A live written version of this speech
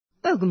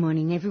Well, good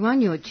morning, everyone.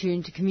 You're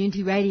tuned to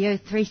Community Radio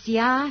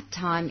 3CR.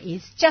 Time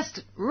is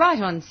just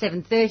right on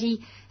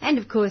 7:30, and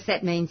of course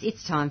that means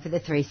it's time for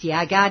the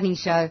 3CR Gardening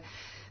Show.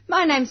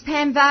 My name's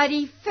Pam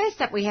Vardy. First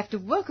up, we have to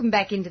welcome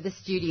back into the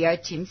studio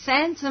Tim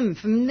Sansom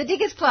from the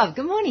Diggers Club.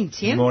 Good morning,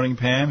 Tim. Good morning,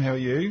 Pam. How are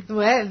you?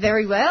 Well,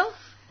 very well.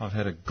 I've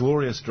had a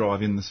glorious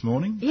drive in this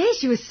morning.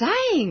 Yes, you were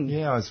saying.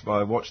 Yeah,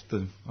 I watched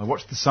the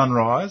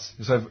sunrise.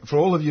 So for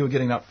all of you who are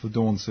getting up for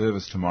dawn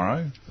service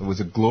tomorrow, it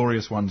was a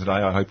glorious one today.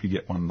 I hope you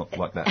get one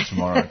like that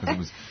tomorrow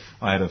because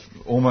I had a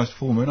almost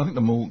full moon. I think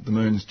the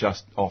moon's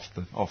just off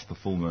the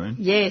full moon.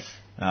 Yes.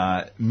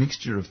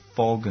 Mixture of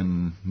fog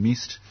and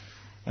mist.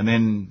 And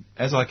then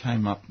as I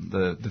came up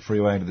the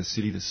freeway into the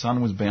city, the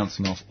sun was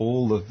bouncing off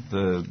all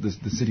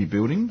the city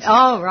buildings.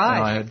 Oh, right.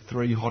 And I had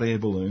 3 hot air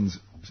balloons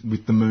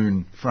with the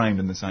moon framed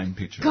in the same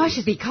picture. Gosh,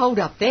 it'd be cold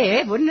up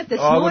there, wouldn't it, this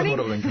morning? I would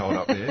have been cold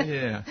up there,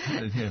 yeah.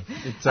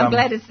 I'm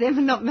glad it's them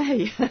and not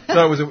me.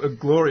 So it was a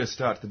glorious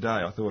start to the day.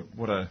 I thought,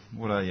 what a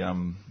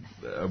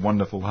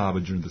wonderful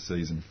harbinger of the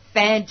season.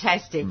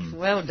 Fantastic.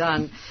 Well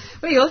done.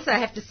 We also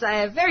have to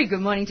say a very good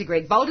morning to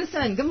Greg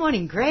Balderson. Good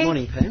morning, Greg. Good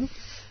morning, Pam.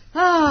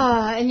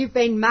 And you've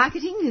been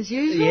marketing as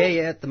usual?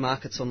 Yeah, at the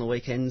markets on the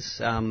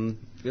weekends.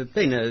 We've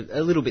been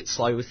a little bit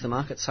slow with the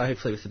market, so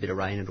hopefully with a bit of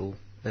rain it'll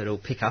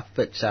pick up.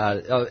 But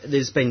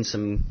there's been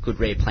some good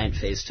rare plant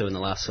fairs too in the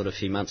last sort of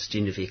few months.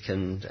 Jindervik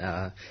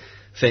and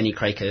Ferny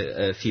Creek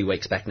a few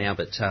weeks back now,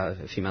 but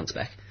a few months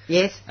back.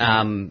 Yes.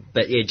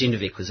 But yeah,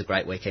 Jindervik was a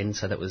great weekend,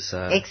 so that was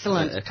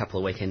excellent. A couple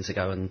of weekends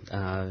ago,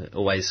 and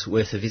always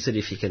worth a visit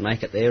if you can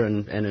make it there,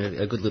 and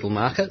a good little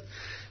market.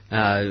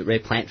 Rare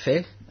plant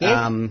fair.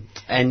 Yes.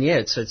 And yeah,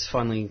 it's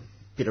finally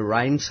a bit of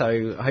rain,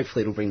 so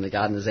hopefully it'll bring the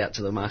gardeners out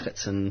to the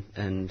markets and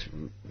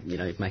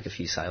make a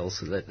few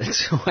sales.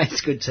 That's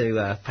always good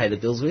to pay the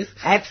bills with.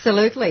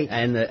 Absolutely.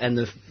 And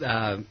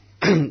the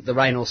the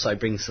rain also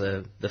brings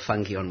the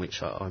fungi on,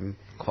 which I'm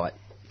quite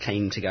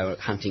keen to go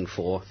hunting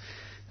for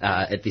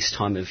at this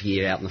time of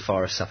year out in the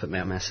forests up at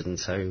Mount Macedon.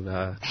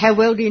 So how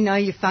well do you know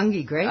your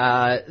fungi, Greg?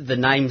 The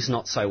names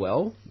not so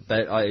well,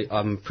 but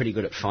I'm pretty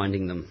good at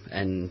finding them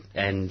and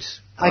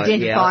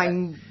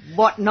identifying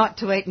what not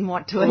to eat and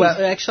what to eat.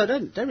 Well, actually, I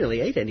don't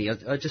really eat any.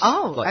 I just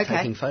like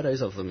taking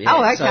photos of them. Yeah.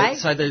 Oh, okay.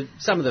 So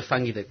some of the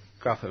fungi that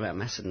grow up at Mount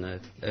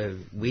Macedon are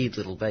weird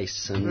little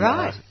beasts. And,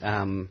 right.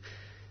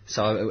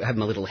 So I have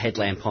my little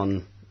headlamp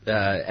on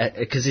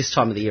because this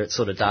time of the year it's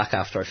sort of dark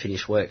after I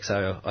finish work,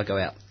 so I go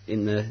out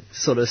in the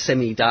sort of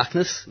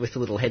semi-darkness with the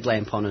little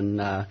headlamp on.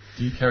 And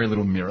do you carry a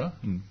little mirror?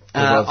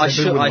 I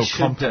should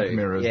compact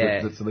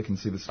mirrors so they can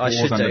see the spores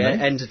underneath. I should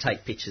do, and to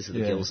take pictures of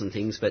the gills and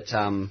things, but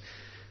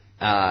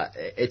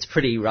it's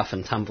pretty rough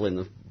and tumble in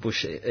the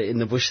bush. In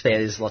the bush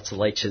there's lots of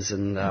leeches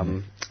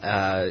and,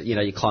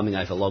 you're climbing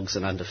over logs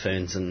and under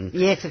ferns and...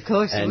 Yes, of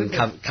course. And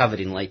covered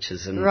in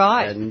leeches and,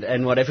 right.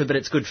 and whatever, but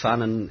it's good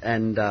fun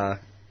and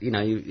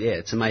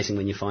it's amazing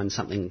when you find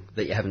something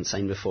that you haven't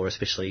seen before,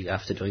 especially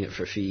after doing it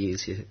for a few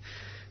years.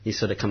 You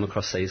sort of come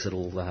across these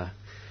little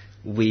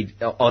weird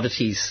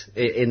oddities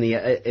in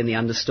the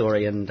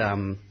understory,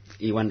 and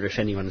you wonder if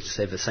anyone's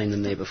ever seen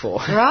them there before.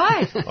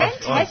 Right,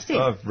 fantastic.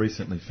 I've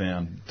recently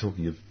found,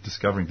 talking of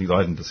discovering things, I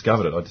hadn't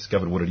discovered it. I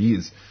discovered what it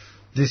is.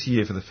 This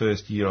year, for the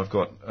first year, I've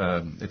got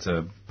it's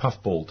a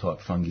puffball type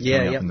fungus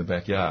coming up in the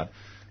backyard.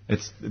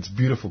 Its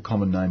beautiful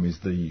common name is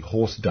the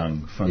horse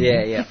dung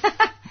fungi. Yeah.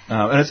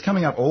 And it's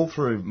coming up all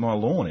through my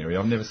lawn area.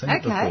 I've never seen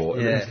it before.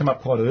 Yeah. It's come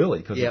up quite early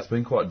because it's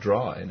been quite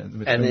dry, and it's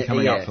been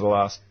coming up for the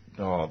last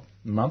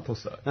month or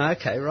so.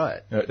 Okay,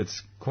 right.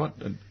 It's quite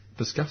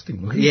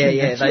disgusting looking.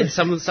 Yeah.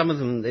 Some of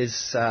them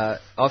is.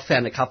 I've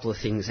found a couple of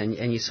things, and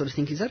you sort of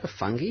think, is that a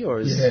fungi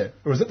or is? Yeah,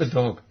 or is it the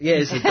dog? Yeah,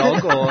 is it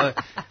dog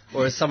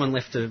or has someone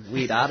left a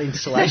weird art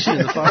installation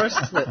in the forest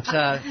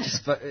that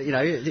just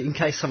in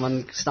case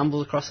someone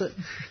stumbles across it.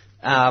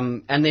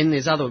 And then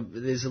there's a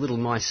little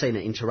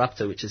Mycena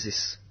interrupter, which is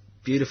this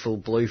beautiful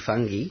blue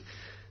fungi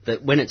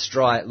that when it's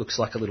dry it looks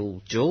like a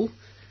little jewel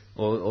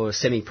or a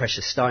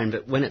semi-precious stone,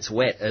 but when it's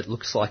wet it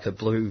looks like a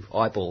blue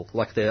eyeball,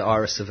 like the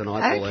iris of an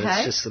eyeball. Okay. And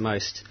it's just the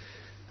most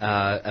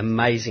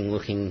amazing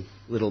looking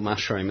little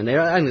mushroom, and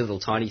they're only little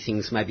tiny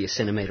things, maybe a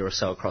centimetre or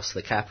so across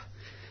the cap,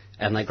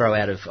 and they grow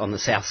on the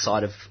south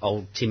side of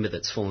old timber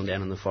that's fallen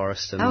down in the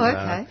forest. And,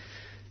 okay.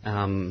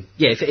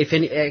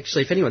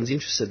 If anyone's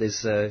interested,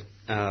 there's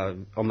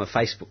on my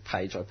Facebook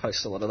page I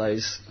post a lot of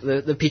those,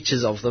 the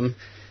pictures of them.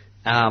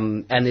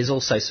 And there's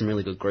also some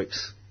really good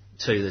groups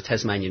too. The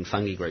Tasmanian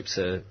fungi groups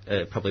are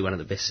probably one of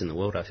the best in the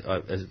world,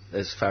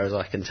 as far as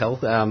I can tell.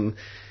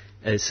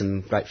 There's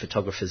some great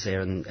photographers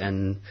there,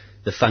 and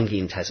the fungi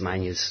in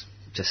Tasmania is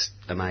just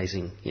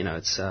amazing.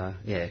 It's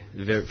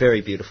very,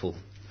 very beautiful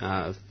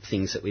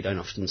things that we don't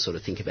often sort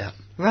of think about.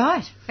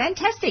 Right,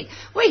 fantastic.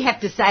 We have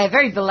to say a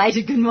very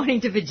belated good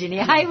morning to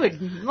Virginia Hayward.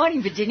 Good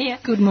morning, Virginia.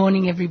 Good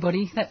morning,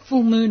 everybody. That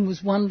full moon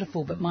was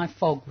wonderful, but my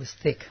fog was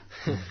thick.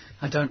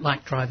 I don't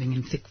like driving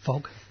in thick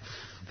fog.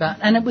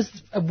 And it was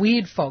a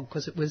weird fog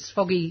because it was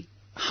foggy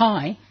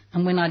high,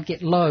 and when I'd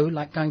get low,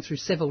 like going through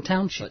Seville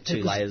Township... Like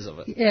two layers of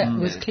it. Yeah, it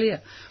was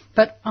clear.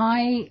 But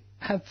I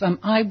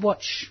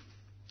watch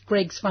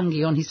Greg's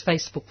Fungi on his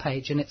Facebook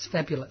page, and it's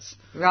fabulous.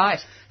 Right.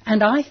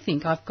 And I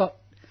think I've got...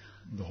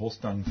 The horse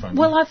dung fungi.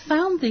 Well, I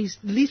found these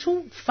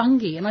little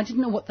fungi, and I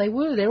didn't know what they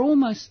were. They're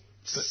almost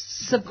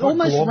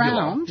almost globular.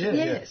 round. Yeah,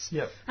 yes.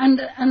 yeah.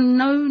 And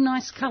no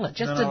nice colour,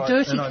 just a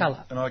dirty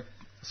colour. And I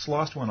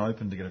sliced one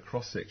open to get a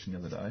cross-section the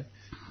other day.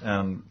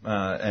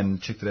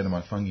 And checked it out in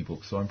my fungi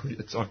book. So I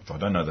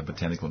don't know the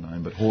botanical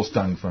name, but horse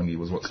dung fungi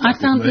was what stuck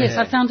with me.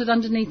 I found it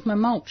underneath my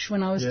mulch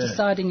when I was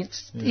deciding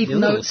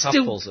even though it's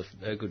still... puffballs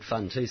are good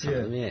fun too, some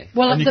of them, yeah.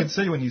 Well, and you can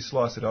see when you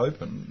slice it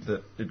open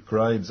that it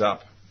grades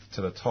up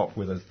to the top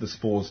where the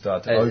spores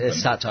start to open.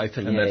 Start to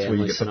open, and that's where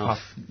you get the puff.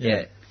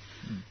 Yeah.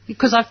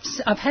 Because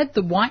I've had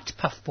the white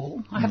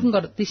puffball. I haven't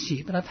got it this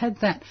year, but I've had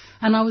that.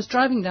 And I was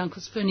driving down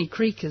because Ferny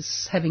Creek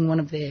is having one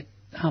of their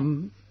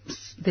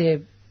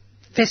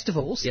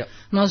festivals. Yep.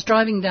 And I was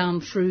driving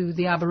down through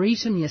the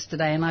Arboretum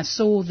yesterday, and I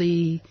saw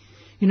the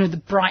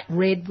bright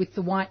red with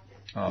the white.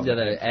 Oh,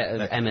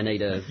 the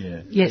Amanita.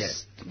 Yeah.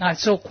 Yes, yeah. I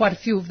saw quite a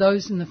few of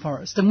those in the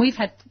forest, and we've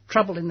had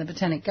trouble in the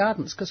Botanic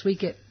Gardens because we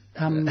get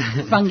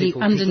fungi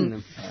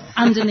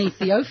underneath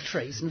the oak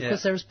trees, and of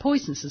course they're as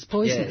poisonous.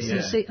 Yeah.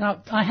 You see,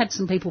 I had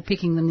some people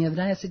picking them the other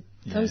day. I said,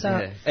 those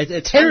are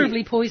It's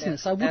terribly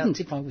poisonous. I wouldn't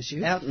if I was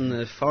you. Out in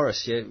the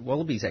forest,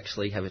 wallabies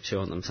actually have a chew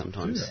on them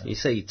sometimes. You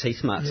see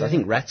teeth marks. I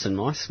think rats and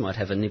mice might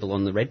have a nibble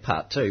on the red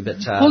part too. But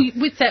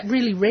with that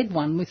really red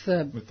one with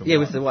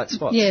the white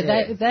spots.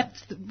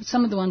 That's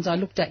some of the ones I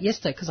looked at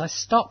yesterday because I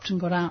stopped and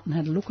got out and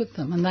had a look at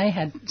them, and they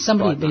had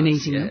somebody had been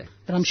eating them.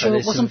 But I'm sure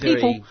it wasn't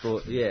people.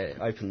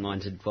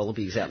 Open-minded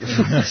wallabies out in the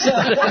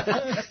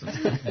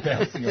forest.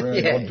 Bouncing around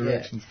in odd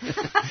directions.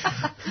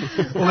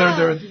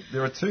 Well,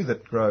 there are two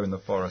that grow in the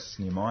forests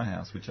near my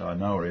house, which I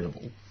know are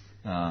edible.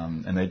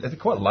 And they're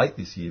quite late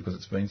this year because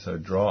it's been so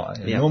dry.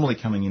 And normally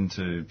coming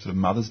into sort of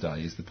Mother's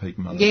Day is the peak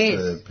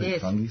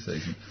fungi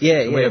season.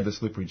 We have the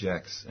slippery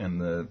jacks and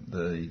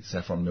the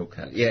saffron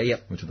milkcap.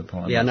 Which are the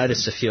pine. I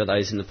noticed a few of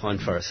those in the pine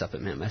forest up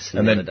at Mount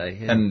Macedon the other day.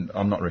 Yeah. And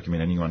I'm not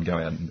recommending anyone go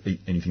out and eat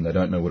anything they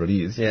don't know what it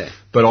is. Yeah.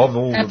 But of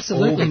all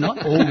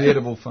the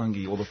edible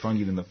fungi, all the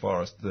fungi in the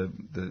forest, the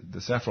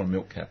saffron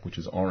milkcap, which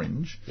is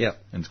orange, and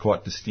it's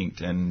quite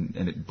distinct, and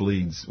it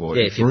bleeds or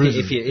it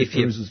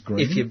bruises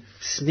green. If you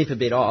snip a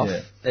bit off,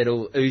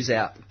 it'll ooze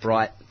out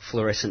bright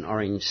fluorescent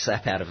orange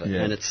sap out of it,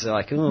 and it's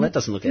like, that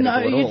doesn't look edible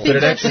at all. But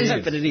it actually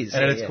is. But it is.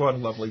 And it's quite a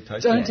lovely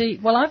taste. Don't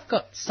eat. Well, I've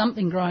got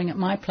something growing at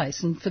my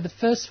place, and for the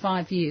first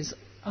 5 years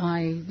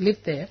I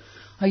lived there,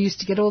 I used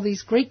to get all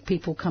these Greek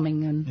people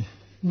coming and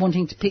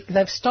wanting to pick.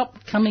 They've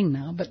stopped coming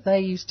now, but they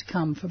used to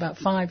come for about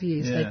 5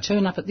 years. They'd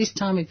turn up at this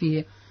time of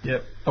year.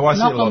 Yep. Oh, I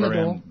see a lot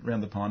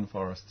around the pine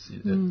forests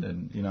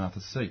and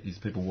Arthur's Seat. There's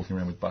people walking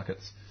around with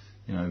buckets,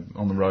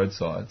 on the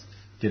roadsides,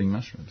 getting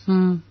mushrooms.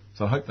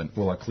 So I hope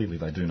clearly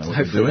they do know what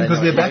they're doing because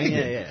they're back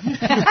again.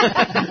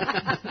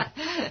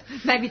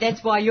 Maybe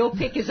that's why your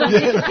pick is on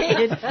your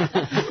head.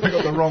 We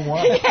got the wrong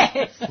one.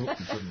 Yes.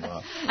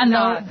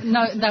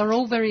 And they were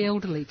all very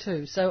elderly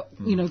too. So,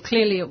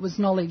 clearly it was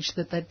knowledge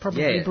that they'd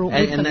probably brought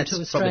with them to Australia. And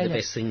that's probably the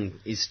best thing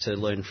is to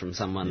learn from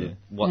someone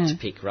what to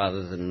pick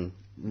rather than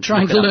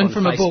trying to learn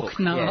from Facebook. a book.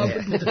 No, I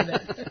wouldn't do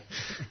that.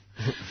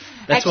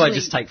 That's why I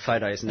just take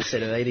photos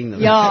instead of eating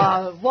them.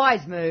 Yeah,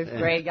 wise move,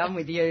 Greg. I'm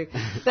with you.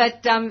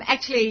 But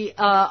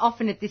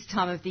often at this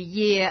time of the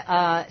year,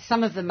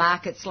 some of the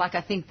markets, like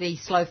I think the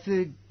Slow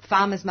Food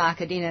Farmers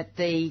Market in at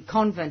the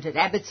convent at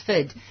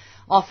Abbotsford,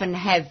 often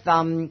have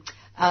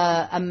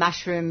a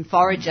mushroom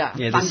forager.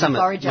 Yeah, there's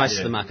most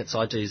of the markets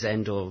I do,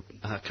 Zandor,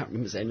 I can't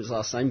remember Zandor's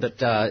last name, but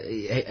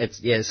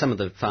some of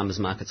the farmers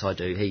markets I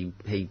do,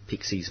 he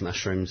picks his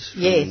mushrooms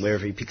from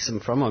wherever he picks them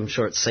from. I'm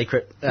sure it's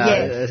secret.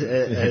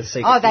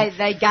 Secret. Oh,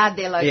 they guard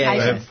their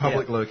locations. They have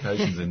public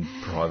locations and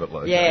private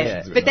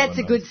locations. But that's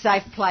a good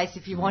safe place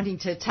if you're wanting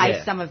to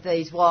taste some of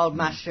these wild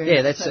mushrooms.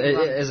 Yeah, that's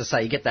as I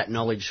say, you get that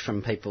knowledge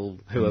from people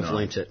who have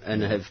learnt it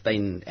and have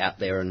been out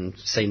there and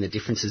seen the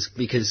differences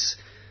because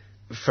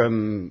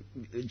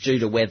due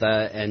to weather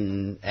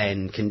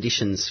and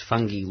conditions,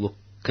 fungi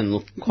can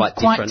look quite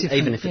different,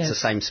 even if it's the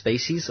same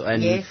species.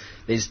 And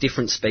there's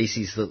different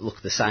species that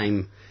look the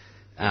same.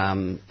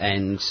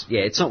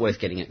 It's not worth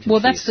getting it confused. Well,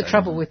 that's the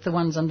trouble with the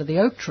ones under the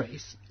oak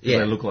trees. Yeah.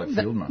 They look like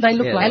field mushrooms. They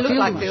look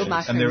like field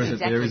mushrooms.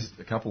 And there is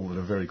a couple that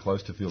are very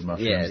close to field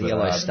mushrooms. Yeah, the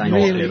yellow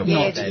staining.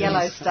 The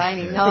yellow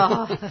staining.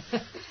 Oh,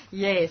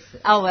 yes.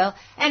 Oh, well.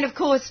 And, of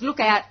course,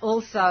 look out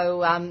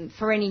also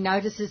for any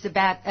notices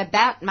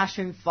about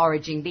mushroom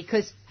foraging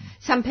because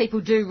some people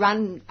do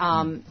run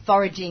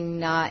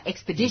foraging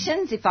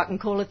expeditions, if I can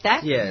call it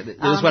that. Yeah, there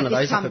was one of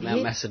those up at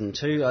Mount Macedon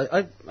too.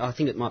 I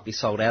think it might be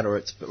sold out or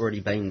it's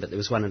already been, but there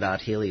was one at Art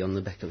Healy on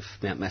the back of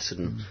Mount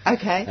Macedon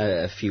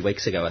a few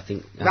weeks ago, I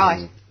think.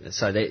 Right.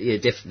 So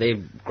they're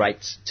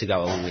great to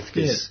go along with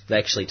because they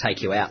actually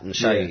take you out and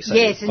show you. So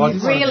yes,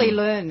 and you really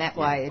learn that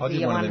way. I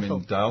did one of them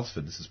in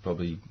Dalesford. This is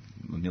probably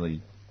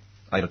nearly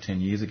 8 or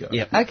 10 years ago.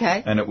 Yep.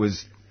 Okay. And it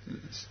was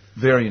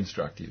very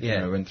instructive.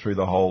 Went through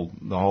the whole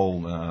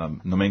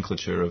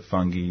nomenclature of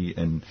fungi,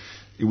 and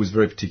it was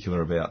very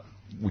particular about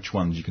which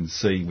ones you can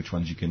see, which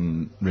ones you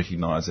can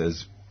recognise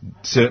as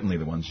certainly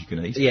the ones you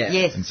can eat. Yeah.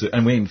 Yes.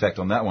 And we, in fact,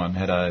 on that one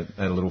had a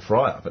little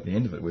fry up at the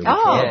end of it. Where we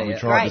Oh,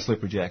 tried great. the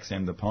slippery jacks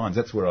and the pines.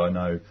 That's where I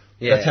know.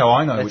 Yeah. That's how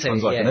I know That's which how-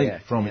 ones I can yeah,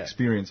 eat from yeah.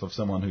 experience of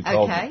someone who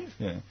told Okay. me.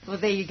 Yeah. Well,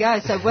 there you go.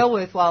 So well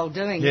worthwhile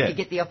doing Yeah. if you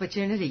get the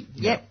opportunity.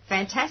 Yeah. Yep,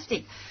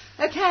 fantastic.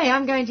 Okay,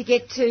 I'm going to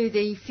get to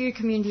the few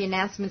community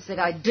announcements that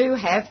I do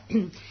have.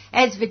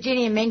 As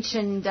Virginia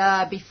mentioned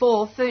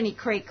before, Ferny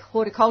Creek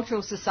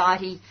Horticultural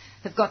Society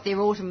have got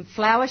their autumn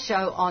flower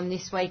show on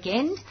this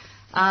weekend.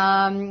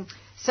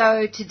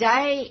 So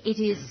today it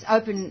is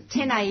open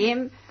 10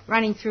 a.m,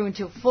 running through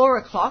until 4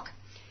 o'clock.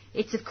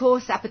 It's, of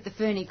course, up at the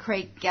Ferny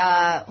Creek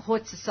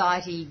Hort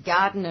Society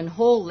Garden and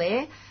Hall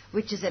there,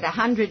 which is at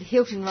 100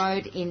 Hilton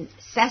Road in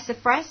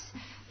Sassafras.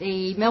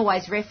 The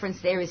Melways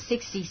reference there is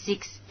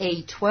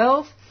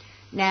 66E12.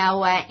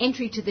 Now,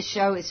 entry to the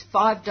show is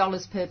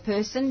 $5 per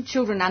person.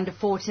 Children under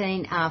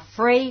 14 are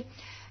free.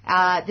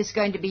 There's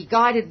going to be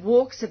guided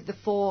walks of the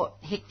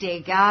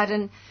 4-hectare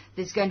garden.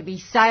 There's going to be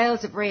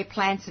sales of rare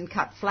plants and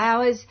cut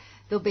flowers.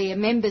 There'll be a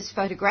members'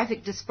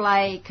 photographic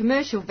display,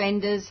 commercial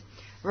vendors,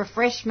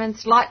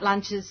 refreshments, light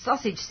lunches,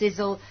 sausage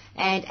sizzle,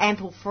 and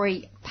ample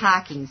free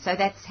parking. So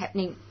that's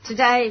happening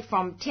today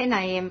from 10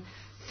 a.m.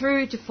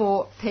 through to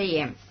 4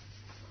 p.m.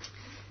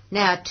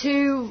 Now,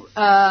 2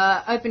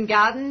 open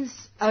gardens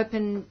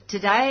open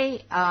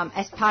today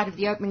as part of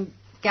the Open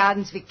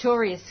Gardens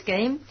Victoria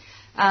scheme.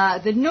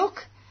 The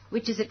Nook,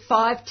 which is at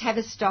 5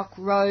 Tavistock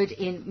Road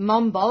in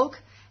Mombolg,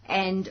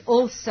 and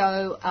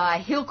also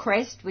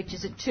Hillcrest, which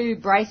is at 2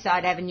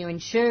 Braeside Avenue in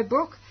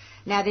Sherbrooke.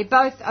 Now, they're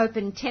both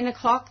open 10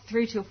 o'clock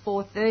through till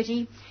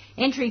 4:30.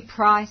 Entry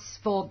price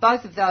for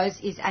both of those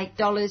is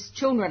 $8.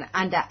 Children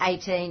under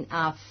 18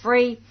 are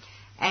free.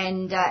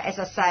 And as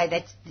I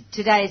say,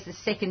 today is the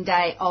second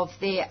day of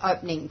their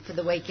opening for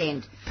the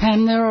weekend.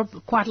 Pam, there are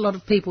quite a lot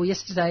of people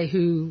yesterday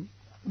who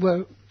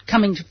were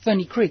coming to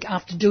Ferny Creek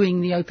after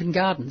doing the open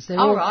gardens. They're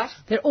all right.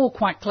 They're all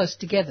quite close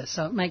together,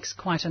 so it makes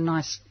quite a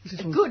nice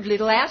little... A good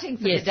little outing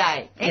for Yes, the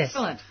day. yes.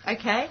 Excellent.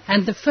 Okay.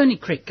 And the Ferny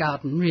Creek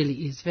garden really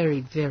is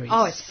very, very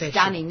Oh, it's special.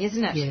 stunning,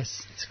 isn't it?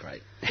 Yes. It's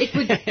great. It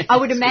would. I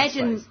would It's a good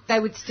imagine place. they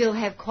would still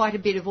have quite a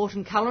bit of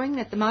autumn colouring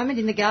at the moment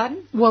in the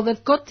garden. Well,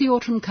 they've got the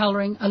autumn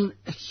colouring.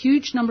 A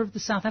huge number of the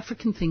South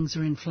African things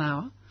are in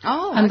flower.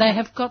 Oh, And okay. they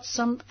have got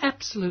some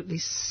absolutely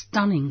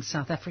stunning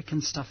South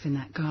African stuff in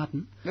that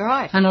garden.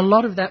 Right. And a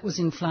lot of that was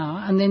in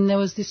flower. And then there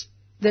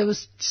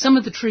was some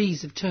of the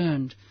trees have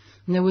turned.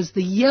 And there was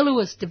the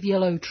yellowest of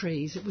yellow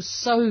trees. It was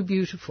so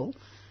beautiful.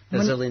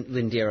 There's a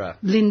Lindera.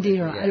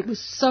 Lindera. Yeah. It was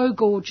so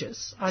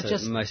gorgeous.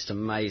 It's the most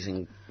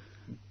amazing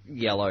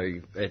yellow.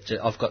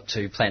 I've got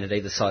 2 planted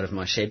either side of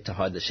my shed to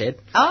hide the shed.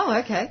 Oh,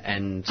 okay.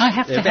 And I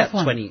have to they're about have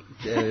one. 20,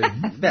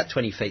 about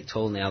 20 feet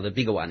tall now. The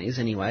bigger one is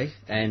anyway,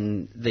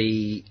 and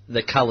the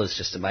colour's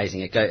just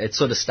amazing. It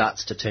sort of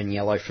starts to turn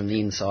yellow from the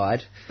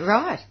inside,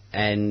 Right.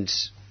 and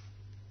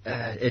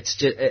it's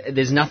just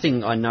there's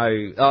nothing I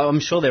know. Oh, I'm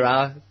sure there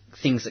are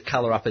things that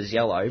colour up as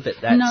yellow, but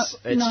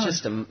it's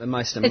just the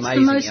most amazing It's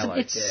the most. yellow.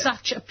 It's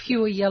such a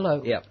pure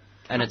yellow. Yeah.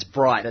 And it's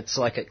bright. It's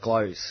like it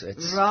glows.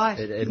 It's Right.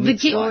 It The,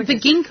 emits light. the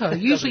ginkgo.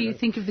 Usually you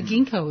think of the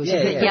ginkgo as a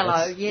bit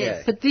yellow, it's-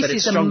 yes. But this it's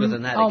is stronger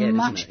than that again,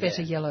 much isn't it?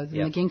 better Yeah. yellow than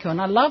Yeah. the ginkgo, and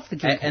I love the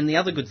ginkgo. And the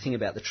other good thing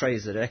about the tree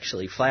is that it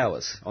actually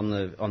flowers on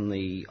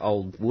the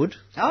old wood.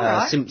 Oh,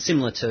 right.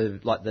 Similar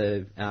to like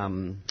the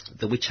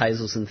witch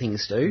hazels and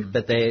things do,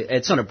 but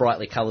it's not a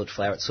brightly coloured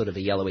flower. It's sort of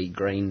a yellowy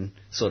green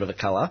sort of a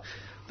colour,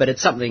 but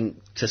it's something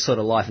to sort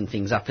of liven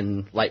things up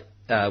in late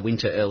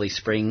winter, early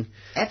spring.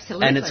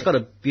 Absolutely. And it's got a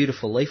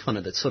beautiful leaf on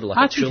it. It's sort of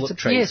I like a think tulip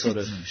it's tree yes, sort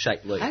of it's-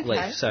 shaped Okay.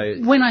 leaf. So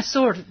When I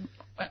saw it,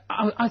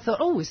 I thought,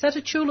 oh, is that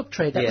a tulip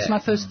tree? That was Yeah. my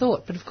first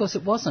thought, but of course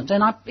it wasn't.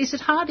 And is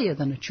it hardier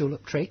than a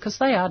tulip tree? Because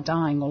they are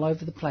dying all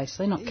over the place.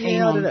 They're not keen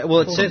yeah, I on. don't know. Well,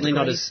 it's falling certainly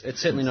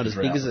not degrees.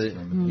 as big as a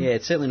Mm. yeah.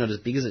 It's certainly not as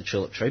big as a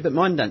tulip tree. But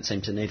mine don't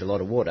seem to need a lot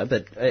of water.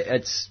 But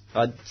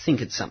I think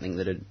it's something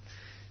that'd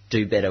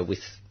do better with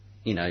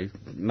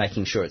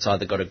making sure it's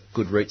either got a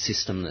good root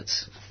system that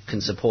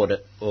can support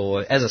it,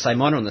 or as I say,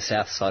 mine are on the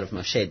south side of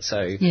my shed, so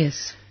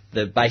Yes.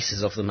 the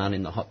bases of them aren't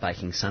in the hot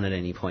baking sun at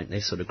any point. They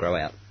sort of grow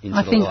out into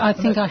I the think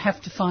light. I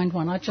have to find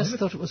one. I just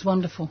thought it was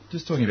wonderful.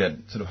 Just talking about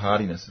sort of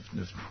hardiness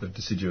of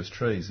deciduous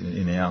trees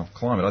in our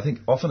climate, I think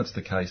often it's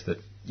the case that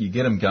you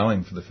get them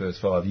going for the first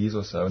 5 years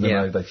or so, and then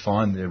Yeah. they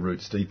find their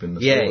roots deep in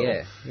the Yeah,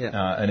 soil.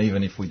 yeah. And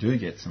even if we do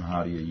get some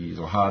harder years,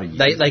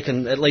 They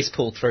can at least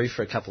pull through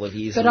for a couple of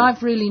years. But and-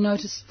 I've really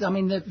noticed, I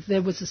mean,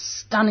 there was a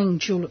stunning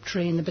tulip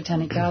tree in the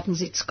Botanic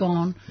Gardens. It's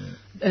gone.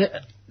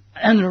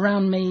 And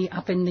around me,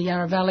 up in the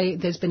Yarra Valley,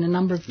 there's been a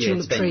number of Yeah, tulip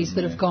it's been- trees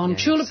that have gone. yeah,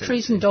 Tulip so-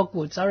 trees and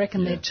dogwoods, I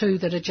reckon they're two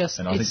that are just,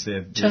 And I it's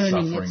think they're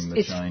turning. suffering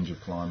the change of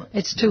climate.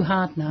 It's too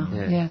hard now,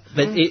 yeah.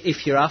 But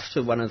if you're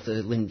after one of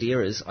the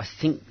Linderas, I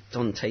think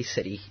Don T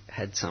said he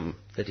had some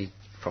that he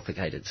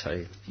propagated,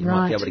 so you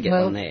might be able to get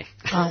one there.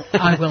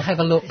 I will have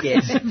a look.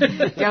 Yes.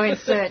 Go in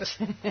search.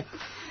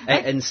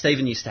 And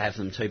Stephen used to have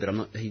them too,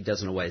 but he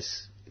doesn't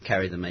always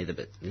carry them either.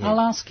 But yeah. I'll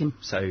ask him.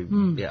 So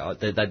yeah,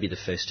 they'd be the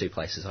first 2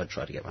 places I'd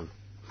try to get one.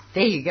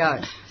 There you go.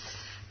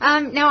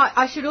 Now,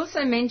 I should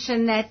also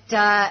mention that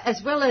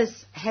as well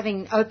as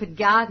having Open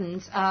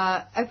Gardens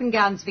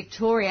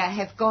Victoria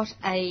have got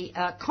a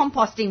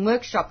composting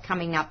workshop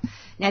coming up.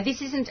 Now,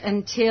 this isn't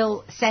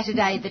until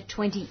Saturday the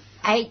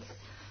 28th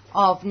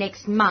of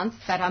next month,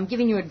 but I'm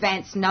giving you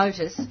advance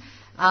notice.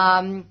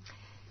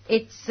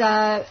 It's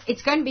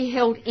going to be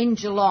held in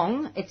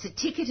Geelong. It's a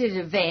ticketed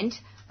event.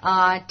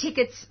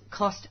 Tickets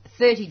cost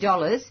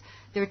 $30.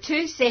 There are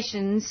 2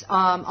 sessions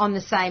on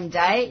the same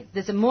day.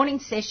 There's a morning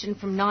session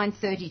from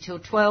 9:30 till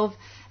 12,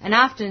 an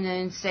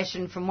afternoon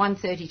session from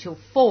 1:30 till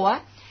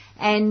 4.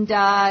 And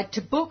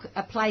to book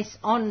a place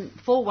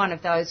for one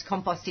of those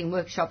composting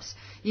workshops,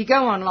 you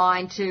go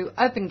online to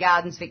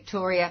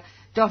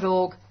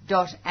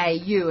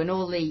opengardensvictoria.org.au, and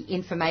all the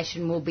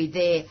information will be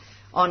there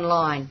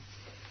online.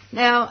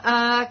 Now,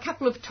 a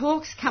couple of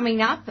talks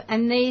coming up,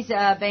 and these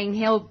are being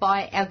held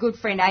by our good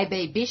friend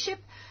A.B. Bishop,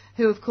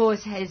 who, of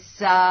course, has,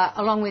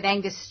 along with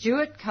Angus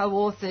Stewart,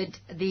 co-authored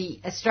the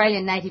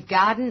Australian Native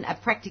Garden, a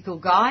practical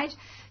guide.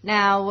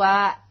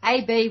 Now,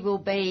 AB will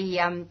be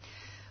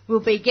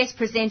guest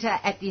presenter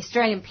at the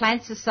Australian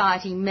Plant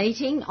Society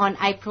meeting on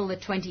April the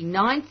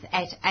 29th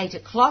at 8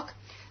 o'clock.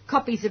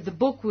 Copies of the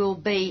book will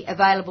be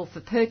available for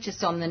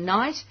purchase on the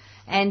night,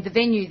 and the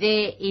venue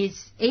there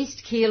is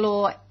East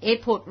Keilor,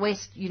 Airport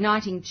West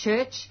Uniting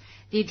Church.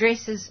 The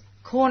address is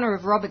corner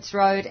of Roberts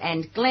Road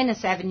and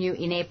Glennis Avenue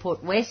in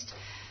Airport West.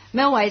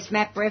 Melway's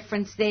map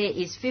reference there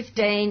is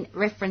 15,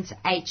 reference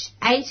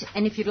H8,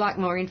 and if you'd like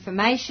more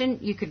information,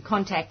 you could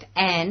contact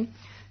Anne.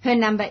 Her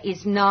number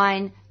is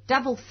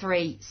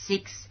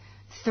 9336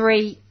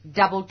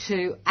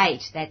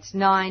 3228. That's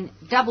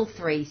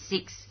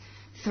 9336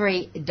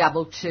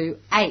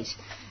 3228.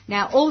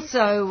 Now,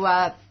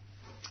 also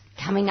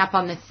coming up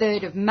on the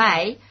 3rd of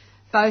May,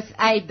 both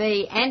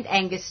AB and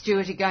Angus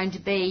Stewart are going to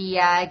be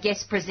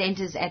guest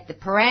presenters at the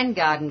Paran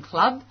Garden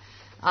Club.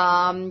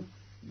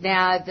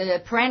 Now,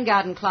 the Paran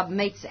Garden Club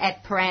meets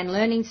at Paran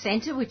Learning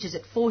Centre, which is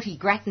at 40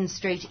 Grattan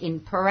Street in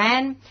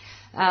Paran.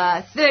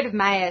 3rd of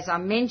May, as I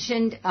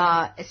mentioned,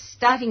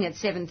 starting at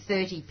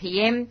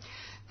 7:30pm.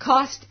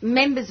 Cost,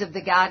 members of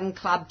the Garden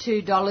Club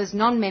 $2,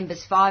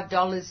 non-members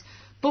 $5.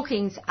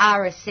 Bookings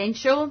are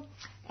essential.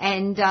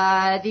 And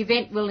the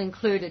event will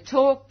include a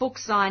talk, book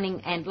signing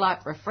and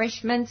light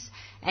refreshments.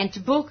 And to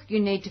book, you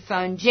need to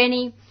phone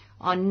Jenny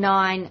on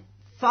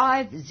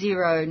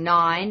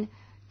 9509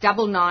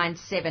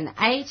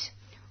 9978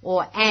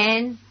 or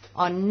Anne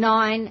on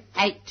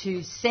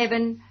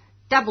 9827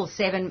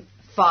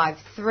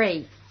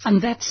 7753.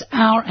 And that's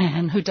our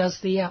Anne, who does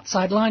the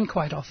outside line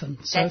quite often.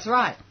 So. That's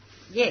right,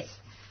 yes.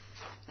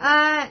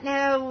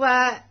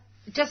 Now,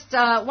 just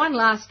one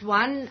last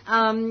one.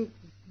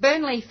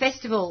 Burnley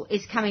Festival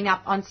is coming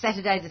up on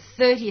Saturday the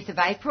 30th of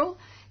April,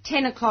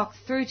 10 o'clock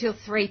through till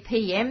 3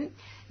 p.m.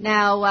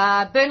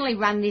 Now, Burnley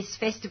run this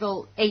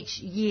festival each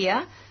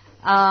year,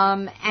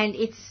 and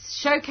it's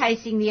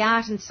showcasing the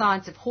art and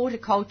science of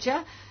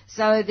horticulture.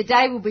 So the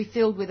day will be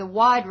filled with a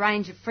wide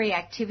range of free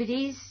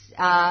activities.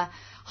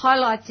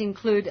 Highlights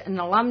include an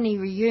alumni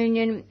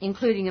reunion,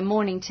 including a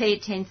morning tea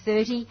at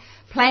 10:30,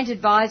 plant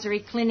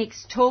advisory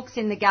clinics, talks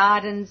in the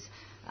gardens,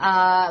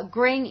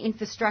 green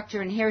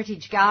infrastructure and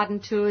heritage garden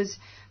tours,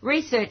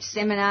 research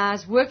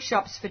seminars,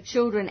 workshops for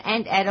children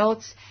and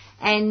adults,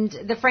 and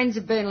the Friends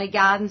of Burnley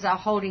Gardens are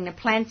holding a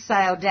plant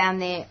sale down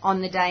there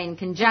on the day in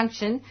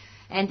conjunction,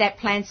 and that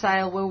plant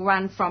sale will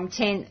run from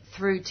 10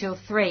 through till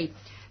 3.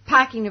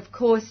 Parking, of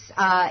course,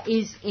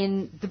 is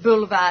in the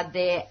boulevard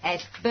there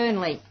at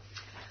Burnley.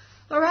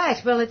 All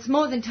right, well, it's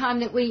more than time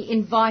that we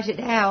invited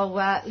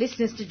our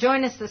listeners to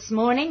join us this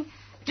morning.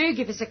 Do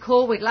give us a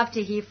call. We'd love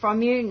to hear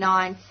from you,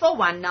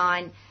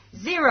 9419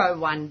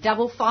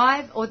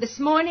 0155. Or this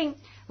morning,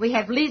 we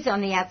have Liz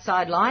on the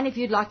outside line. If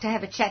you'd like to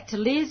have a chat to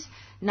Liz,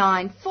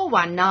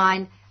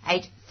 9419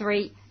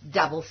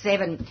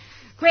 8377.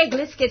 Greg,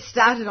 let's get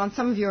started on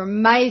some of your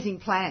amazing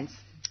plants.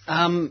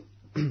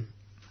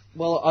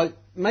 Well,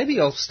 maybe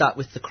I'll start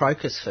with the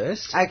crocus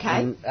first.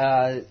 Okay.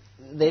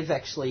 They've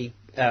actually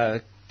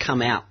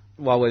come out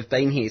while we've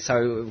been here,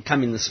 so we've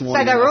come in this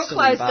morning. So they were all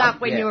closed up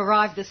when you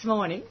arrived this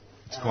morning?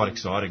 It's quite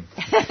exciting.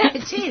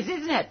 It is,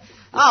 isn't it?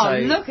 Oh, so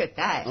look at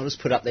that. I'll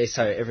just put up there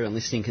so everyone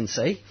listening can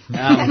see.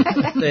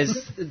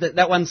 There's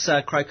that one's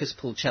Crocus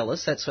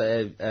pulchellus. That's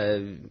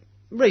a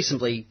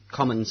reasonably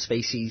common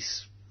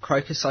species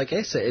crocus, I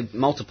guess. It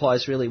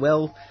multiplies really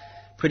well,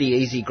 pretty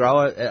easy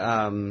grower,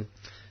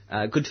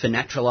 good for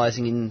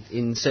naturalising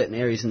in certain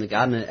areas in the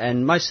garden,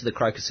 and most of the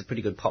crocus are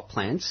pretty good pot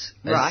plants.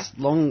 Right.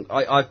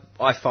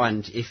 I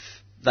find if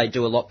they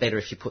do a lot better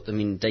if you put them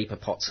in deeper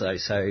pots though.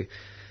 So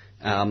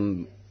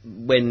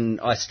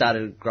when I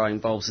started growing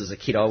bulbs as a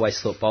kid, I always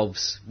thought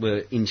bulbs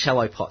were in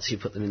shallow pots. You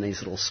put them in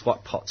these little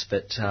squat pots,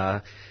 but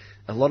a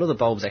lot of the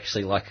bulbs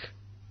actually like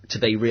to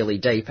be really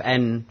deep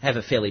and have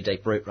a fairly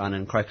deep root run,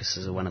 and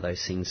crocuses are one of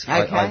those things. Okay.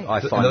 I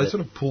find they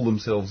sort of pull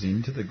themselves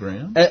into the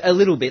ground? A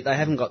little bit. They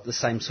haven't got the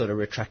same sort of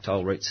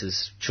retractile roots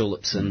as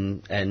tulips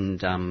and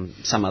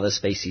some other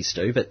species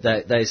do, but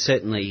they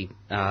certainly,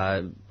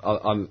 I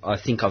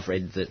think I've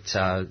read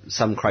that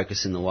some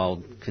crocus in the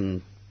wild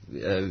can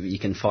you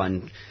can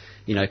find,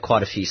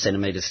 quite a few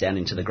centimetres down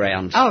into the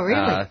ground. Oh,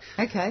 really?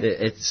 Okay.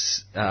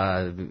 It's,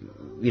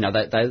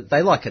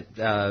 they like it,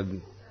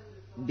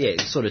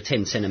 sort of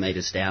 10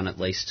 centimetres down at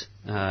least,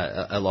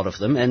 a lot of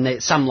them.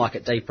 And some like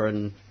it deeper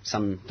and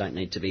some don't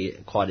need to be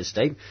quite as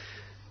deep.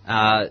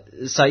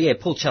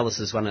 Pulchellus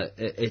is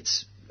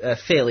it's a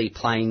fairly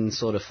plain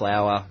sort of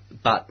flower,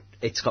 but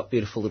it's got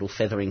beautiful little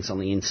featherings on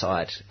the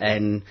inside.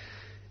 And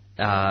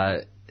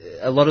a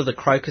lot of the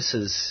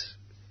crocuses,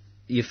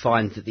 you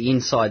find that the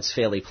inside's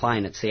fairly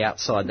plain. It's the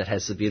outside that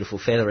has the beautiful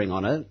feathering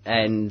on it.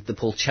 And the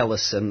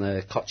Pulchellus and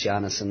the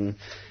Kochianus and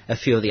a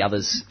few of the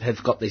others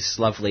have got this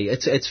lovely,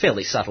 it's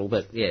fairly subtle,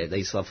 but yeah,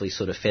 these lovely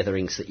sort of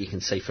featherings that you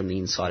can see from the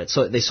inside.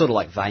 They're sort of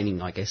like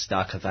veining, I guess,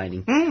 darker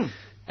veining.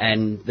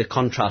 And the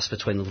contrast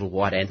between the little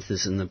white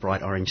anthers and the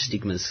bright orange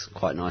stigma's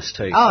quite nice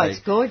too. Oh, it's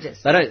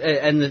gorgeous. They don't,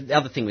 and the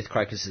other thing with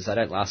crocus is they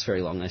don't last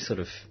very long.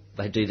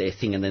 They do their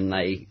thing and then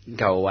they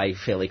go away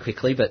fairly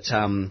quickly. But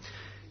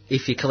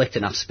if you collect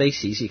enough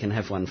species, you can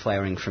have one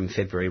flowering from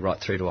February right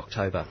through to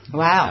October.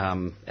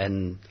 Wow.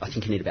 And I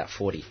think you need about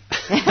 40.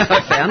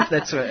 I found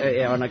that's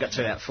when I got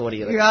to about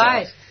 40.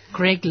 Right.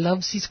 Greg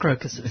loves his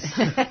crocuses.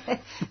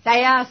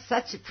 They are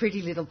such a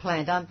pretty little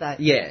plant, aren't they?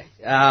 Yeah.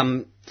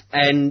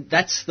 And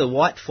that's the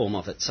white form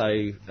of it. So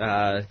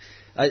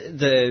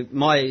the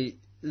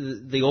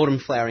autumn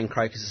flowering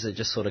crocuses are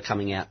just sort of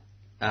coming out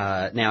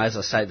now. As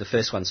I say, the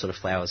first one sort of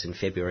flowers in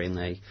February,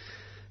 and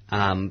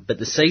but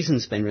the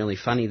season's been really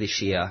funny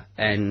this year.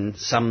 And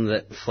some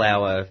that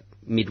flower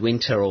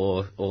midwinter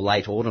or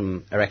late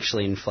autumn are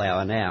actually in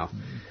flower now.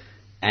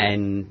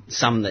 And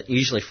some that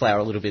usually flower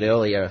a little bit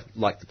earlier,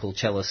 like the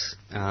Pulchellus,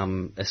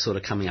 are sort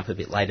of coming up a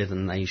bit later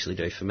than they usually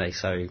do for me.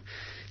 So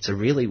it's a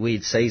really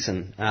weird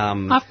season.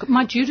 I've got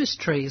my Judas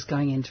tree is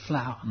going into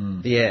flower.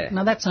 Yeah.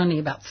 Now that's only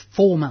about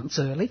 4 months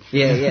early.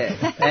 Yeah.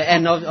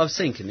 And I've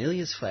seen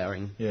camellias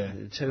flowering. Yeah.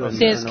 Too.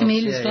 There's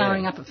camellias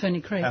flowering up at Ferny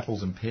Creek.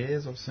 Apples and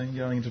pears I've seen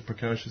going into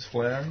precocious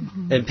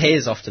flowering. And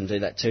pears often do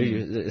that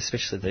too,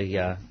 especially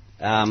the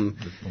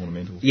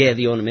ornamentals. Yeah,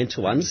 the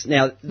ornamental ones.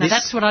 Now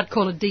that's what I'd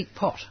call a deep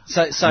pot.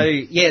 So as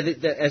I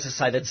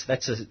say,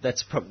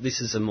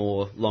 this is a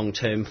more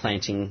long-term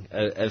planting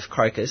of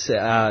crocus.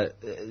 So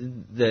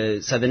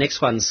the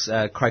next one's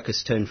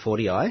Crocus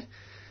Turnfortii,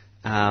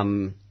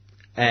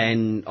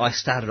 and I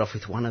started off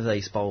with one of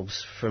these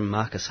bulbs from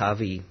Marcus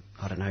Harvey.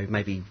 I don't know,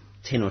 maybe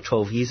 10 or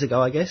 12 years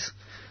ago, I guess.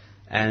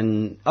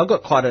 And I've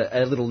got quite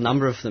a little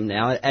number of them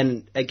now.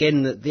 And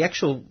again, the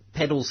actual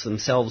petals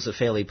themselves are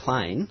fairly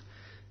plain.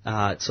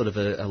 It's sort of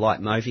a light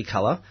mauvey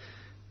colour,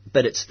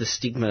 but it's the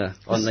stigma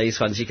on these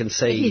ones. You can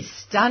see. It is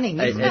stunning,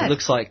 isn't it? It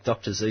looks like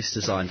Dr. Zeus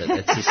designed it.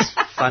 It's this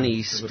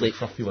funny split.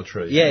 Crofula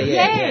tree. Yeah.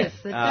 Yes,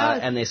 it does.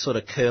 And they're sort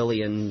of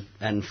curly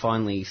and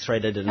finely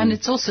threaded. And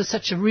it's also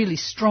such a really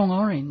strong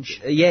orange.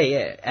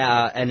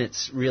 And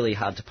it's really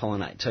hard to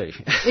pollinate too.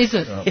 Is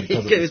it?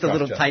 With a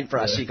little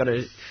paintbrush, you've got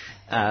to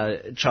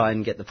try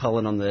and get the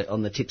pollen on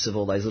the tips of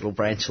all those little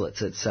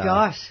branchlets.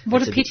 Gosh.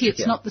 What a pity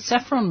it's not the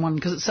saffron one,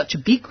 because it's such a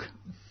big...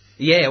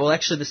 Yeah, well,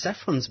 actually, the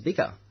saffron's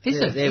bigger.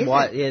 They're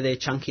white. Yeah, they're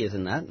chunkier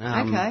than that.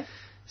 Okay.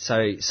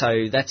 So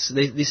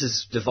this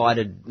is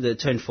divided. The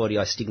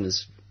Turnfortii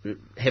stigma's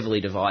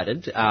heavily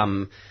divided,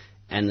 and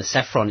the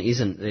saffron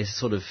isn't. They're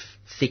sort of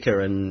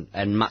thicker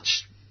and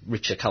much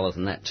richer colour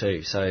than that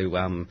too. So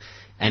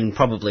and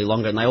probably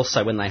longer. And they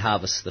also, when they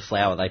harvest the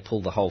flower, they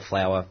pull the whole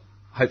flower,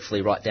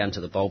 hopefully right down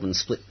to the bulb, and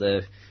split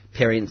the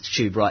perianth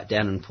tube right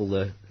down and pull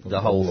the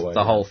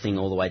whole thing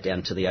all the way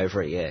down to the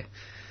ovary. Yeah.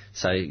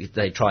 So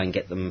they try and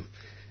get them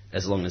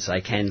as long as they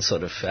can,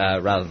 sort of,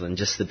 rather than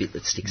just the bit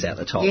that sticks out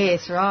the top.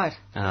 Yes, right.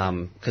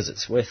 Because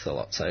it's worth a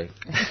lot, so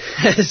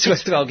it's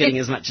worthwhile getting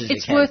as much as you can.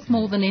 It's worth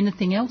more than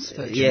anything else,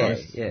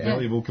 virtually. Yeah.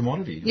 Valuable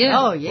commodity. Yeah.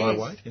 Oh, yes. By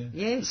weight, yeah.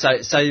 Yes.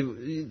 So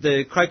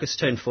the Crocus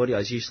Turnfortii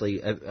is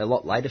usually a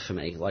lot later for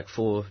me, like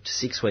 4 to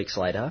 6 weeks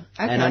later.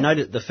 Okay. And I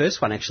noted the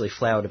first one actually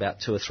flowered about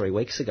 2 or 3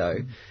 weeks ago.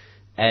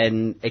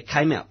 And it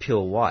came out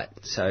pure white,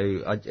 so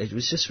it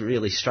was just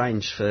really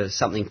strange for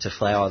something to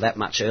flower that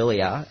much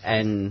earlier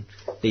and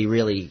be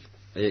really,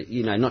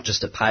 not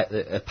just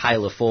a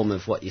paler form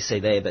of what you see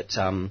there, but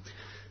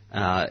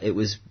it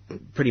was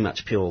pretty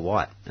much pure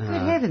white. Good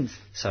heavens!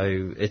 So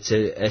it's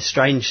a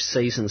strange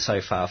season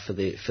so far for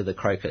the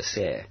crocus,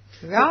 yeah.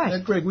 Right. Now,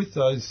 Greg, with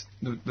those,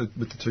 with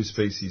the two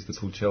species, the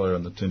Pulchella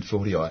and the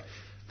Turnfortii,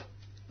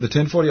 the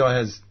Turnfortii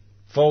has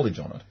foliage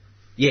on it.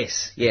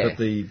 Yes, yeah. But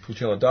the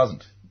Pulchella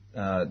doesn't.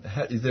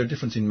 Is there a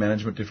difference in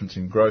management, difference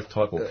in growth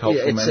type or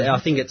cultural management? I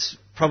think it's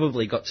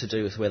probably got to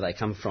do with where they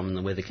come from and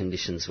the weather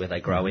conditions where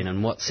they grow in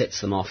and what sets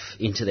them off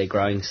into their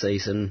growing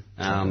season.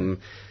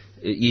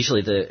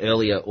 Usually the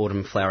earlier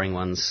autumn flowering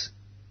ones,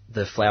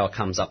 the flower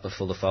comes up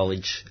before the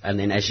foliage, and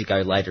then as you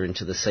go later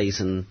into the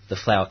season, the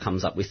flower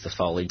comes up with the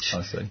foliage.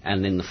 I see.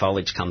 And then the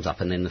foliage comes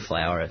up and then the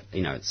flower,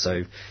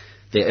 so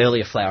the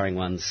earlier flowering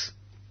ones,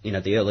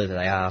 the earlier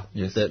they are,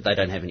 yes, they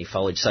don't have any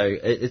foliage. So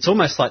it's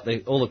almost like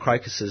all the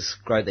crocuses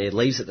grow their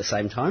leaves at the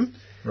same time.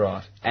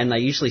 Right. And they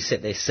usually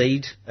set their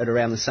seed at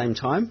around the same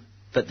time.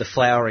 but the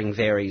flowering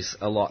varies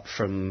a lot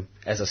from,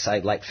 as I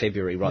say, late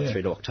February right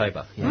through to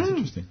October. Yeah. That's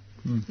interesting.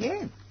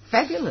 Yeah,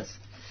 fabulous.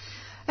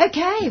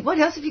 Okay, what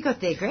else have you got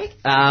there, Greg?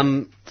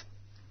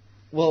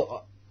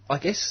 Well, I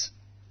guess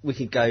we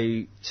could go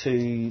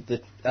to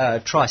the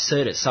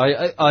Tricertus. So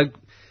I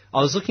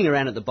was looking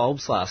around at the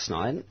bulbs last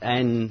night,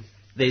 and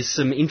there's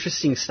some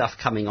interesting stuff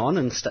coming on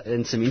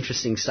and some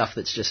interesting stuff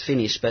that's just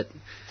finished, but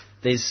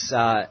there's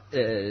not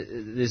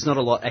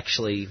a lot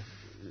actually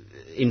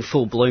in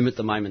full bloom at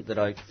the moment that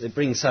I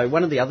bring. So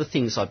one of the other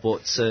things I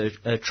bought's a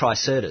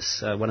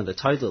Tricertus, one of the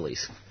toad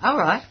lilies. All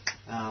right.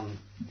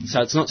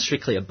 So it's not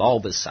strictly a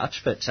bulb as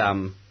such, but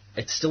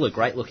it's still a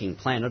great looking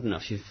plant. I don't know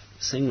if you've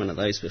seen one of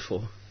those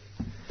before.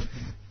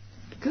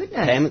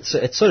 Goodness. Pam,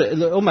 it's sort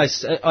of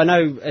almost, I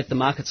know at the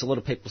markets a lot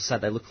of people say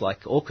they look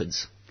like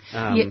orchids.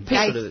 Sort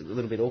of a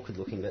little bit orchid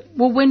looking, but...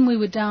 Well, when we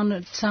were down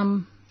at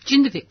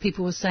Jindervik,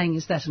 people were saying,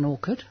 is that an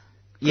orchid?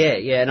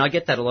 Yeah, and I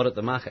get that a lot at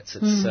the markets.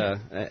 It's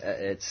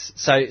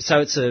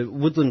a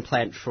woodland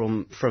plant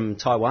from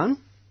Taiwan,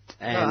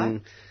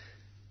 and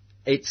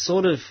it's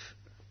sort of,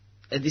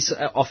 this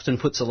often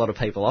puts a lot of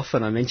people off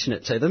when I mention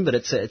it to them, but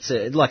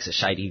it likes a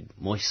shady,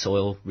 moist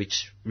soil,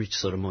 rich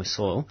sort of moist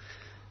soil.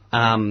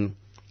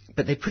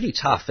 But they're pretty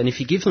tough, and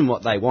if you give them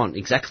what they want,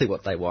 exactly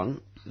what they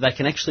want, they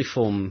can actually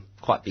form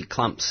quite big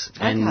clumps.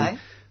 And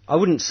I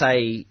wouldn't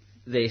say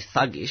they're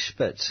thuggish,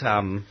 but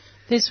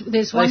there's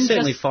they one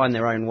certainly find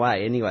their own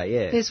way anyway,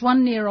 yeah. There's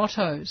one near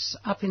Otto's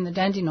up in the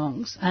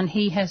Dandenongs, and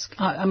he has,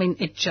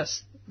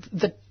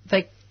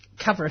 they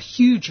cover a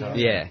huge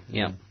area.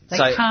 Yeah.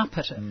 They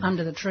carpet it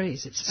under the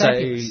trees. It's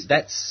fabulous. So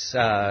that's,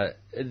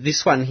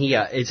 this one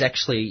here is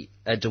actually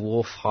a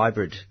dwarf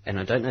hybrid, and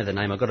I don't know the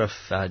name. I got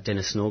off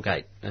Dennis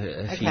Norgate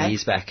a few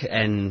years back,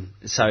 and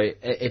so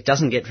it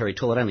doesn't get very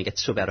tall. It only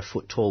gets to about a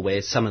foot tall,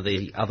 where some of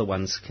the other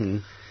ones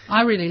can...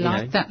 I really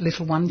like that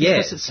little one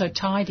because it's so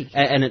tidy.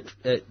 And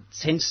it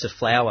tends to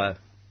flower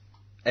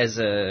as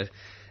a...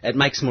 It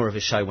makes more of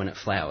a show when it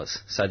flowers.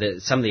 So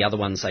some of the other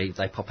ones, they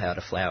pop out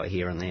a flower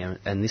here and there,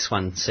 and this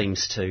one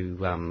seems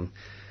to...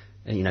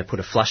 put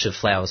a flush of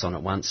flowers on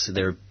at once. So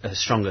they're a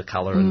stronger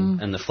colour,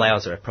 and the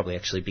flowers are probably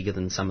actually bigger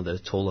than some of the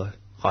taller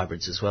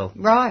hybrids as well.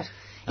 Right.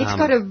 It's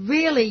got a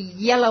really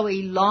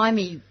yellowy,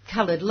 limey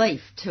coloured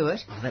leaf to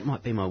it. Oh, that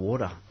might be my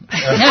water.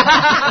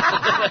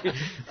 I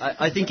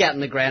think out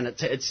in the ground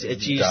it's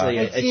usually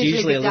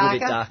a little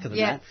bit darker than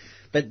that.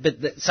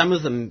 But some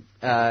of them,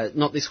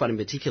 not this one in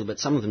particular, but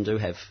some of them do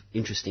have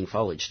interesting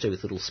foliage too,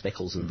 with little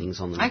speckles and things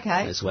on them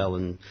as well.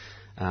 And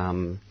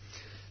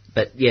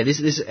but yeah,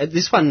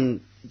 this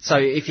one. So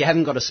if you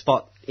haven't got a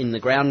spot in the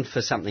ground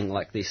for something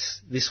like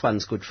this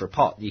one's good for a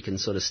pot. You can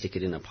sort of stick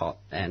it in a pot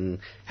and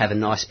have a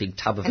nice big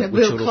tub of it,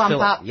 which will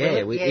fill up. Yeah,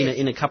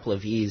 in a couple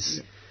of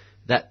years,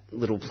 that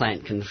little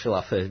plant can fill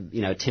up a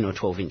 10 or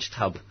 12 inch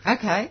tub.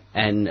 Okay.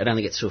 And it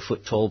only gets to a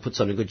foot tall.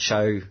 Puts on a good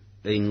show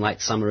in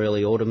late summer,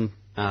 early autumn,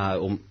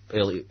 or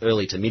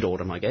early to mid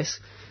autumn, I guess.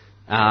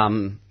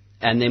 And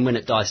then when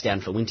it dies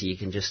down for winter, you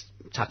can just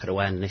tuck it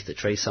away underneath the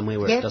tree somewhere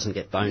where it doesn't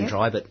get bone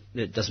dry, but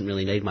it doesn't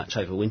really need much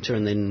over winter.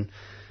 And then,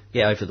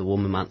 over the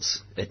warmer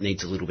months, it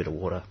needs a little bit of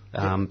water.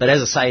 But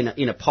as I say,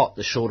 in a pot,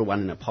 the shorter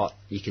one in a pot,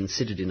 you can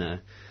sit it in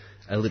a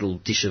little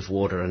dish of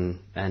water,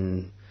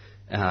 and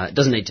it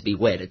doesn't need to be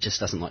wet. It just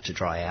doesn't like to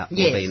dry out or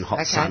be in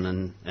hot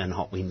sun and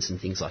hot winds and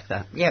things like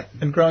that. Yep.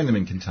 And growing them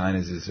in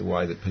containers is a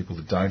way that people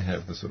that don't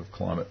have the sort of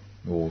climate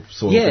or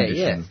soil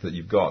conditions that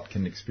you've got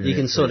can experience. You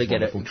can sort of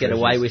get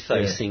away with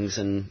those things,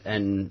 and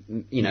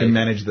you can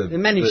manage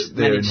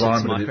their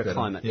environment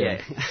microclimate. Yeah.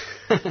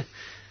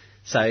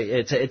 So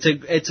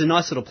it's a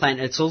nice little plant.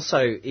 It's also,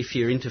 if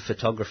you're into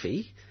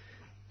photography,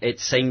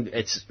 it's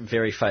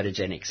very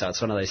photogenic. So it's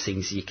one of those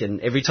things you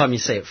can, every time you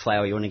see it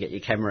flower, you want to get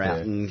your camera out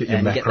and get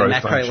the macro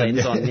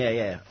lens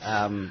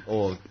on.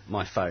 Or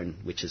my phone,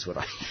 which is what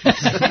I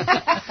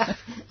use.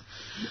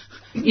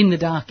 In the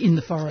dark, in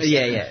the forest.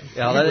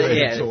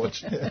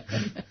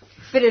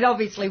 But it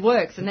obviously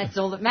works, and that's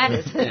all that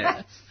matters.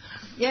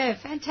 Yeah,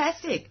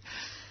 fantastic.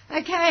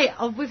 Okay,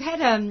 we've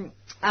had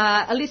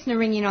a listener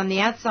ring in on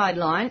the outside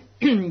line.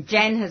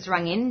 Jan has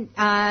rung in.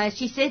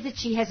 She says that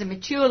she has a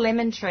mature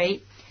lemon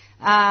tree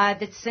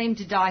that seemed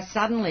to die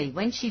suddenly.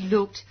 When she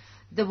looked,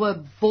 there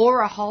were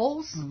borer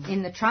holes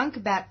in the trunk,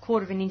 about a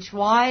quarter of an inch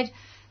wide,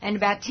 and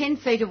about 10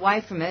 feet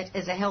away from it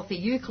is a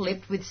healthy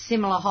eucalypt with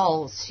similar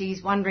holes.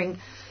 She's wondering,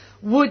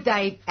 would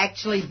they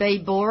actually be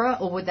borer,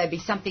 or would they be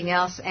something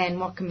else, and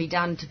what can be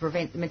done to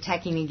prevent them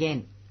attacking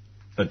again?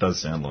 It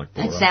does sound like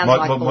borer. It sounds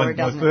like borer,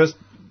 doesn't it? My first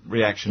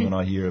reaction when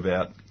I hear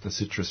about the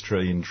citrus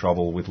tree in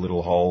trouble with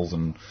little holes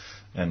and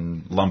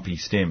lumpy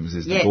stems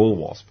is the gall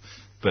wasp.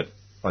 But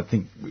I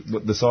think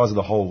the size of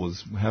the hole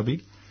was how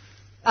big?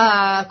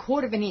 A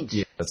quarter of an inch.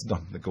 Yeah, that's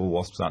not, the gall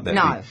wasps aren't that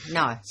big.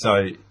 No.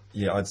 So,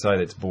 I'd say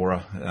that's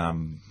borer.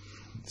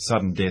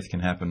 Sudden death can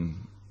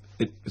happen.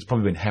 It's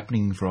probably been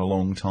happening for a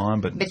long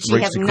time, but it's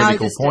reached a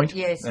critical point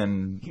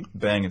and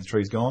bang, the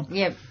tree's gone.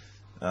 Yep.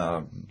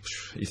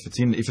 if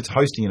it's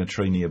hosting in a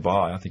tree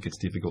nearby, I think it's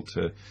difficult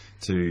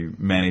to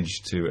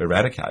manage to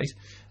eradicate.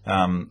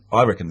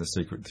 I reckon the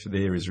secret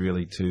there is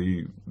really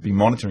to be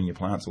monitoring your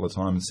plants all the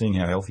time and seeing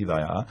how healthy they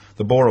are.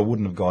 The borer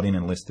wouldn't have got in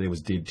unless there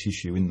was dead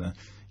tissue in the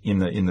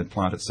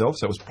plant itself.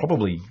 So it was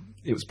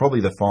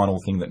probably the final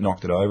thing that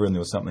knocked it over, and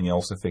there was something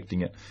else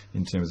affecting it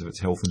in terms of its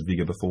health and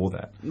vigour before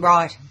that.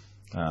 Right.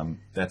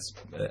 That's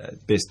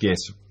best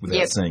guess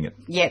without seeing it.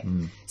 Yep.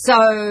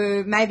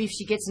 So maybe if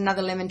she gets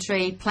another lemon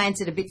tree,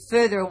 plants it a bit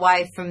further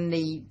away from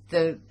the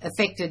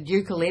affected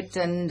eucalypt,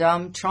 and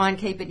try and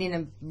keep it in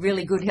a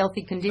really good,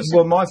 healthy condition.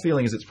 Well, my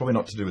feeling is it's probably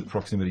not to do with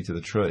proximity to the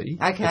tree.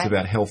 Okay. It's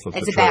about health of the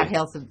tree. It's about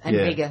health and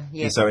vigour.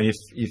 Yeah. So if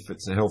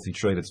it's a healthy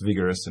tree that's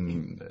vigorous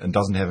and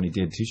doesn't have any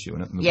dead tissue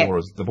in it, and the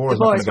borer's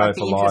not going to go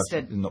for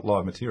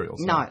live material.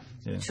 So, no.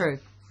 Yeah. True.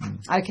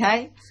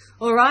 Okay.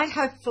 All right,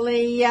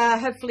 hopefully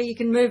you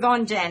can move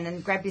on, Jan,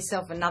 and grab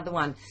yourself another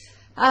one.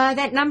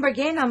 That number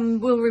again,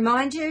 we'll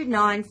remind you,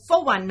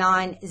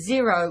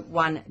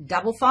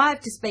 94190155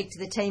 to speak to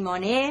the team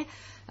on air.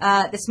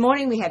 This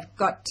morning we have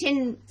got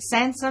Tim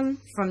Sansom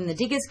from the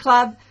Diggers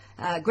Club,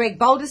 Greg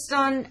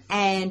Balderston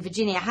and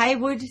Virginia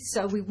Haywood,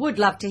 so we would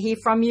love to hear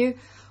from you.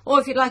 Or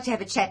if you'd like to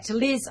have a chat to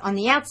Liz on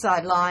the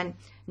outside line,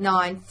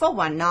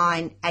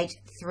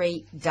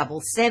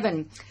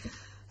 94198377.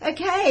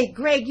 Okay,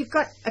 Greg, you've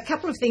got a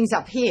couple of things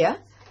up here.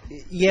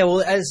 Yeah, well,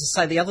 as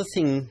I say, the other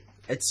thing,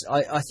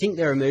 I think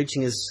they're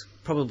emerging as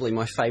probably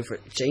my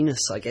favourite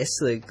genus, I guess,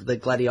 the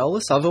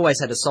gladiolus. I've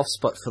always had a soft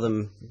spot for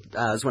them. It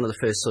was one of the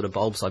first sort of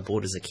bulbs I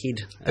bought as a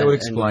kid. That would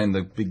explain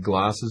the big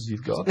glasses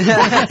you've got.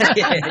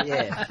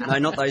 yeah. No,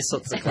 not those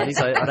sorts of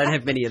gladdies. I don't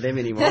have many of them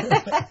anymore.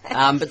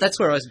 But they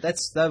were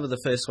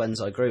the first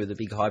ones I grew, the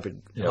big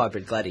hybrid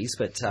gladdies.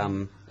 But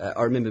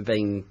I remember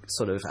being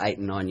sort of 8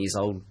 and 9 years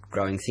old,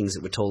 growing things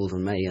that were taller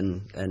than me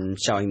and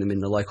showing them in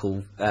the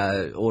local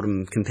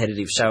autumn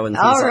competitive show and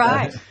things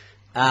like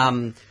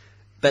that.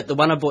 But the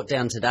one I brought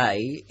down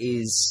today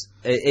is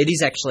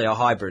actually a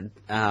hybrid,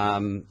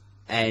 and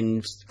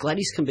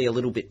gladdies can be a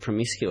little bit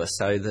promiscuous,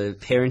 so the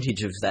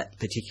parentage of that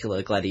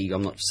particular gladdie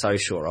I'm not so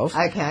sure of.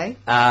 Okay.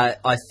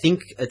 I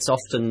think it's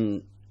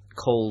often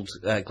called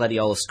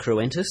Gladiolus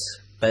cruentus,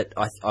 but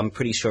I'm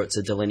pretty sure it's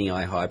a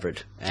Delenii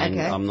hybrid, and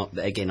okay. I'm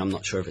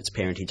not sure if it's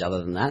parentage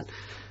other than that.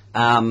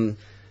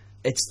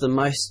 It's the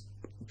most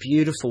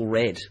beautiful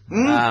red,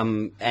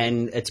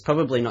 and it's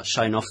probably not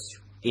shown off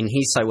in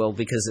here so well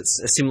because it's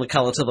a similar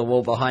colour to the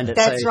wall behind it.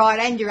 That's right,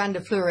 and you're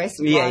under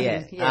fluorescent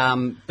lighting. Yeah.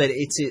 But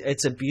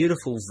it's a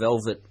beautiful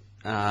velvet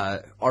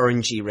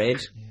orangey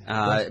red,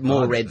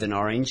 more red than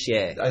orange.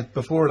 Yeah.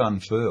 Before it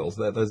unfurls,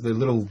 there's the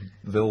little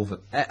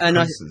velvet and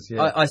pieces.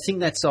 I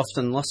think that's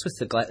often lost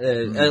with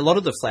a lot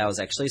of the flowers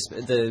actually.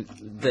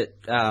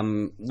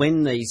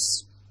 When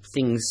these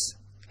things.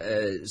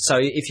 So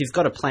if you've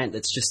got a plant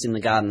that's just in the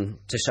garden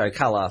to show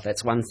colour,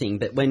 that's one thing.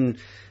 But when,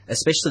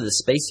 especially the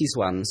species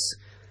ones,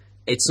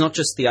 it's not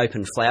just the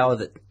open flower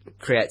that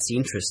creates the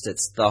interest.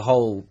 It's the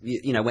whole,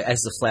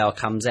 as the flower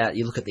comes out,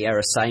 you look at the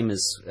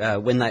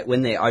Arisaemas, when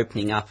they're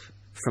opening up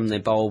from their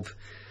bulb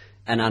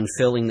and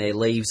unfurling their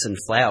leaves and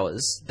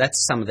flowers,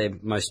 that's some of their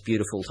most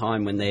beautiful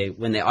time when they're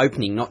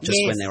opening, not just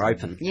when they're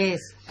open. Yes.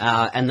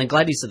 And the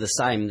gladdies are the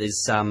same.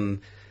 There's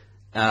even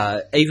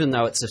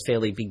though it's a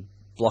fairly big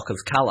block of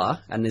colour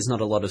and there's not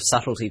a lot of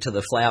subtlety to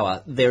the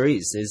flower,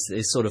 there's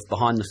sort of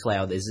behind the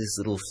flower there's this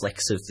little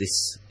flecks of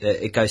this,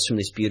 it goes from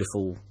this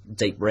beautiful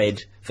deep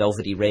red,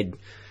 velvety red,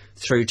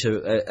 through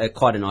to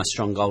quite a nice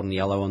strong golden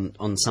yellow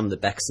on some of the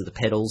backs of the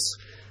petals,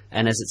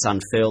 and as it's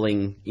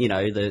unfurling,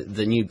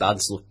 the new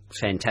buds look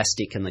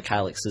fantastic and the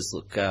calyxes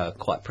look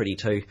quite pretty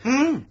too.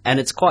 And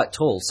it's quite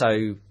tall,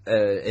 so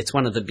it's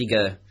one of the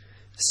bigger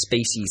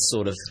species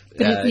sort of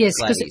yes,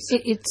 because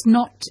it's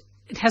not...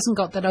 It hasn't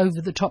got that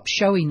over-the-top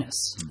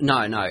showiness.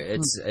 No,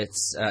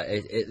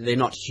 they're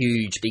not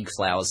huge, big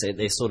flowers.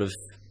 They're sort of,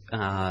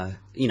 an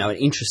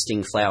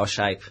interesting flower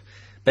shape.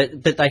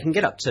 But they can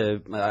get up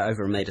to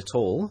over a metre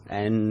tall,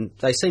 and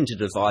they seem to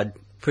divide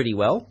pretty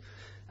well.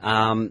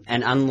 And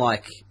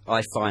unlike,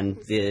 I find,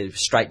 the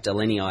straight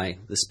Delenii,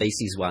 the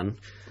species one,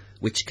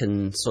 which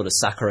can sort of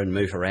sucker and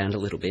move around a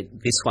little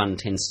bit, this one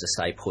tends to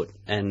stay put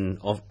and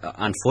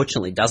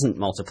unfortunately doesn't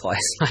multiply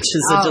as much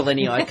as the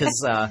Delenii,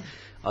 because...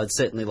 I'd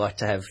certainly like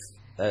to have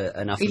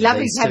enough Be of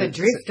lovely these to have a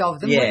drift of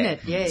them, wouldn't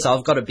it? Yeah. So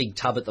I've got a big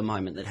tub at the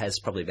moment that has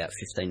probably about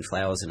 15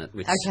 flowers in it,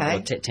 or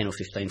 10 or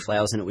 15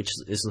 flowers in it, which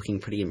is looking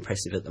pretty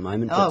impressive at the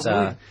moment. Oh,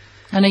 good.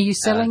 And are you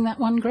selling that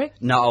one, Greg?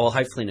 No, well,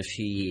 hopefully in a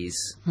few years.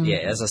 Yeah,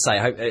 as I say,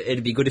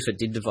 it'd be good if it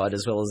did divide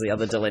as well as the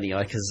other Delenii,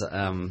 because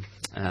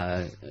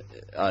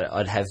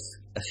I'd have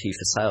a few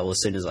for sale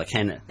as soon as I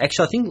can.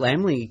 Actually, I think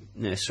Lamley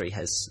Nursery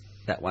has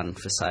that one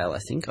for sale, I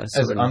think. As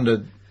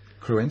under...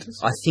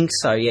 Cruentus? I think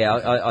so, yeah.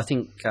 I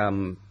think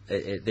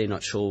they're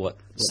not sure what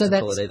to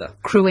call it either.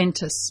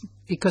 Cruentus,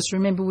 because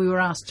remember we were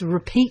asked to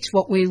repeat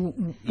what we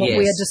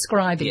are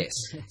describing. Yes.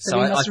 So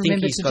we must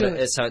remember to do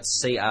it. So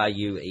it's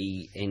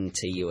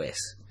Cruentus.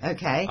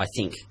 Okay. I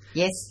think.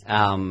 Yes.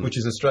 Which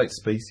is a straight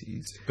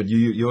species, but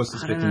you're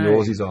suspecting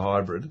yours is a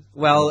hybrid.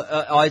 Well,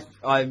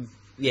 I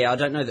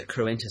don't know that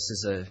Cruentus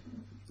is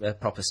a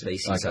proper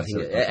species. Okay, I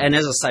think, so and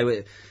as I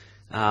say,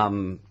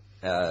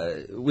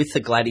 with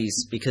the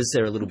gladdies, because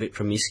they're a little bit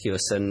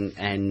promiscuous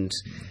and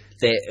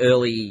their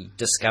early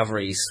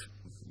discoveries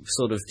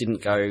sort of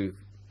didn't go.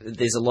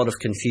 There's a lot of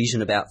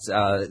confusion about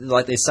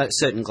there's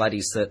certain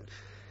gladdies that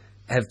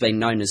have been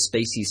known as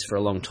species for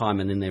a long time,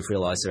 and then they've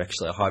realised they're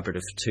actually a hybrid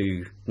of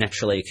two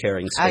naturally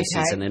occurring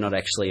species, and they're not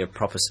actually a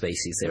proper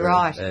species.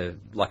 They're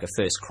like a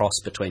first cross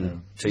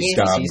between two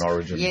species.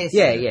 Origin. Yes.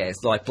 Yeah.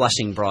 It's like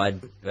Blushing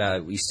Bride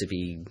used to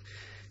be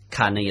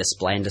Carneus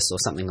blandus or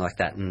something like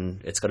that,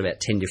 and it's got about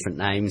 10 different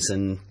names,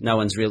 and no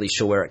one's really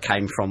sure where it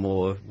came from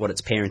or what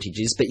its parentage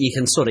is, but you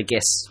can sort of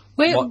guess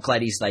what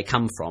gladdies they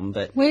come from.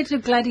 But where do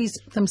gladdies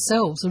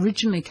themselves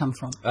originally come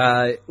from?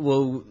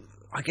 Well,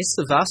 I guess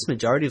the vast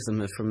majority of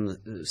them are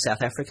from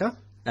South Africa,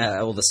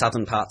 or the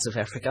southern parts of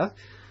Africa.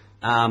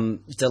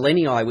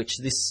 Delenii, which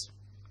this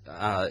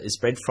is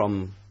bred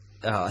from,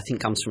 I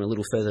think comes from a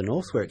little further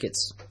north where it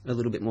gets a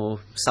little bit more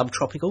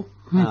subtropical.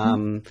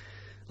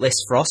 Less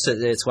frost.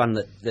 It's one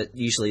that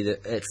usually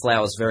it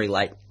flowers very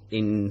late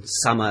in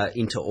summer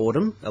into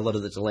autumn, a lot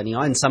of the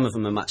Delenii, and some of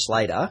them are much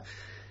later.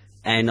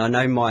 And I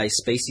know my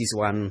species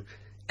one,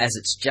 as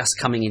it's just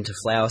coming into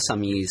flower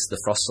some years, the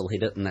frost will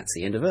hit it and that's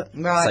the end of it.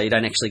 Right. So you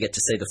don't actually get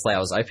to see the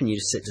flowers open, you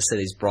just get to see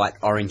these bright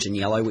orange and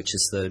yellow, which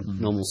is the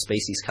normal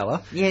species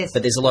colour. Yes.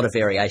 But there's a lot of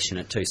variation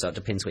in it too, so it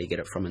depends where you get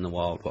it from in the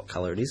wild, what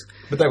colour it is.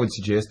 But that would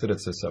suggest that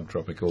it's a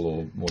subtropical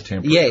or more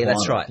temperate Yeah, climate.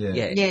 that's right.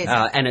 Yeah.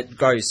 Yes. And it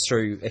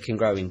can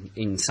grow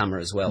in summer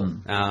as well.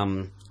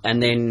 And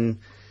then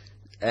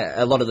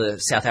a lot of the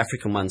South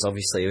African ones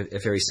obviously are a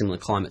very similar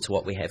climate to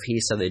what we have here,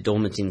 so they're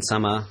dormant in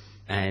summer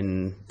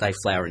and they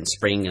flower in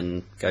spring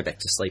and go back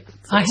to sleep for the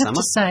summer. I have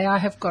to say I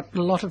have got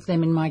a lot of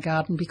them in my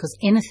garden because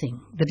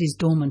anything that is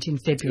dormant in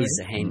February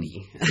is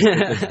handy.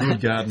 It's a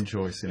good garden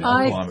choice in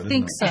our climate, I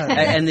think so.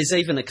 And there's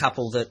even a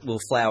couple that will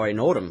flower in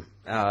autumn,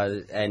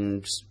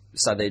 and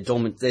so they're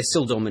dormant. They're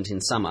still dormant in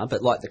summer,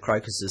 but like the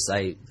crocuses,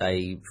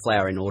 they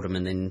flower in autumn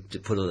and then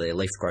put all their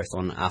leaf growth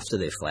on after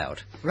they're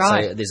flowered.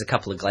 Right. So there's a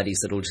couple of gladdies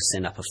that will just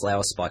send up a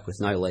flower spike with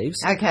no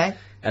leaves. Okay.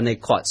 And they're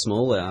quite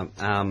small.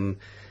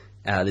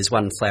 There's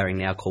one flowering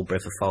now called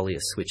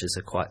Brephifolius, which is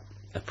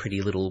a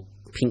pretty little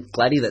pink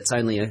gladdie that's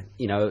only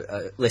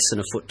less than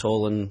a foot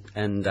tall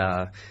and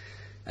a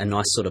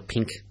nice sort of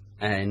pink.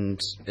 And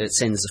it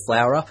sends the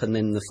flower up, and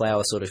then the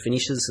flower sort of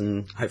finishes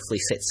and hopefully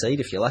sets seed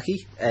if you're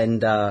lucky,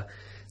 and the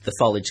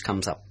foliage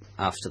comes up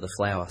after the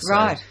flower. So,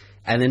 right.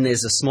 And then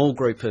there's a small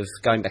group of,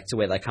 going back to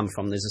where they come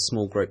from, there's a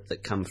small group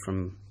that come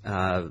from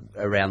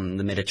around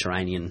the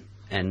Mediterranean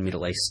and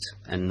Middle East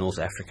and North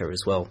Africa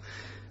as well.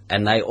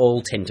 And they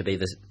all tend to be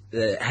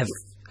have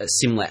a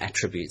similar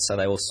attributes, so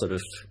they all sort of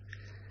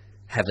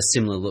have a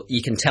similar look.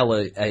 You can tell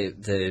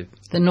the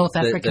North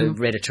African,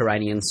 the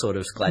Mediterranean sort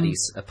of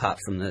gladdies apart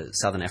from the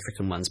Southern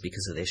African ones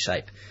because of their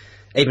shape.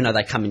 Even though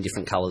they come in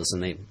different colours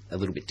and they're a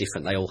little bit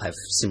different, they all have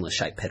similar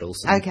shaped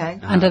petals. Okay.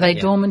 And are they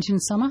dormant in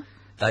summer?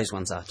 Those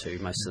ones are too,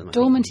 most of them.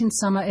 Dormant in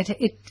summer,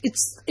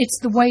 it's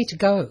the way to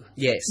go.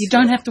 Yes. You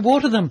don't have to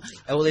water them.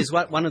 Well, there's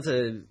one of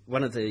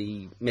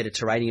the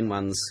Mediterranean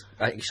ones.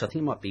 Actually, I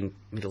think it might be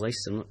Middle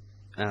Eastern.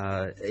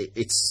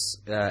 It's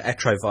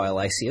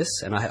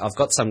Atroviolaceus, and I've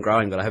got some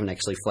growing, but I haven't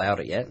actually flowered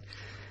it yet.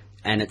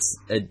 And it's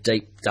a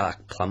deep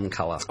dark plum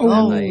colour.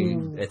 Oh,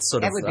 it's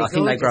sort of. I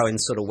think they grow in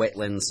sort of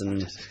wetlands,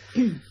 and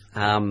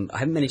I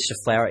haven't managed to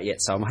flower it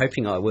yet, so I'm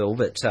hoping I will.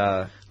 But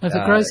if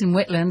it grows in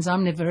wetlands,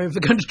 I'm never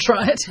ever going to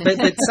try it.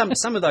 but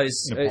some of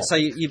those, so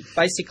you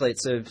basically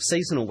it's a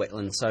seasonal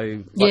wetland. So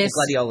like yes.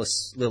 the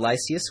Gladiolus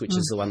liliaceus, which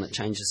is the one that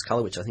changes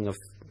colour, which I think I've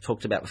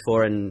talked about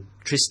before, and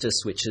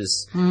Tristis, which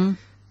is can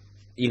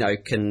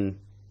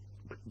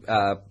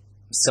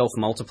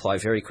self-multiply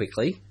very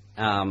quickly.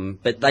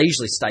 But they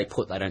usually stay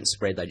put. They don't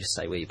spread. They just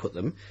stay where you put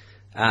them.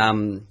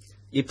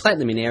 You plant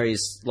them in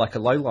areas like a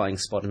low-lying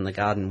spot in the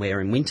garden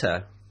where in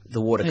winter the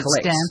water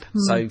collects. Damp.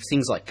 So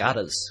things like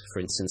gutters, for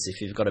instance,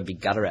 if you've got a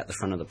big gutter out the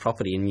front of the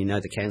property and you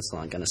know the council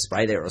aren't going to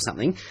spray there or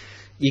something,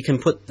 you can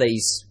put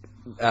these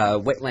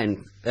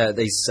seasonally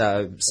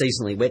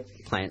wet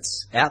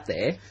plants out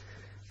there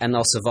and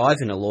they'll survive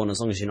in a lawn as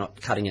long as you're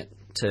not cutting it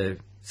to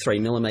 3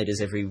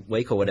 millimetres every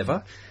week or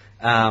whatever.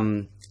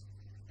 And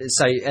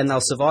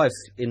they'll survive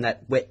in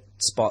that wet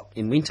spot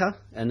in winter,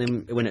 and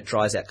then when it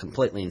dries out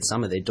completely in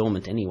summer, they're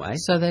dormant anyway.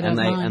 So they don't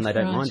mind. And they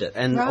don't mind it.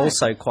 And Right.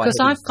 also quite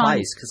heavy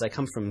clays because they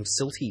come from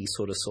silty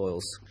sort of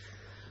soils.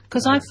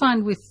 Because I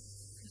find with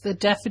the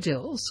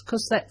daffodils,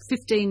 because that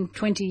 15,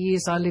 20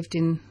 years I lived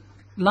in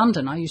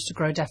London, I used to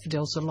grow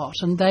daffodils a lot,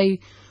 and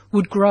they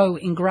would grow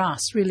in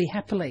grass really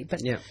happily.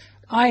 But Yeah.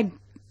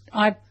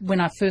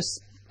 when I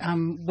first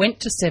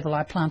went to Seville,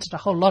 I planted a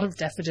whole lot of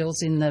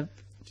daffodils in the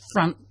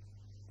front.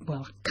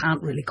 Well,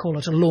 can't really call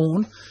it a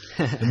lawn.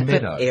 The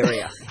meadow.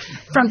 Area.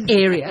 Front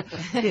area.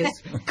 Yes,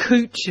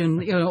 cooch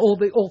and all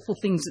the awful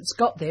things it's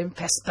got there,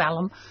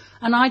 paspalum.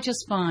 And I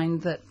just find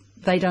that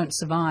they don't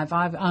survive.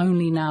 I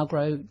only now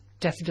grow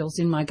daffodils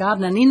in my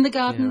garden. And in the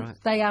garden,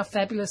 they are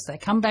fabulous. They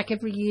come back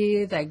every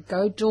year. They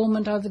go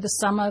dormant over the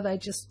summer. They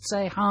just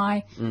say,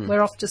 hi,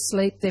 we're off to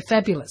sleep. They're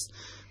fabulous.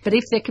 But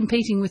if they're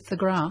competing with the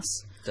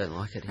grass... Don't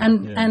like it.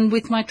 And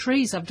with my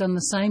trees, I've done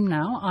the same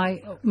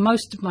now.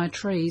 Most of my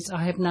trees,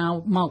 I have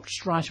now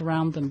mulched right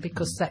around them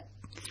because that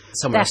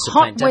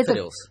hot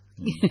weather...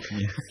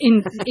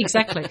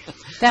 Exactly.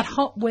 That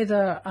hot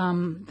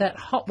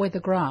weather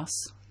grass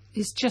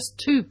is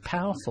just too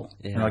powerful.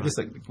 Yeah. And I guess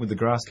with the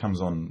grass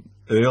comes on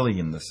early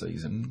in the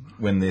season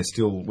when they're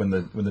still when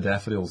the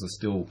daffodils are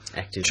still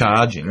active,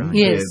 charging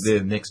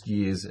their next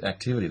year's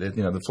activity.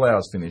 The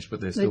flower's finished, but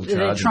they're still charging.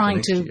 They're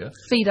trying for next to year.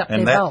 feed up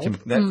their bulb.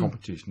 That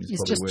competition is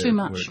it's probably just too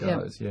much. Where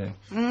it goes.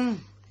 Yeah.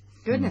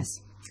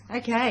 Goodness.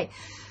 Okay,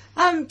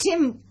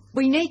 Tim.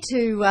 We need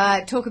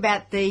to talk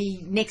about the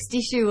next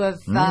issue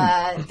of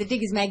the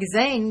Diggers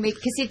magazine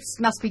because it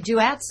must be due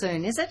out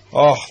soon, is it?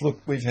 Oh,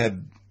 look, we've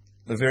had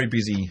a very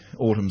busy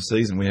autumn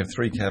season. We have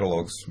 3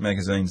 catalogues,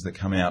 magazines that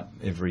come out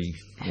every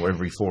 4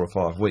 or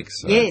 5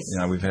 weeks. So, yes.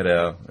 We've had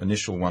our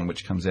initial one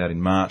which comes out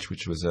in March,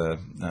 which was our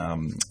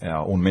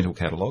ornamental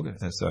catalogue.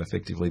 So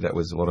effectively that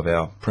was a lot of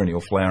our perennial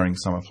flowering,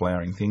 summer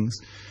flowering things.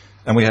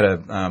 And we had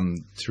a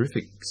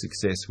terrific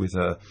success with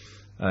a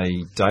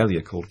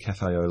dahlia called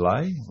Cafe au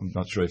Lait. I'm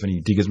not sure if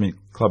any Diggers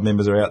Club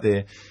members are out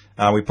there.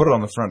 We put it on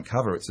the front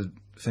cover. It's a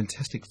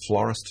fantastic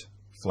florist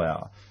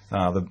flower.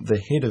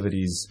 The head of it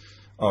is,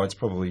 it's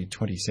probably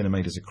 20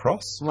 centimetres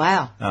across.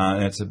 Wow.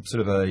 And it's a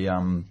sort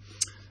of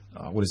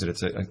what is it?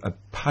 It's a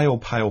pale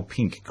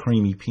pink,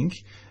 creamy pink.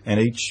 And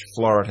each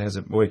flower has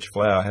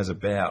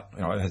about,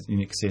 it has in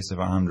excess of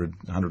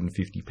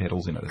 150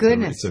 petals in it.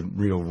 Goodness. It's a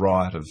real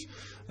riot of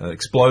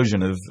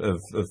explosion of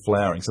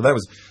flowering. So that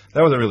was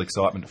a real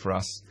excitement for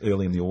us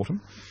early in the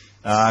autumn.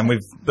 And we've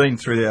been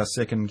through our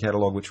second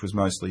catalogue, which was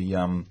mostly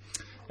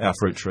our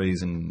fruit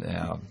trees and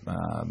our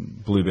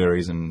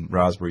blueberries and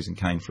raspberries and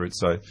cane fruit,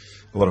 so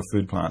a lot of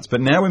food plants.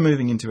 But now we're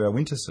moving into our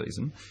winter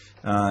season,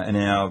 and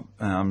our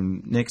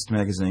next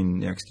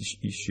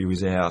issue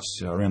is out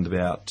around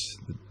about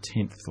the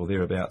 10th or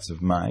thereabouts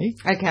of May.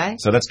 Okay.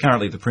 So that's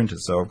currently the printer.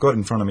 So I've got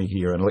in front of me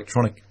here an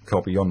electronic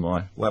copy on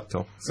my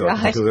laptop, so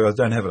I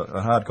don't have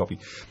a hard copy.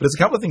 But there's a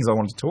couple of things I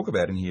wanted to talk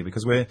about in here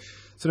because we're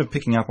sort of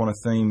picking up on a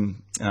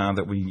theme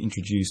that we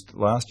introduced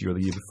last year or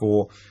the year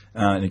before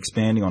and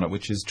expanding on it,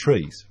 which is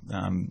trees.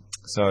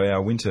 So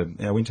our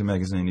winter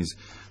magazine is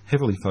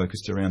heavily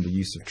focused around the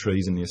use of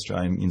trees in the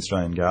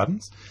Australian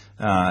gardens,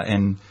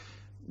 and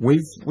we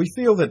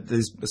feel that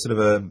there's a sort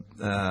of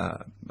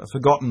a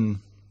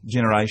forgotten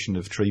generation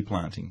of tree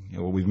planting,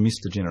 or we've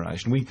missed a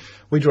generation.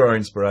 We draw our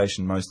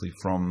inspiration mostly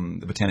from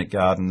the Botanic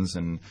Gardens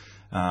and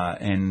I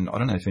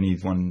don't know if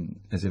anyone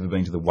has ever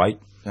been to the Waite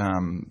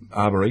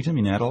Arboretum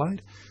in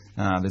Adelaide.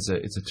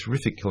 It's a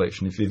terrific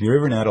collection. If you're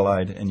ever in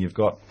Adelaide and you've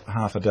got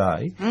half a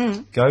day,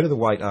 go to the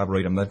Waite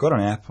Arboretum. They've got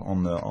an app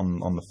on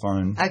the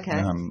phone,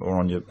 or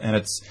on your,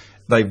 and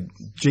they've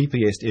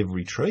GPSed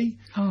every tree.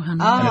 Oh, honey.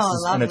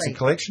 Lovely. And it's a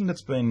collection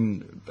that's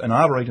been an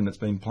arboretum that's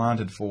been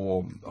planted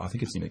for, I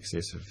think it's in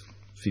excess of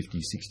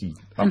 50, 60,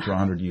 up to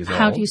 100 years old.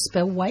 How do you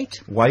spell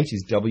Waite? Waite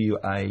is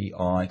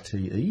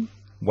W-A-I-T-E.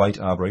 Waite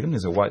Arboretum.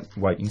 There's a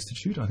Waite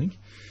Institute, I think.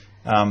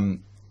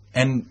 And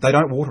they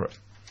don't water it.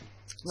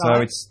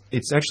 Right. So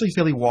it's actually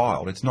fairly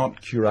wild. It's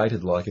not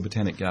curated like a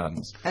Botanic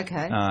Gardens.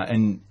 Okay.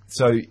 And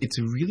so it's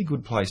a really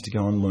good place to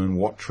go and learn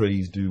what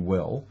trees do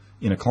well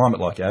in a climate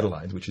like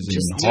Adelaide, which is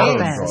even hotter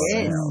than dry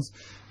as ours,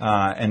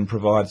 and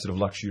provide sort of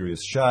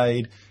luxurious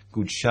shade,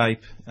 good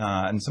shape,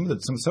 and some of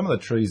the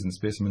trees and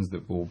specimens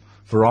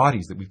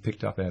varieties that we've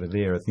picked up out of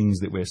there are things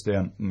that we're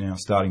now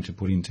starting to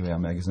put into our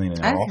magazine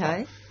and our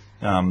offer.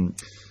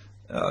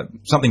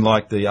 Something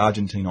like the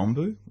Argentine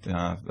ombu,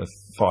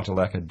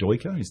 Phytolacca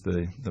doica is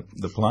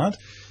the plant.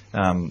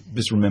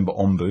 Just remember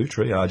ombu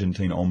tree,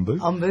 Argentine ombu.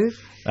 Ombu.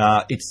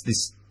 It's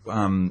this.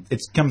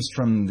 It comes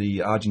from the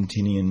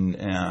Argentinian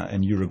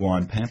and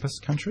Uruguayan Pampas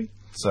country,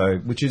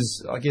 which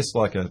is, I guess,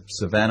 like a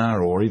savanna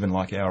or even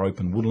like our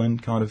open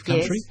woodland kind of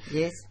country.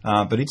 Yes.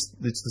 But it's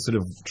the sort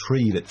of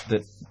tree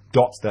that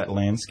dots that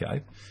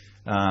landscape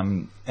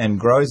and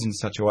grows in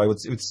such a way.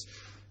 Its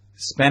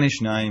Spanish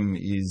name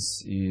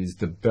is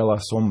the Bella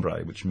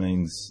Sombre, which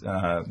means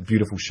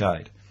beautiful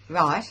shade.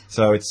 Right.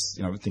 So it's,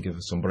 think of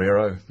a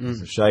sombrero,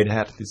 it's a shade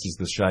hat. This is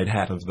the shade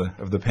hat of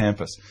the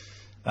Pampas,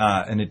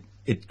 and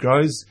it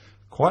grows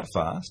quite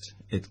fast.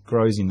 It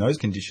grows in those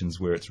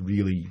conditions where it's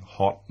really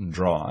hot and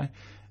dry,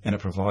 and it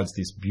provides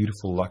this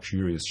beautiful,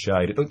 luxurious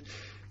shade.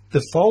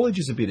 The foliage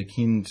is a bit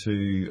akin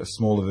to a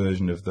smaller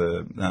version of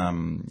the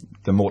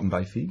Moreton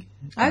Bay fig.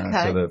 Okay.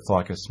 So the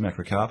Ficus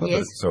macrocarpa.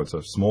 Yes. So it's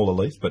a smaller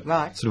leaf, but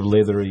sort of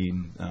leathery,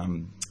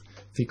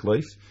 thick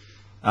leaf.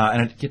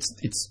 And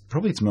it's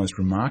probably its most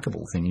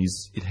remarkable thing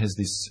is it has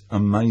this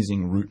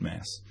amazing root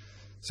mass.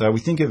 So we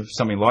think of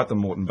something like the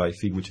Moreton Bay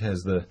fig, which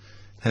has the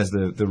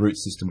root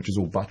system, which is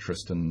all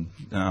buttressed and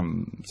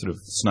sort of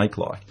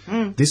snake-like.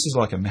 This is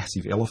like a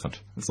massive elephant.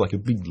 It's like a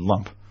big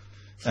lump,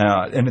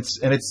 and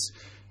it's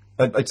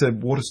It's a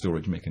water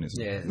storage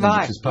mechanism. Yeah.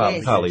 Right, Which is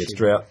partly its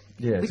drought.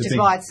 Yeah, Which is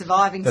why it's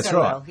surviving That's so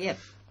right. well. Yep.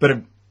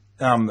 But,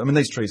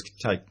 these trees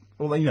take,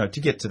 to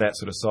get to that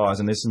sort of size,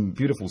 and there's some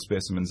beautiful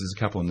specimens. There's a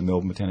couple in the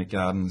Melbourne Botanic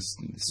Gardens.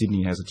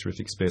 Sydney has a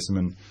terrific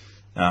specimen.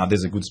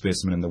 There's a good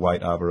specimen in the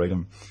Waite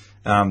Arboretum.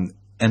 And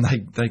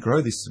they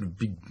grow this sort of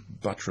big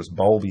buttress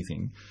bulby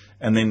thing,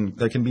 and then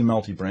they can be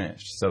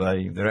multi-branched. So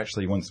they're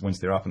actually, once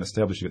they're up and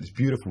established, you've got this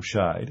beautiful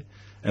shade,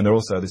 and they're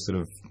also this sort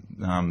of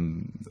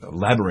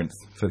labyrinth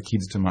for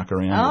kids to muck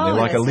around. Oh,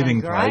 They're like a that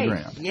living sounds great.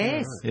 playground.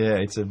 Yes. Yeah,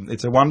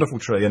 it's a wonderful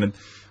tree, and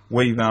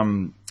we've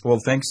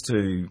thanks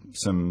to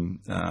some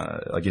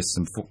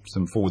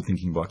some forward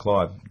thinking by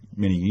Clive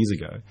many years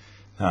ago,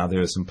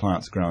 there are some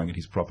plants growing at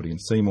his property in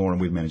Seymour,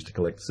 and we've managed to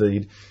collect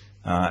seed.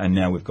 And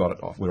now we've got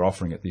it off. We're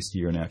offering it this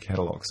year in our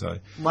catalogue. So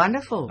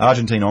Wonderful.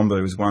 Argentine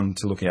ombu is one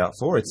to look out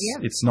for.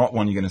 It's not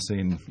one you're going to see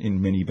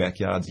in many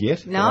backyards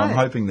yet. No. But I'm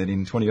hoping that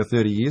in 20 or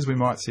 30 years we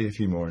might see a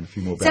few more in a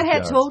few more So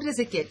backyards. how tall does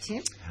it get,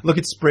 Tim? Look,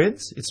 it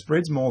spreads. It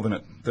spreads more than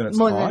its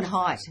More height. than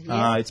height,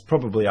 yeah. It's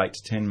probably 8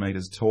 to 10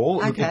 metres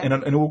tall. Okay. And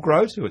it will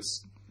grow to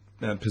its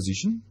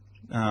position.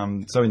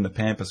 So in the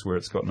pampas where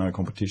it's got no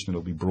competition,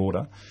 it'll be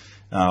broader.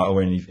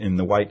 Or in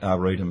the Waite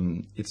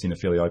Arboretum, it's in a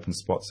fairly open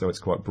spot, so it's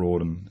quite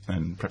broad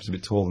and perhaps a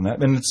bit taller than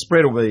that. And its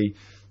spread will be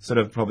sort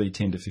of probably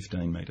 10 to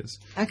 15 metres.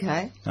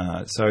 Okay.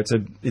 So it's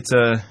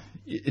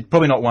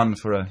probably not one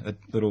for a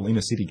little inner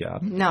city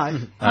garden. No.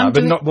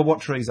 But what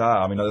trees are?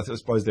 I mean, I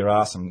suppose there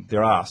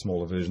are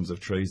smaller versions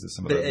of trees that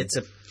some of But those. it's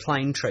a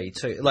plain tree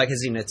too, like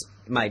as in it's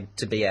made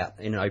to be out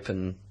in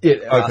open open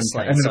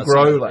grassland. and So it'll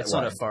grow it's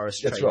like not a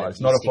forest That's tree. right. that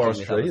It's not you a stick in forest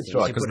with tree. other It's things.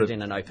 right. You 'cause put it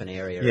in an open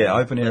area. Yeah,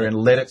 open area and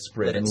let it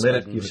spread and let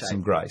it in give it shape.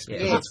 some grace. Yeah.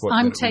 because Yeah. that's what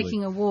I'm that will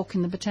taking a walk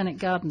in the Botanic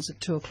Gardens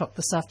at 2 o'clock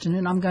this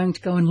afternoon. I'm going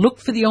to go and look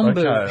for the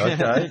ombu.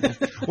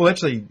 Okay. Well,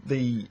 actually,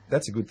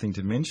 that's a good thing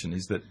to mention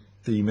is that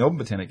the Melbourne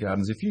Botanic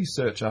Gardens, if you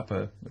search up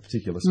a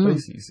particular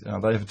species,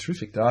 they have a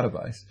terrific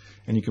database,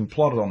 and you can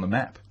plot it on the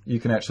map. You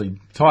can actually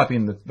type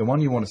in the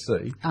one you want to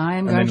see. I'm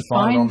and going then to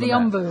find it on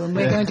find the map. ombu, and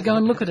we're going to go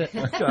and look at it.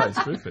 Okay,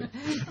 it's terrific.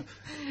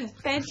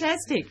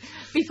 Fantastic.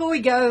 Before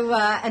we go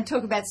and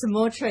talk about some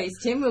more trees,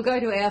 Tim, we'll go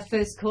to our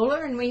first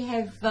caller, and we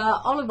have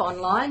Olive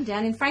online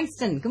down in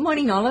Frankston. Good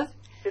morning, Olive.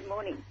 Good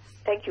morning.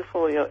 Thank you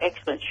for your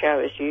excellent show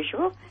as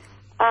usual.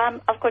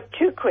 I've got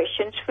two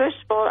questions. First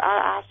of all,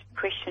 I'll ask a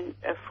question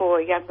for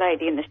a young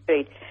lady in the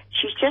street.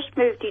 She's just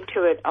moved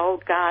into an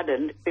old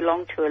garden that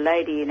belonged to a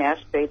lady in our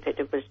street that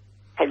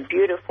had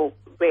beautiful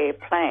rare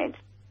plants.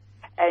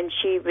 And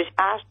she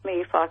asked me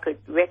if I could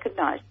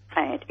recognise the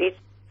plant. It's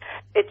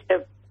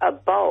a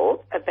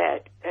bulb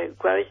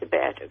grows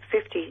about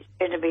 50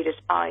 centimetres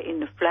high in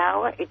the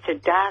flower. It's a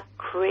dark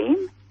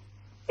cream.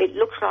 It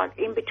looks like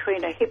in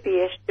between a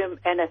hippeastrum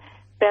and a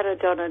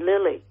belladonna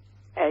lily.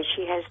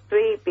 She has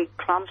 3 big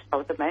clumps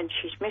of them, and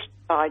she's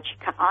mystified.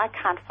 I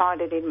can't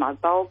find it in my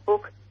bulb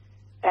book,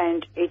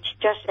 and it's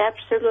just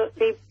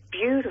absolutely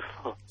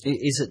beautiful.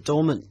 Is it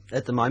dormant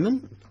at the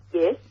moment?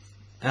 Yes.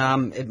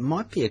 It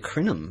might be a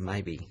crinum,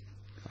 maybe.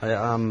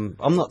 I'm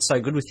not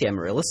so good with the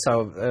amaryllis,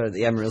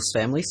 the amaryllis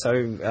family.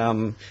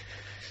 So,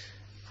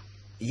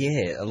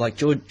 yeah, like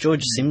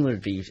George Simler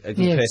would be a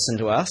good person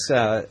to ask.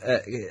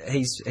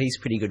 He's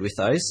pretty good with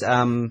those.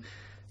 How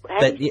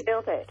do you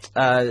spell that?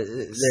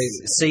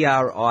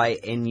 The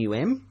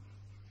CRINUM.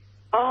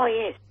 Oh,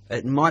 yes.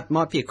 It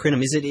might be a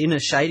crinum. Is it in a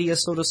shadier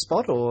sort of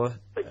spot or?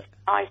 It's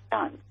eye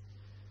sun.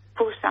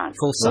 Full sun.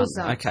 Full sun. Full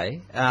sun.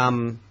 Okay.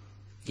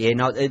 Yeah,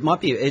 no, it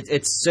might be.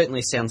 It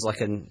certainly sounds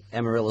like an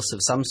amaryllis of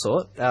some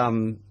sort.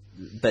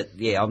 But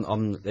yeah,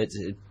 it's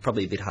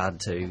probably a bit hard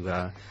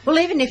to. Well,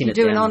 even if pin you it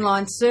do an down.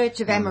 online search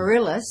of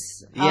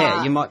amaryllis,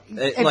 Yeah, you might.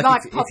 it like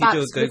might if pop you up do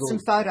a with Google, some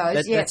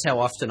photos. That's how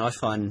often I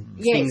find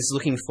Yes. things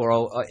looking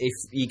for. If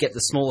you get the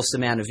smallest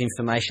amount of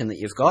information that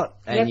you've got,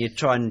 and you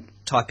try and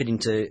type it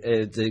into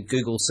the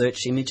Google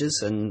search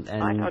images, and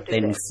I'll do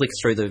then that. flick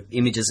through the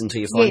images until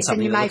you find Yes,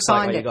 something and you that may looks like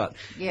find what you it. got.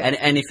 Yeah.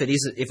 And if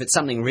it's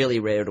something really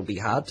rare, it'll be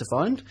hard to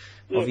find,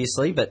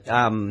 obviously. But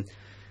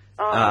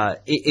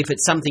if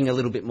it's something a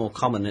little bit more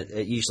common,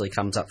 it usually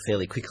comes up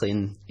fairly quickly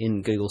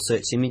in Google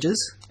search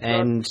images.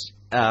 And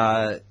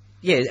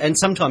and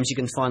sometimes you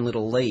can find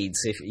little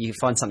leads if you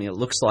find something that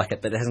looks like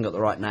it but it hasn't got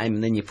the right name,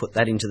 and then you put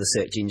that into the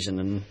search engine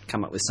and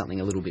come up with something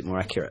a little bit more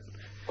accurate.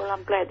 Well,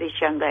 I'm glad this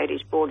young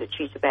lady's bought it.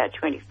 She's about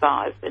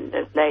 25, and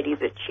the lady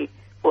that she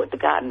bought the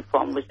garden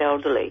from was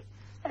elderly,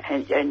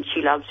 and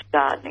she loves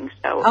gardening.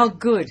 So Oh,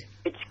 good.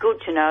 it's good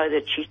to know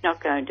that she's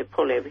not going to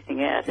pull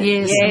everything out.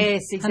 Yes.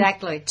 Yes,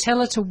 exactly. And tell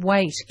her to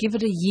wait. Give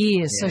it a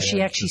year so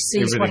she actually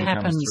sees what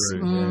Everything comes happens.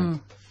 through,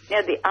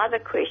 Now, the other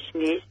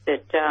question is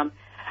that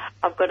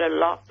I've got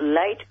a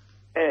late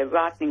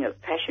ripening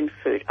of passion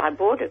fruit. I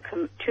bought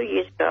 2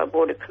 years ago, I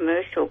bought a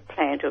commercial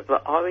plant of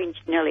orange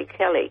Nellie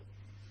Kelly.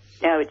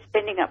 Now, it's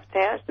sending up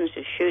thousands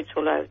of shoots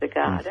all over the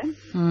garden.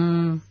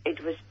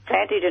 It was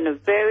planted in a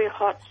very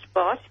hot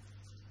spot,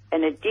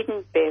 and it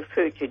didn't bear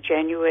fruit to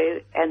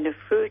January, and the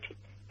fruit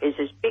is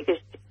as big as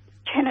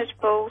tennis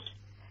balls,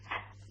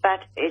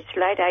 but it's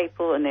late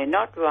April and they're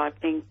not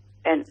ripening,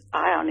 And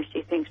I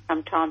honestly think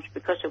sometimes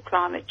because of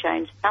climate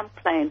change, some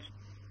plants,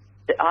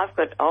 I've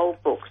got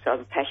old books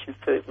on passion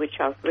fruit which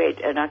I've read,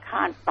 and I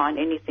can't find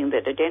anything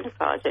that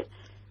identifies it.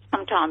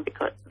 Sometimes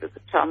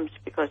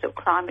because of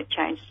climate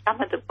change,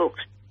 some of the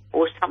books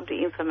or some of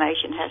the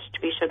information has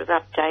to be sort of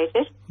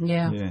updated.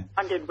 Yeah. Yeah.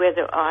 I wondered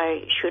whether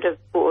I should have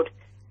bought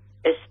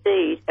a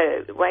seed,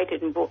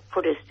 waited and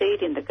put a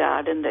seed in the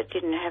garden that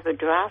didn't have a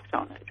draft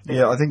on it.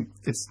 Yeah, I think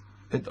this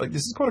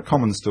is quite a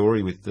common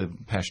story with the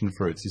passion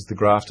fruits. Is the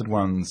grafted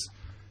ones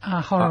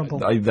Horrible.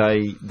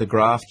 The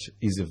graft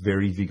is a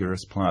very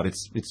vigorous plant.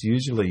 It's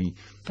usually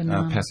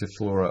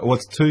Passiflora. Well,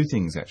 it's two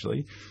things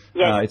actually.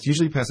 Yes. It's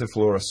usually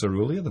Passiflora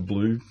caerulea, the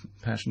blue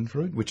passion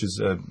fruit, which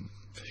is a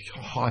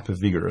hyper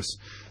vigorous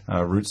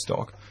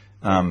rootstock.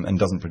 And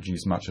doesn't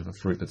produce much of a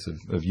fruit that's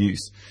of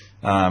use.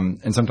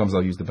 And sometimes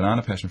I'll use the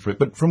banana passion fruit.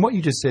 But from what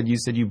you just said, you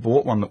said you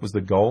bought one that was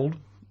the gold.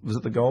 Was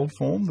it the gold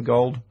form? The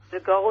golden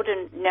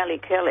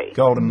Nellie Kelly.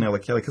 Golden Nellie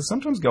Kelly. Because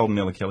sometimes golden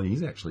Nellie Kelly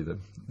is actually the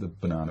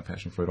banana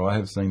passion fruit. I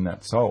have seen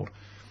that sold.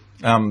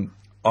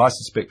 I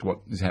suspect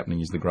what is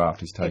happening is the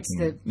graft is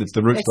taking... It's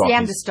the rootstock. It's the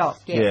understock,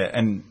 yeah. Yeah,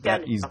 and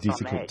that is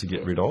difficult to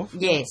get rid of.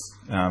 Yes.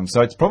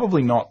 So it's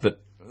probably not that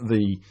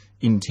the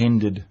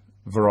intended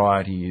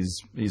variety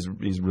is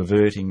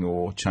reverting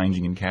or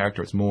changing in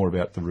character. It's more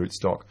about the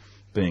rootstock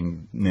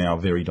being now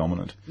very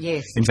dominant.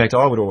 Yes. In fact,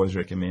 I would always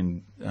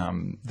recommend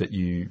that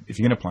if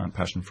you're going to plant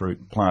passion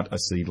fruit, plant a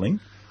seedling.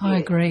 I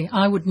agree.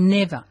 I would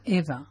never,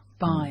 ever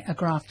buy a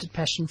grafted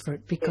passion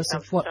fruit because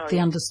of what the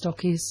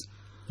understock is.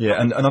 Yeah,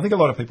 and I think a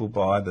lot of people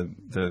buy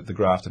the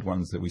grafted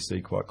ones that we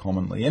see quite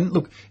commonly. And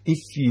look,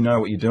 if you know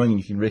what you're doing and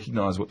you can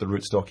recognise what the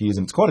rootstock is,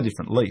 and it's quite a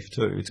different leaf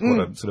too. It's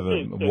quite a sort of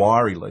a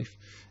wiry leaf.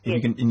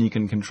 If you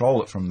can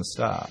control it from the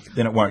start,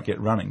 then it won't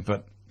get running.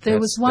 But there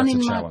was one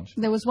in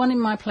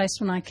my place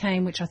when I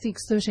came, which I think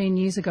is 13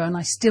 years ago, and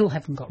I still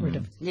haven't got rid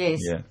of. Yes.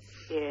 Yeah.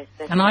 Yes.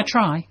 And I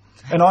try.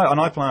 And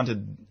I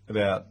planted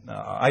about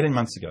 18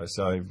 months ago,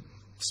 so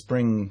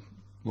spring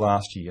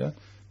last year,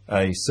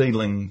 a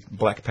seedling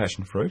black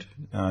passion fruit,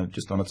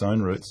 just on its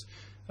own roots,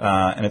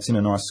 and it's in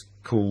a nice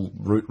cool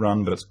root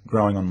run, but it's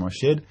growing on my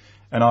shed.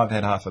 And I've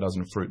had half a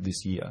dozen fruit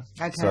this year.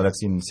 Okay. So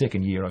that's in the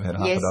second year I've had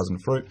half a dozen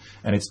fruit,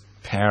 and it's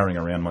powering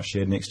around my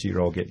shed. Next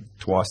year I'll get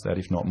twice that,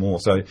 if not more.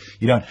 So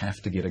you don't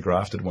have to get a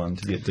grafted one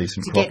to get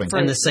decent cropping.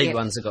 And the seed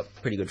ones have got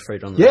pretty good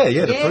fruit on them.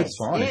 Yeah, the fruit's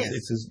fine.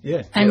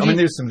 Yes. I mean,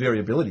 there's some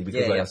variability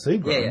because they are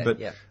seed grown, but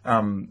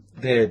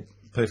they're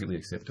perfectly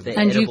acceptable. They're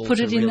and edible you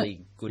put it in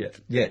really good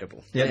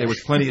edible. Yeah, there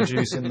was plenty of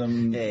juice in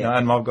them.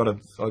 And I've got a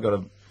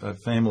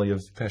family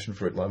of passion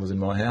fruit lovers in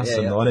my house,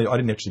 and I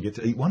didn't actually get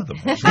to eat one of them,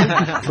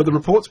 but the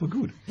reports were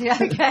good. Yeah,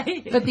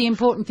 okay. But the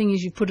important thing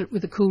is you put it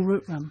with a cool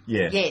root run.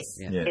 Yeah. Yes.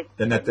 Yeah.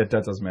 And that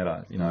does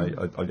matter. You know,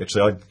 I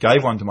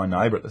gave one to my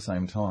neighbour at the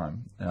same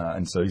time,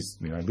 and so he's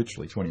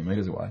literally 20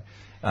 metres away.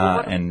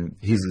 And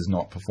his has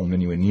not performed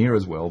anywhere near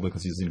as well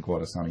because he's in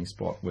quite a sunny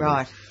spot.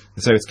 Right.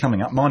 So it's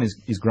coming up. Mine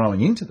is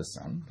growing into the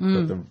sun,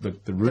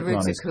 but the root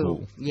run is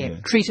cool. Yeah.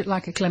 Treat it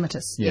like a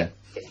clematis. Yeah.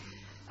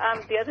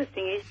 The other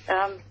thing is,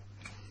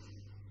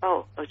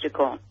 is it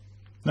gone?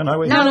 No,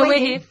 we're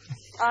here.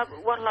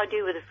 What will I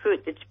do with a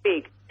fruit that's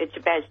big? It's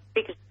about as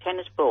big as a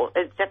tennis ball.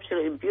 It's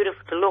absolutely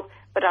beautiful to look,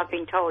 but I've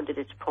been told that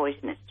it's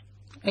poisonous.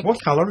 What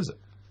colour is it?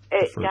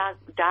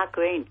 Dark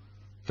green.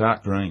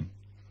 Dark green.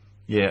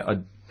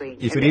 Yeah.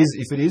 If it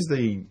is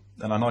the,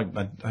 and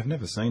I've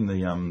never seen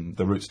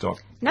the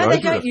rootstock. No, they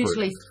don't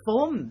usually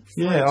form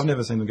fruit. Yeah, I've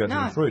never seen them go to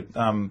the fruit.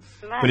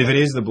 But if it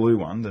is the blue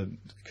one, the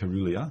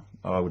caerulea,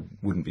 I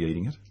wouldn't be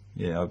eating it.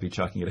 Yeah, I'd be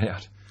chucking it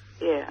out.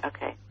 Yeah,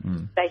 okay.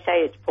 They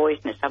say it's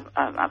poisonous.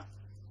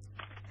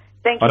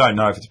 Thank you. I don't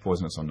know if it's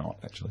poisonous or not,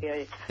 actually.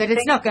 Yeah. But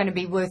it's not going to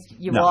be worth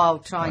your while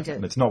trying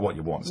to... It's not what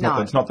you want.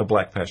 It's not the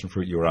black passion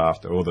fruit you're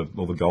after, or the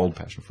gold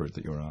passion fruit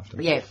that you're after.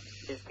 Yeah.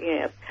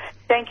 Yeah.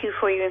 Thank you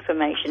for your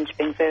information. It's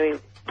been very,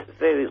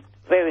 very,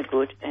 very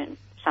good and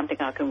something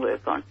I can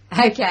work on.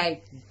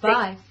 Okay.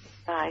 Bye.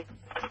 Bye.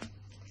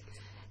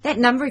 That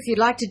number, if you'd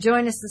like to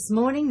join us this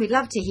morning, we'd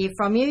love to hear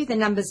from you. The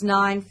number's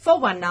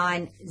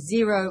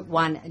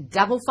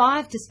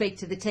 94190155 to speak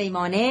to the team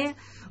on air.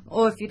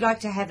 Or if you'd like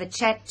to have a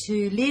chat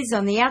to Liz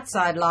on the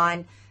outside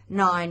line,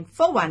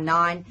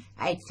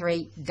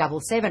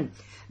 94198377.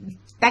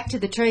 Back to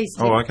the trees,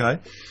 Tim. Oh, okay.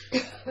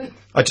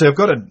 Actually, I've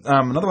got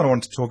another one I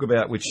wanted to talk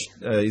about, which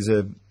is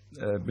a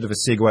bit of a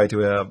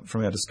segue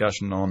from our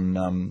discussion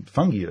on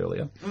fungi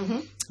earlier.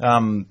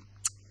 Mm-hmm.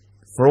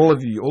 For all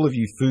of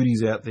you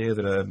foodies out there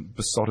that are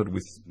besotted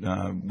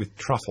with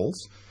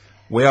truffles,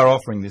 we are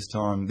offering this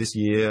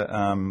year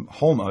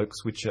Holm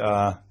oaks, which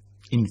are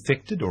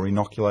infected or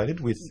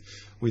inoculated with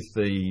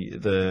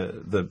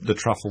the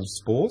truffle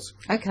spores.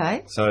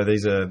 Okay. So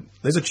these are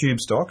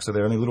tube stock, so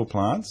they're only little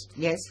plants.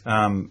 Yes.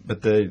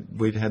 But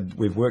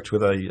we've worked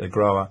with a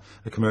grower,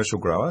 a commercial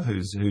grower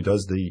who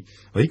does he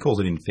calls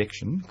it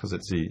infection because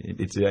it's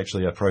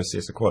actually a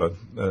process, quite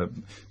a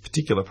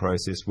particular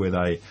process where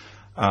they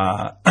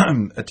are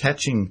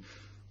attaching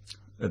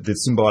the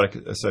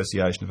symbiotic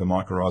association of a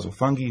mycorrhizal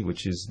fungi,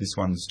 which is this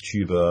one's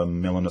Tuber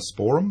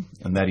melanosporum,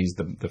 and that is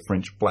the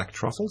French black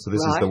truffle. So this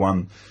is the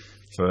one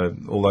for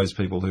all those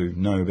people who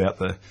know about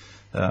the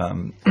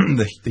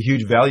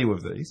huge value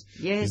of these.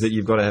 Yes. Is that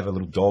you've got to have a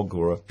little dog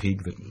or a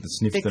pig that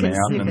sniffs them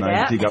out, and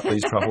they dig up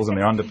these truffles, and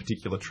they're under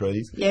particular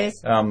trees. Yes.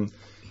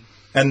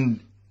 And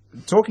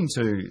talking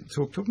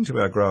to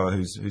our grower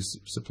who's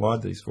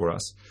supplied these for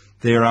us,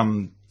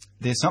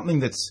 there's something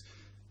that's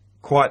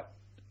quite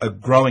a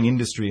growing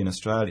industry in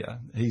Australia.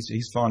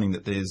 He's finding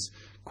that there's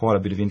quite a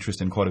bit of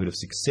interest and quite a bit of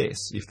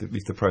success if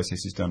the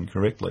process is done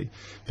correctly,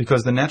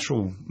 because the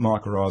natural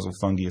mycorrhizal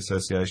fungi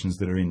associations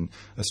that are in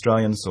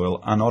Australian soil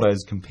are not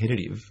as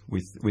competitive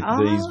with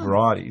these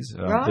varieties,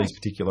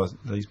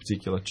 these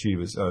particular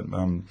tubers,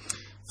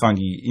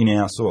 fungi in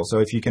our soil. So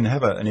if you can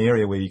have an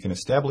area where you can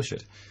establish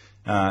it,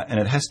 and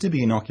it has to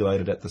be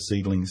inoculated at the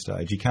seedling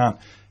stage. You can't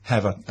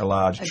have a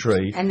large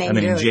tree and then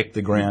inject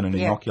the ground and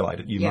inoculate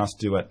it. You must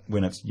do it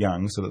when it's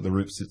young so that the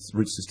root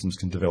systems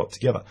can develop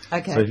together.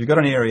 Okay. So if you've got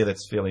an area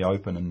that's fairly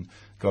open and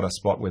got a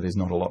spot where there's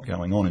not a lot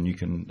going on and you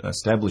can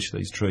establish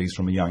these trees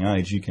from a young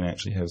age, you can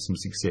actually have some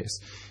success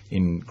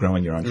in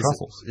growing your own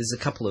truffles. There's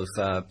a couple of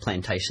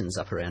plantations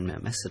up around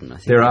Mount Macedon, I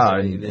think. There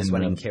are. There's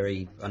one in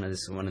Kerry. I know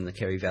there's one in the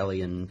Kerry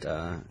Valley, and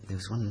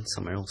there's one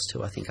somewhere else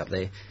too, I think, up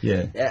there.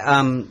 Yeah.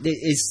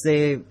 Is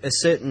there a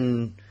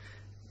certain...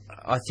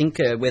 I think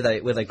where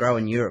they grow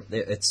in Europe,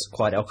 it's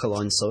quite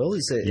alkaline soil.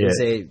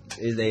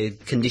 Are there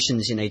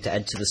conditions you need to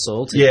add to the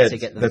soil to get them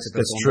to perform?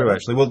 That's true,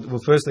 actually. Well,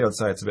 firstly, I'd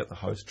say it's about the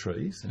host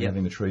trees and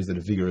having the trees that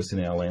are vigorous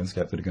in our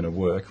landscape that are going to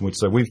work.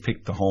 So we've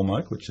picked the holm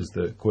oak, which is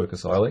the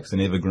Quercus ilex,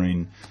 an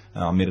evergreen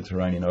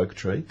Mediterranean oak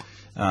tree,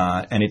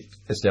 and it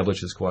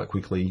establishes quite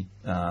quickly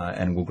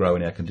and will grow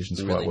in our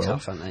conditions quite well.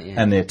 Tough, aren't they? Yeah.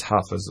 And they're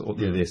tough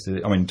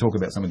talk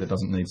about something that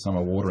doesn't need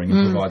summer watering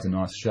and provides a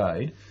nice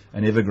shade.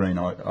 An evergreen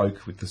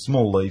oak with the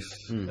small leaf,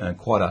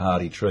 quite a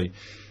hardy tree.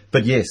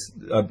 But yes,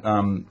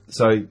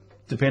 so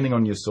depending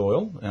on your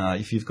soil,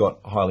 if you've got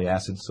highly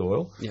acid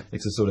soil,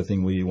 it's the sort of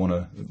thing where you want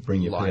to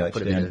bring your pH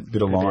down, a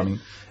bit of liming,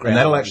 and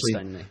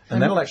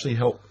that'll actually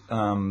help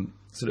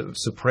sort of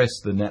suppress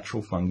the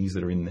natural fungi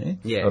that are in there,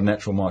 the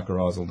natural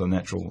mycorrhizal, the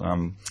natural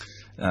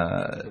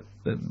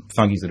the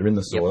fungi that are in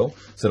the soil,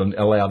 so it'll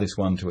allow this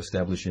one to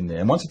establish in there.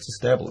 And once it's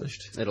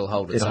established, it'll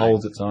hold its own.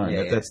 Holds its own.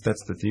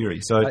 That's the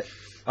theory. So.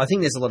 I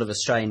think there's a lot of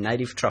Australian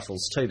native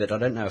truffles too, but I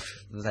don't know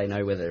if they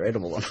know whether they're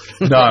edible or not.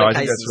 No, I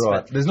think that's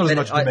right. There's not as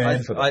much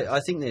demand for that. I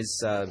think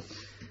there's...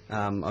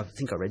 I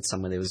think I read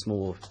somewhere there was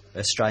more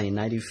Australian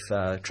native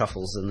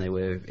truffles than there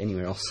were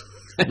anywhere else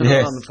on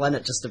the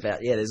planet, just about.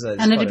 Yeah,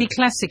 and it'd be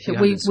classic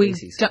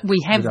that we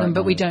have them,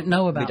 but we don't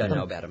know about them. We don't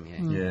know about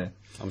them, yeah.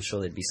 I'm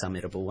sure there'd be some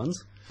edible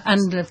ones.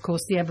 And, of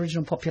course, the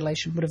Aboriginal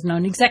population would have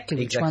known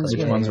exactly which ones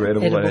were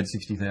edible. They had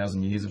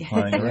 60,000 years of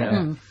playing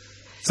around.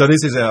 So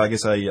this is, I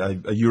guess, a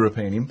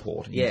European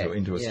import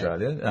into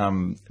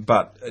Australia,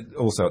 but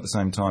also at the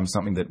same time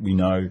something that we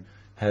know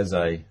has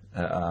a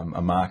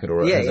market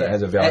or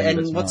has a value.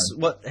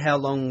 And how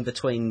long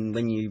between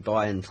when you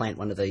buy and plant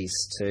one of these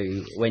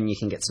to when you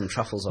can get some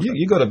truffles off it?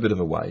 You got a bit of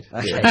a wait.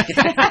 Okay.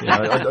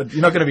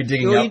 You're not going to be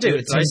digging up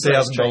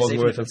 $10,000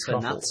 worth of for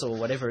nuts or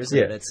whatever, isn't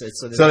it?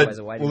 There's always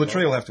a wait. Well, the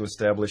tree will have to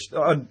establish.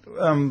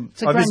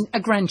 It's a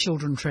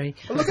grandchildren tree.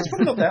 Well, look, it's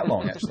probably not that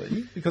long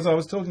actually, because I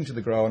was talking to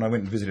the grower and I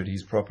went and visited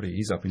his property.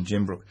 He's up in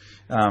Gembrook,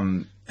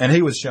 and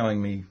he was showing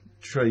me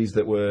trees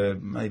that were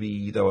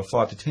maybe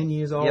 5 to 10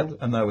 years old,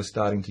 and they were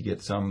starting to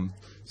get some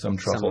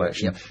truffle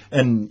action.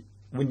 And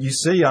when you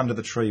see under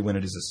the tree when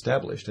it is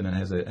established, and it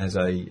has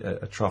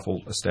a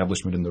truffle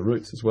establishment in the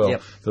roots as well,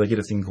 so they get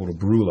a thing called a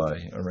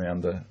brûlée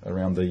around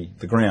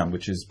the ground,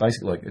 which is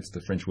basically it's the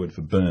French word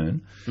for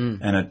burn,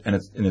 and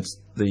it's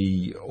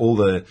all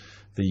the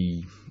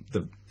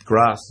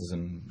grasses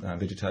and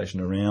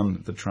vegetation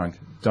around the trunk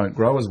don't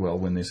grow as well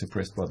when they're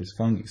suppressed by this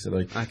fungi.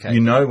 So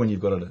you know when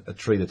you've got a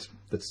tree that's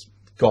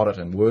got it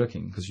and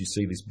working because you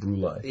see this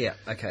brûlée. Yeah.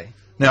 Okay.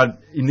 Now,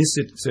 in this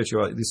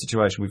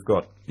situation, we've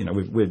got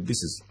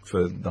this is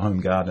for the home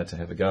gardener to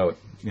have a go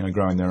at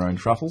growing their own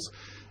truffles,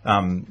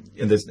 and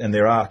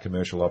there are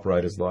commercial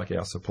operators like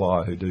our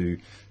supplier who do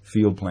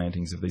field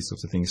plantings of these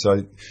sorts of things.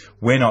 So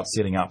we're not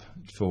setting up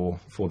for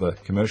the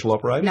commercial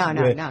operators.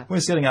 No. We're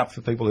setting up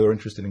for people who are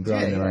interested in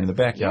growing their own in the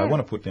backyard.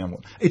 Want to put down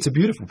one. It's a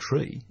beautiful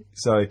tree.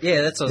 So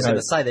that's what I was going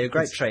to say. They're a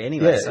great tree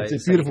anyway. Yeah,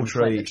 it's a beautiful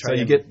tree. So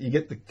you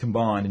get the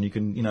combined, and you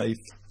can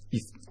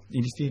if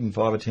in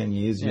 5 or 10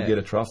 years you get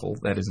a truffle,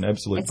 that is an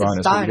absolute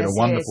bonus. You get a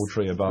wonderful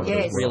tree above it.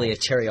 As well. Really a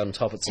cherry on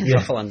top. It's a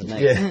truffle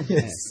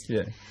underneath.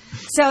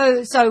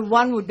 So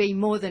one would be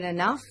more than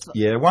enough.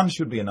 Yeah, one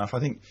should be enough, I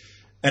think.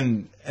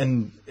 And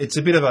And it's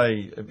a bit of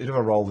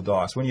a roll of the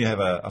dice. When you have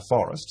a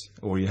forest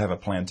or you have a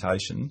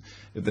plantation,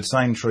 the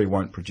same tree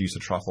won't produce a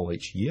truffle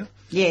each year.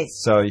 Yes.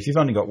 So if you've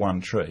only got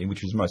one tree,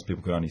 which is most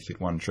people can only fit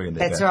one tree in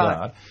their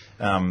backyard,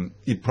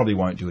 it probably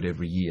won't do it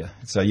every year.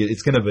 So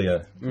it's going to be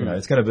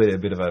it's going to be a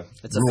bit of a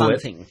fun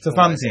thing. It's a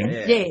fun thing.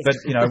 Yeah. Yes.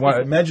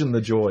 But imagine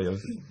the joy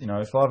of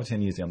 5 or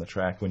 10 years down the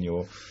track when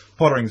you're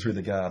pottering through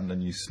the garden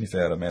and you sniff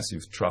out a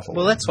massive truffle.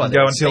 Well, that's why you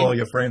go and tell all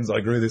your friends I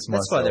grew this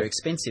myself. That's why they're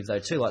expensive though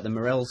too. Like the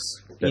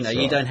morels,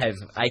 you don't have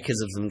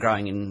acres of them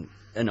growing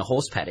in a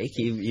horse paddock.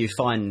 You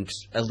find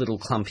a little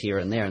clump here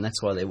and there, and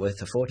that's why they're worth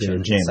a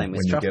fortune. Same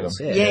with truffles.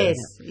 Yeah. Yes,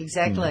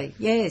 exactly.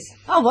 Yes.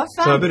 Oh, what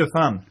fun! So a bit of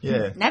fun.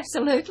 Yeah.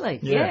 Absolutely.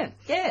 Yeah.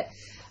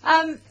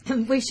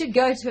 We should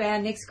go to our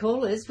next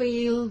callers.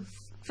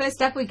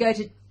 First up, we go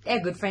to our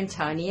good friend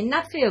Tony in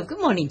Nutfield. Good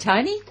morning,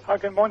 Tony. Hi,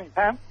 good morning,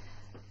 Pam.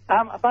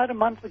 About a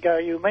month ago,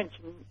 you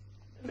mentioned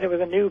there was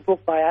a new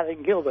book by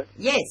Alan Gilbert.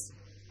 Yes.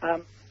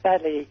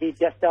 Sadly, he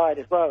just died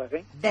as well, I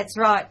think. That's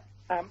right.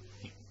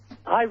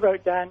 I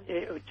wrote down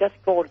it was just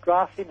called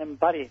Grafting and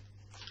Budding.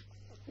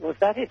 Was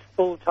that its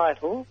full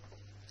title?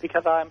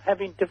 Because I'm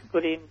having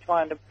difficulty in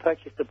trying to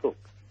purchase the book.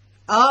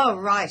 Oh,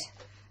 right.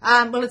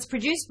 Well, it's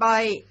produced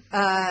by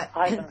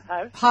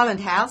Highland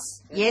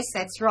House. Yes,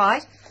 that's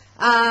right.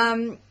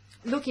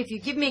 Look, if you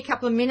give me a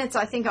couple of minutes,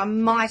 I think I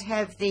might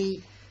have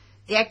the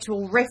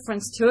actual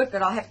reference to it,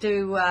 but I'll have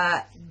to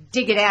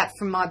dig it out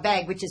from my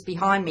bag, which is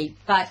behind me.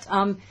 But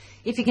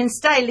if you can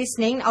stay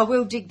listening, I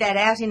will dig that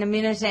out in a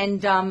minute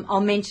and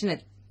I'll mention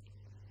it.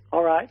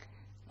 All right.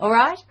 All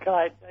right?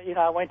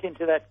 I went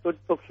into that good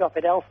bookshop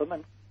at Eltham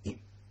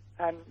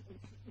and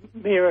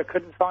Mira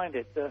couldn't find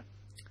it.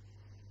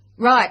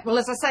 Right. Well,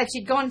 as I say, if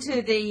she'd gone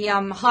to the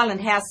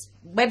Highland House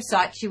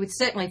website, she would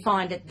certainly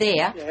find it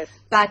there. Yes.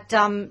 But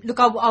look,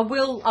 I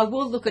will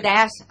look it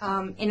out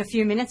in a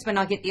few minutes when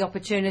I get the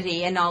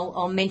opportunity, and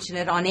I'll mention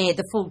it on air,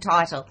 the full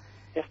title.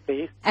 Yes,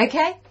 please.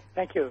 Okay.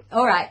 Thank you.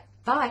 All right.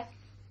 Bye.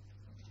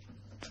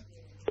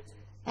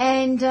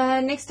 And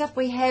next up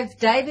we have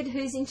David,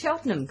 who's in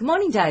Cheltenham. Good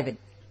morning, David.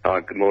 Hi,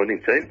 good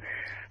morning, team.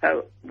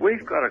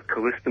 We've got a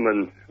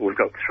callistemon. We've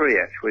got three,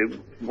 actually.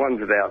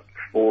 One's about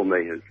 4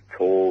 metres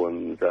tall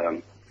and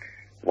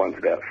one's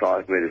about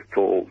 5 metres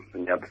tall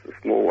and the other's a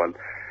small one.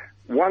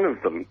 One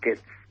of them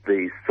gets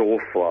the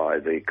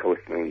sawfly, the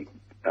callistemon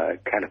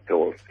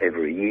caterpillars,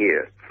 every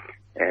year.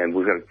 And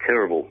we've got a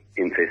terrible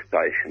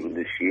infestation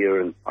this year,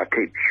 and I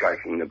keep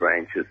shaking the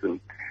branches and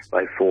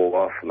they fall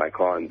off and they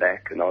climb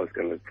back, and I was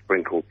going to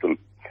sprinkle some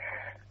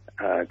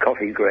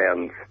coffee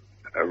grounds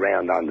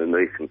around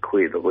underneath and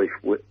clear the leaf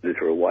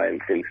litter away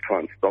and things, try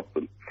and stop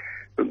them.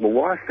 But my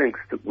wife thinks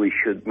that we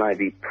should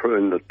maybe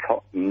prune the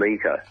top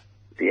metre,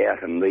 the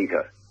outer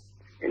metre,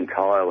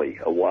 entirely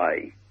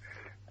away.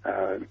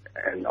 And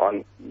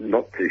I'm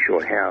not too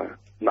sure how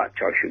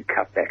much I should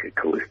cut back a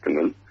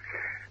callistemon.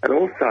 And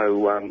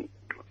also,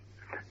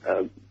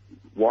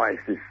 why is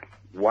this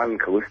one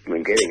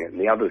callistemon getting it and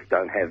the others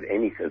don't have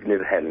any, have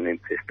never had an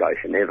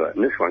infestation ever,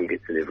 and this one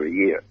gets it every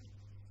year.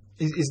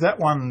 Is that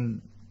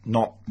one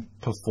not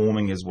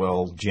performing as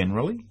well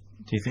generally,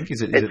 do you think?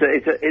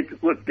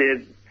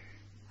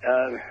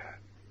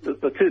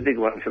 Look, the two big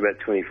ones are about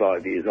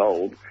 25 years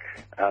old.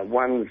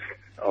 One's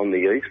on the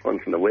east,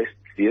 one's on the west.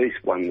 It's the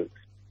east one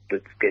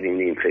that's getting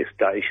the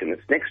infestation.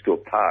 It's next to a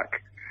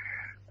park.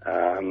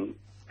 And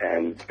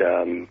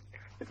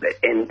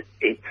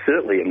it's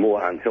certainly a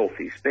more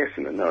unhealthy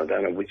specimen. I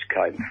don't know which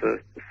came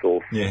first, the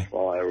sawfly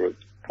or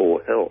its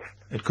poor health.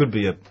 It could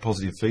be a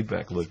positive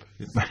feedback loop.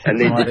 It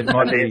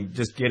might be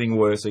just getting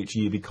worse each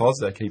year because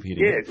they keep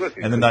hitting it. Look,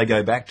 and then they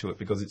go back to it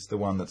because it's the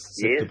one that's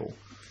susceptible.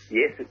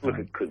 Yes, it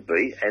could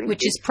be. And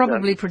which is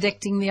probably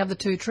protecting the other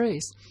two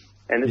trees.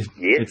 And it's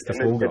it's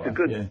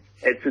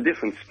a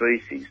different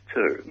species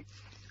too.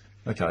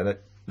 Okay,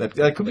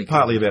 that could be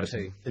partly about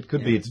it. It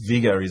could be its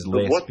vigour is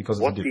less because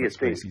it's a different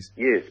species.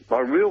 Yes, my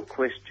real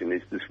question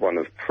is this one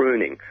of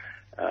pruning.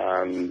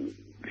 My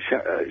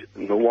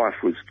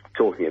wife was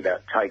talking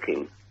about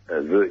taking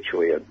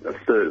virtually a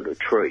third of the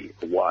tree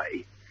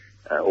away,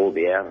 all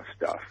the outer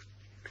stuff.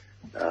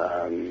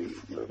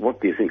 What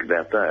do you think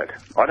about that?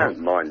 I don't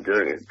mind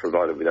doing it,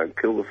 provided we don't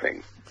kill the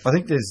thing. I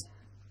think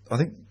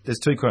there's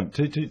two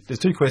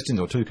questions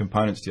or two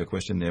components to your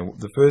question there.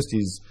 The first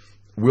is,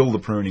 will the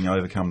pruning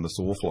overcome the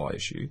sawfly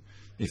issue?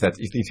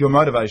 If your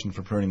motivation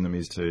for pruning them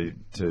is to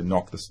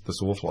knock the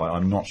sawfly,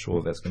 I'm not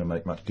sure that's going to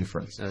make much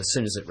difference. As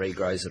soon as it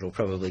regrows, it'll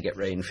probably get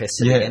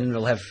reinfested again, and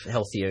it'll have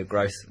healthier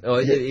growth,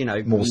 or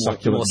more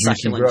succulent,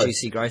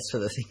 juicy growth for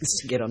the things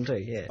to get onto.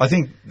 Yeah. I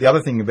think the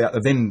other thing about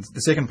then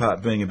the second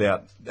part being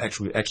about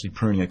actually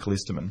pruning a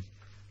callistemon.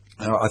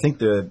 I think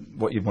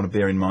what you want to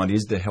bear in mind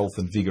is the health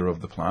and vigour of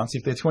the plants.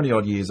 If they're 20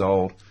 odd years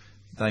old,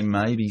 they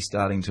may be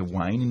starting to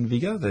wane in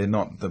vigour. They're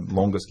not the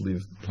longest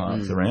lived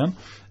plants around.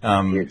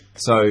 But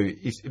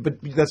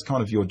that's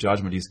kind of your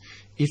judgment is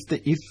if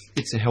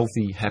it's a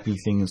healthy, happy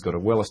thing that's got a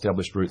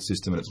well-established root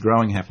system and it's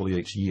growing happily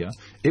each year,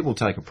 it will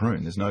take a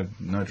prune. There's no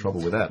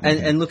trouble with that.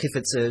 And look, if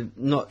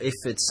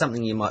it's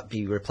something you might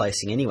be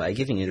replacing anyway,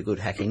 giving it a good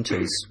hack into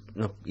is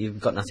you've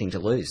got nothing to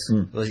lose.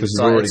 Because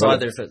It's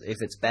either if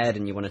it's bad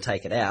and you want to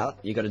take it out,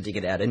 you've got to dig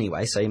it out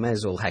anyway, so you may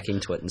as well hack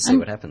into it and see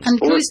what happens. And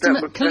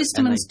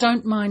callistemons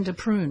don't mind a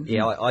prune.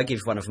 Yeah, I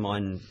give one of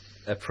mine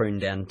a prune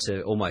down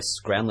to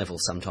almost ground level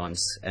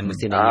sometimes, and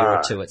within a year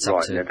or two it's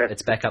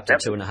back up to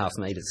 2.5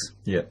 metres.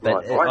 Yeah.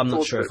 But I'm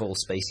not sure if all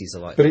species are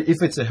like But that. if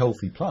it's a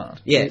healthy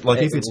plant,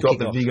 if it's got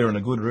the vigour and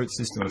a good root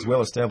system, it's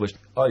well established,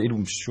 it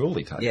will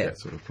surely take that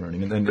sort of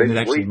pruning, and then it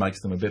actually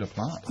makes them a better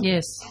plant.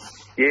 Yes.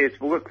 Yes,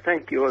 well, look,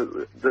 thank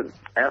you.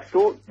 Our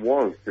thought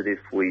was that if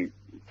we,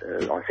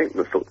 I think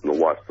my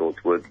wife's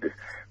thoughts were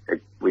that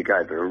we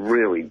gave it a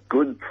really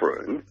good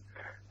prune,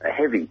 a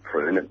heavy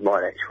prune, it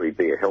might actually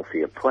be a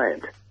healthier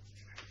plant.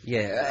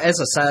 Yeah,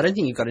 as I say, I don't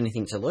think you've got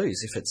anything to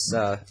lose if it's,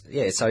 so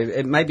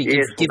maybe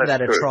give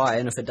that a try,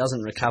 and if it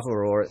doesn't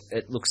recover or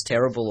it looks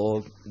terrible,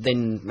 or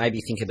then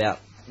maybe think about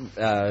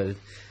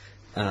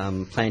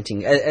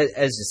planting.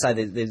 As you say,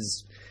 they've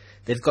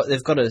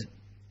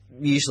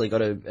usually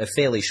got a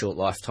fairly short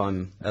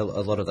lifetime, a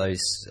lot of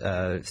those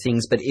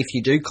things, but if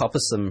you do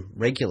coppice them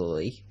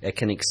regularly, it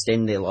can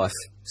extend their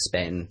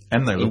lifespan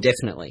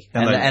indefinitely.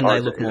 And they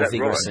look more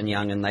vigorous and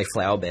young, and they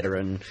flower better,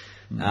 and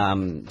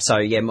as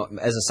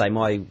I say,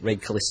 my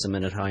red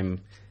callistemon at home,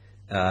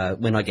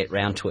 when I get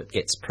round to it,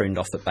 gets pruned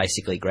off at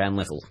basically ground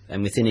level,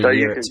 and within a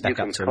year it's back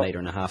up to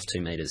 1.5 metres,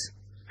 2 metres.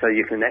 So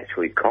you can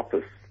actually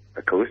coppice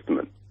a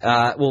callistemon?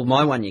 Well,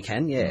 my one you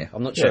can, yeah.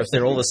 I'm not sure if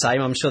they're all the same.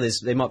 I'm sure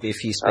there might be a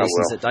few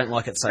species that don't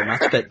like it so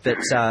much, but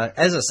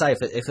as I say,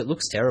 if it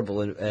looks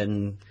terrible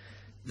and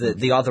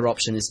the other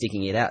option is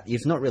digging it out,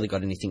 you've not really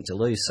got anything to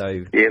lose,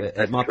 so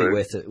it might be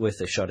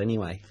worth a shot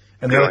anyway.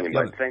 And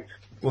thanks.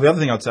 Well, the other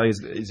thing I'd say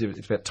is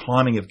it's about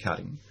timing of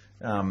cutting,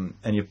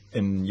 and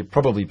you're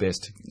probably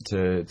best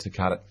to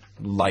cut it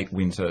late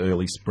winter,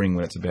 early spring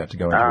when it's about to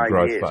go into a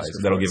growth phase.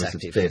 That'll give us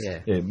its best.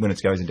 When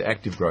it goes into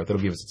active growth,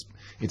 that'll give us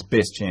its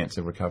best chance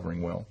of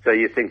recovering well. So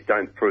you think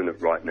don't prune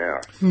it right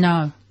now?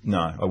 No,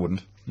 I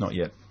wouldn't. Not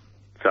yet.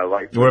 So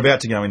late. We're about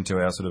to go into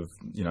our sort of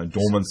Especially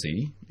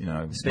dormancy.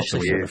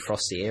 for a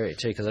frosty area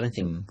too, because I don't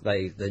think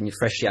the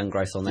fresh young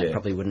growth on that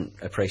probably wouldn't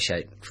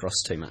appreciate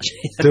frost too much.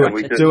 Do it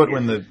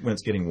when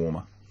it's getting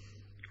warmer.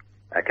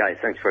 Okay,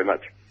 thanks very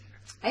much.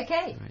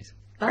 Okay.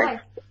 Bye.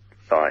 Thanks.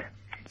 Bye.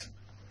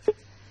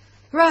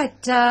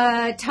 Right,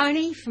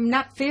 Tony from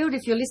Nutfield,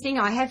 if you're listening,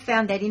 I have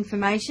found that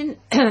information.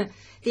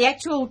 The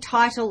actual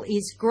title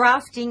is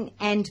Grafting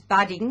and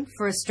Budding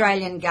for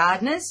Australian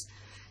Gardeners.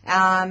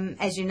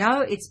 As you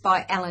know, it's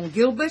by Alan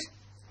Gilbert,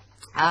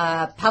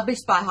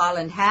 published by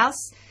Highland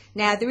House.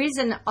 Now, there is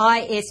an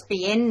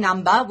ISBN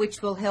number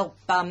which will help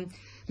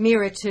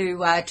Mira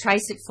to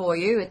trace it for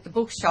you at the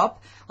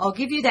bookshop. I'll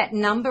give you that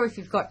number if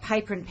you've got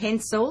paper and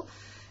pencil.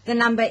 The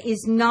number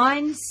is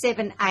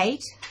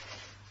 978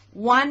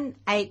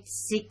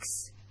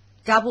 186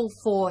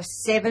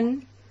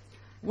 447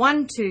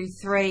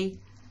 123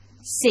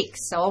 6.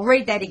 So I'll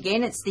read that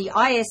again. It's the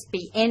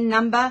ISBN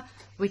number,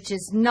 which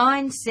is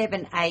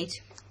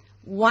 978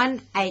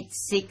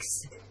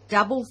 186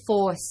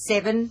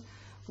 447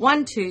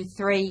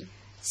 123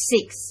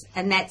 6,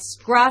 and that's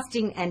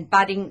Grafting and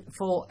Budding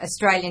for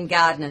Australian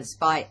Gardeners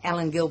by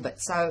Alan Gilbert.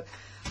 So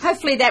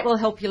hopefully that will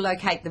help you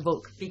locate the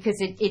book, because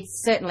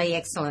it's certainly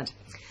excellent.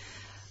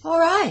 All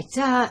right,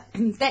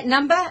 that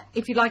number,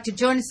 if you'd like to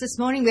join us this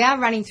morning, we are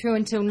running through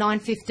until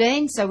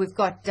 9:15, so we've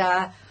got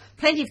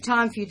plenty of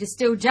time for you to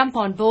still jump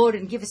on board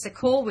and give us a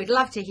call. We'd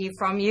love to hear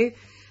from you,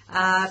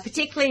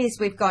 particularly as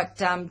we've got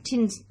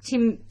Tim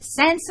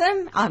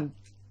Sansom.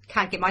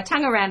 Can't get my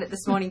tongue around it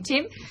this morning,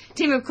 Tim.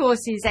 Tim, of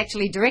course, is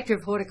actually Director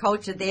of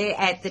Horticulture there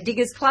at the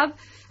Diggers Club.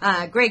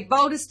 Greg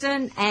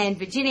Balderston and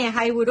Virginia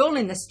Hayward all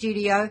in the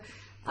studio.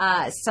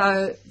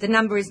 So the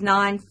number is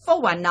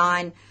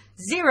 9419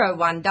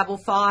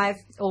 0155,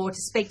 or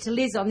to speak to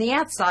Liz on the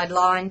outside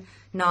line,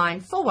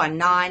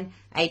 9419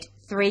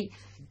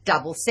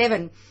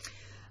 8377.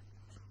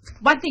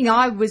 One thing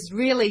I was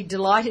really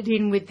delighted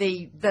in with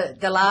the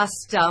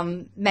last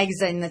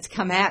magazine that's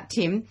come out,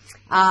 Tim,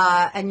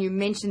 and you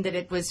mentioned that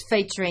it was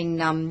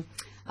featuring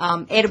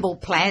edible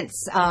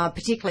plants,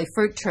 particularly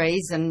fruit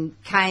trees and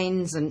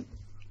canes, and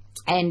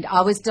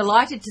I was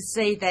delighted to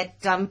see that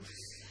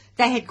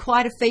they had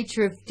quite a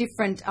feature of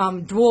different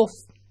dwarf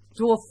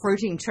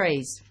fruiting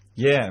trees.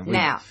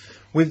 Yeah.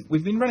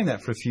 We've been running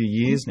that for a few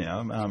years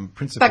now,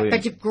 principally.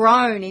 But you've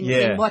grown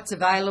in what's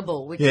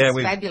available, which is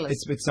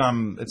fabulous.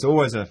 It's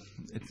always an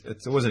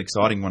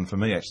exciting one for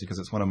me, actually, because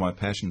it's one of my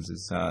passions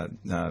is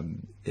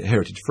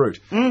heritage fruit.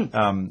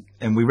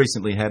 And we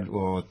recently had, 2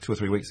 or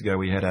 3 weeks ago,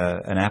 we had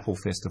an apple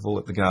festival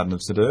at the Garden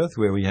of St Earth,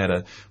 where we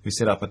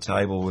set up a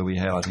table where we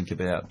had, I think,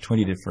 about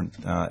 20 different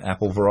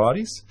apple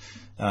varieties.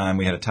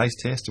 We had a taste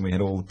test, and we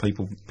had all the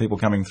people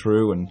coming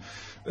through, and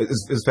it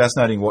was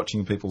fascinating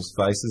watching people's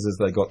faces as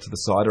they got to the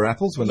cider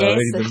apples when they were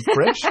eating them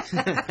fresh.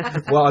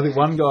 Well, I think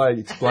one guy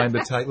explained the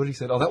taste. What he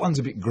said, that one's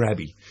a bit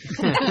grabby.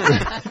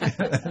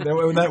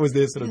 And that was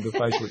their sort of the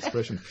facial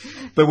expression.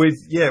 But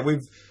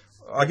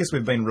I guess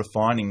we've been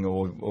refining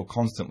or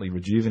constantly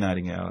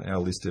rejuvenating our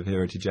list of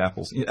heritage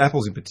apples.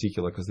 Apples in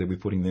particular, because we're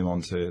putting them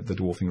onto the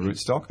dwarfing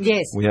rootstock.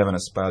 Yes. We have an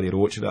espaliered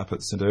orchard up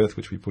at St Earth,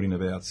 which we put in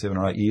about 7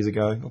 or 8 years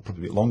ago, or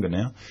probably a bit longer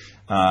now.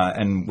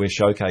 And we're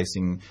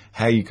showcasing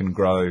how you can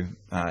grow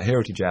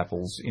heritage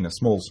apples in a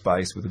small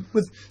space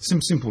with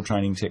some simple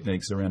training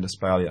techniques around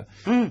espalier.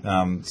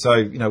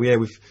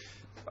 We've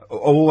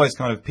always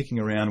kind of picking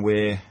around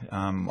where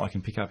I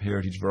can pick up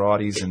heritage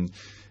varieties, and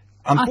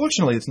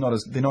unfortunately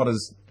they're not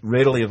as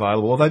readily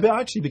available. Although they're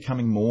actually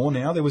becoming more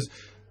now.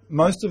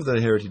 Most of the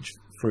heritage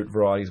fruit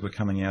varieties were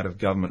coming out of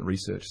government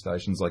research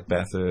stations like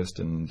Bathurst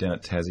and down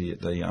at Tassie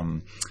at the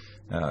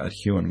at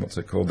Huon, what's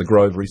it called, the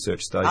Grove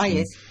Research Station. Oh,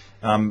 yes.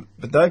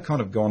 But they've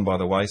kind of gone by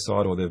the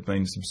wayside, or they've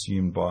been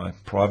subsumed by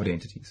private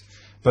entities.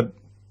 But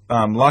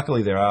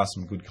luckily, there are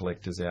some good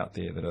collectors out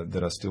there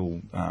that are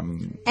still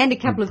and a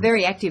couple of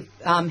very active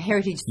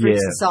heritage fruit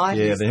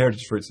societies. Yeah, the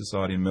Heritage Fruit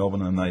Society in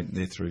Melbourne, and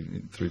they're through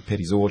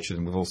Petty's Orchard,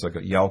 and we've also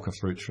got Yalka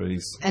fruit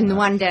trees, and the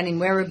one down in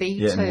Werribee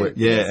too.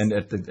 And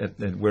at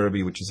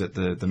Werribee, which is at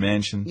the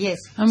mansion. Yes,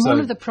 and one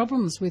of the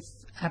problems with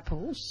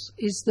apples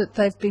is that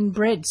they've been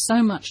bred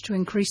so much to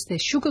increase their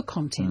sugar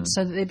content,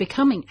 so that they're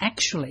becoming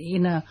actually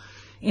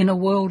in a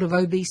world of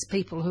obese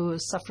people who are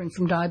suffering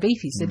from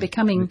diabetes. They're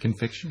becoming...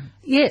 confection.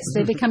 Yes,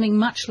 they're becoming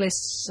much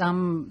less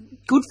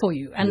good for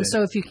you. And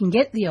so if you can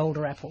get the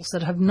older apples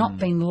that have not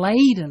been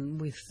laden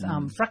with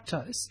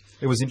fructose...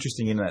 It was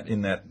interesting in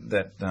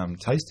that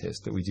taste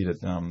test that we did at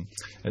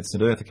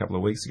St Earth a couple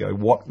of weeks ago,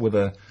 what were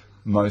the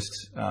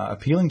most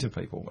appealing to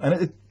people.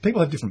 And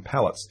people have different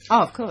palates.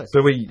 Oh, of course.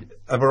 But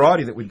a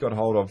variety that we'd got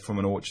hold of from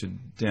an orchard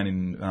down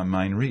in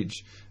Main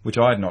Ridge, which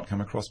I had not come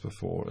across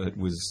before, it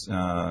was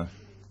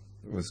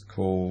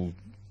called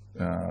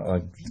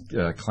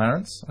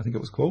Clarence, I think it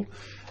was called.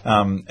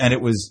 And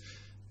it was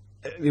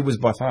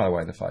by far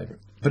away the favourite.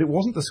 But it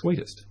wasn't the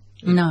sweetest.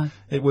 No.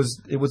 It was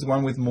the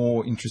one with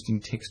more interesting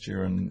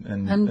texture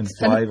and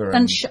flavour.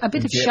 And a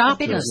bit of sharpness.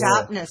 A bit of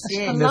sharpness,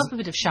 yeah. I love a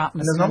bit of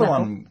sharpness. And there's another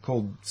one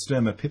called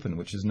Sturma Pippin,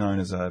 which is known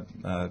as a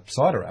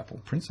cider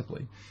apple,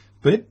 principally.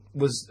 But it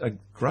was a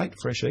great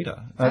fresh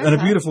eater. And a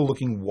beautiful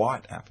looking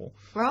white apple.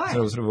 Right. So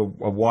it was sort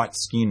of a white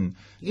skin.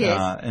 Yes.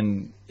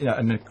 And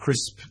a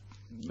crisp...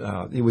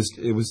 it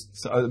was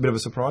a bit of a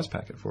surprise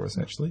packet for us,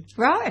 actually.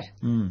 Right.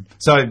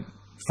 So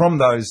from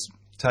those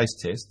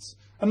taste tests,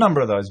 a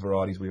number of those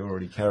varieties we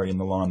already carry in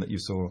the line that you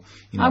saw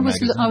in our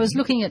magazine. I was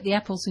looking at the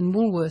apples in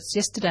Woolworths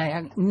yesterday,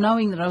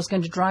 knowing that I was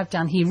going to drive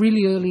down here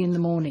really early in the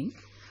morning.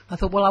 I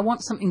thought, well, I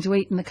want something to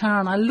eat in the car,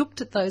 and I looked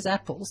at those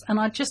apples, and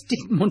I just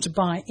didn't want to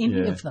buy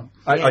any of them.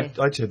 I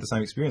actually had the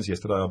same experience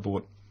yesterday.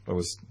 I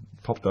was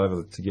popped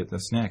over to get the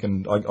snack,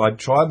 and I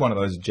tried one of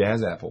those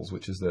jazz apples,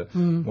 which is I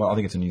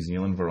think it's a New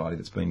Zealand variety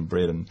that's been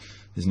bred and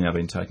is now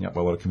being taken up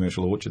by a lot of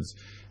commercial orchards.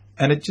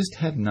 And it just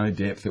had no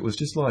depth. It was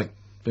just like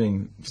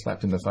being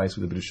slapped in the face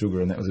with a bit of sugar,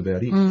 and that was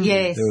about it.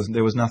 Yes.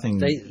 There was nothing.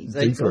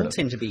 They all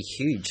tend to be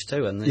huge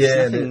too, and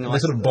they're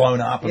sort of blown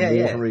up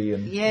and watery,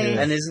 and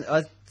and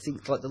I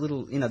think like the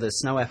little, the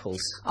snow apples.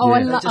 Oh,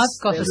 I've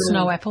got a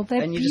snow apple.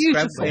 They're and you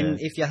beautiful. Just grab, and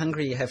if you're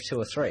hungry, you have 2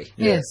 or 3.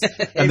 Yes.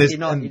 And if you're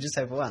not, you just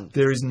have 1.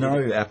 There is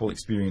no apple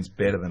experience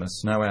better than a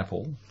snow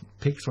apple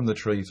picked from the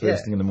tree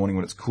first thing in the morning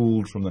when it's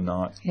cooled from the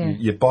night. Yeah.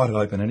 You bite it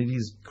open and it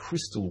is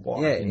crystal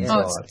white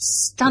inside. Oh,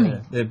 it's stunning.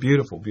 Yeah. They're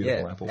beautiful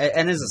apples.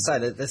 And as I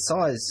say, the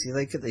size,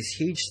 they get these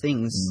huge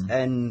things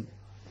and...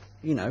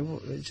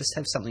 just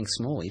have something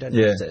small. You don't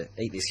have to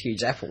eat this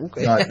huge apple.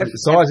 No,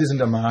 size isn't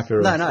a marker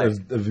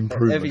of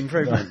improvement. Of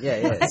improvement,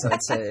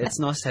 So it's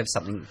nice to have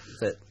something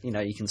that,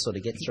 you can sort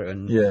of get through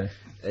and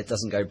it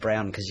doesn't go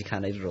brown because you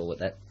can't eat it all at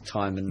that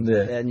time.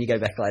 And you go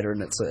back later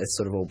and it's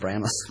sort of all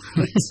brown.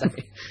 So.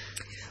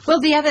 Well,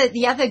 the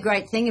other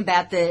great thing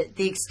about the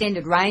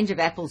extended range of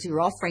apples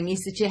you're offering is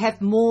that you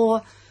have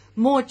more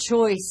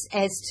choice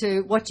as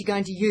to what you're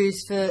going to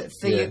use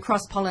for your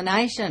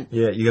cross-pollination.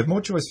 Yeah, you have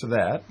more choice for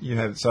that. You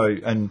have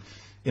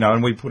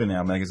and we put in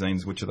our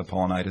magazines which are the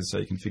pollinators, so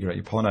you can figure out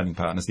your pollinating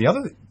partners. The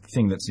other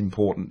thing that's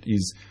important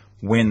is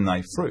when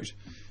they fruit.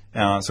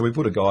 So we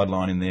put a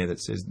guideline in there that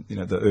says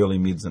the early,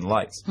 mids, and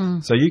lates.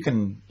 So you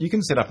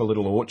can set up a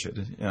little orchard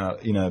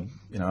in an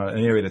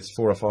area that's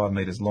 4 or 5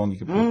 metres long. You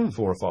could put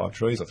 4 or 5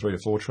 trees, or 3 to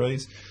 4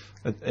 trees.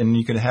 And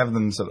you can have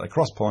them so that they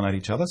cross-pollinate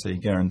each other, so you're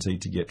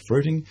guaranteed to get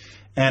fruiting.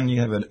 And you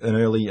have an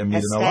early, a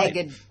mid, and a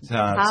late.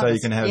 So you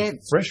can have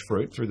fresh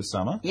fruit through the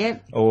summer.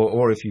 Yep.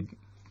 Or if you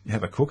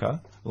have a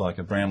cooker, like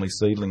a Brownlee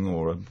seedling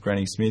or a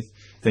Granny Smith,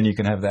 then you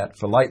can have that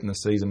for late in the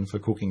season for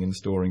cooking and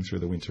storing through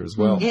the winter as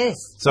well. Yes.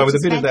 So with a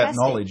bit of that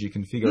knowledge, you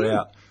can figure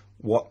out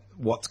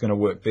what's going to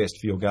work best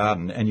for your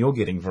garden, and you're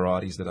getting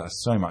varieties that are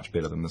so much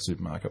better than the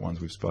supermarket ones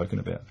we've spoken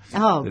about.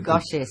 Oh,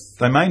 gosh, yes.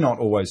 They may not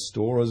always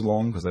store as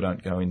long because they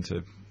don't go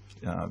into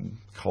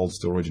cold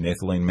storage and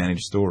ethylene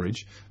managed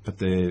storage, but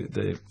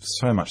they're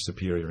so much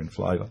superior in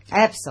flavour.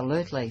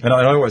 Absolutely. And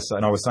I always say,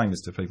 and I was saying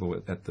this to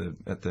people at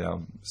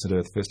the St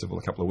Earth Festival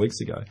a couple of weeks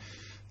ago,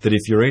 that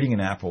if you're eating an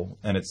apple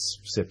and it's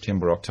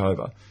September,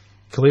 October,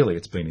 clearly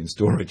it's been in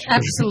storage.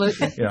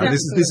 Absolutely.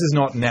 This is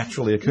not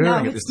naturally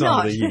occurring at this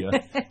time of the year.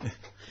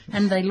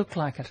 And they look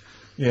like it.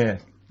 Yeah.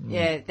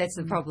 Yeah, that's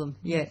the problem.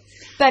 Yeah,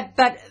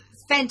 but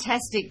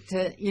fantastic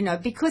to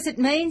because it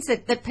means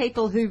that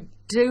people who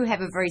do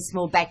have a very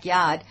small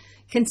backyard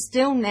can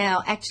still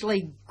now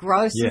actually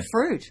grow some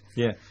fruit.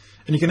 Yeah.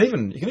 And you can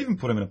even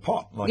put them in a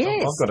pot. Like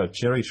yes. I've got a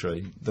cherry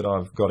tree that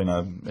I've got in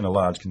a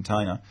large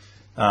container,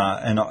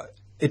 and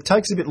it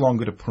takes a bit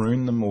longer to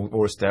prune them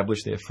or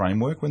establish their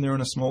framework when they're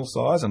in a small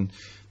size. And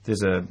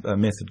there's a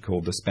method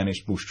called the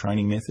Spanish bush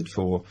training method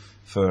for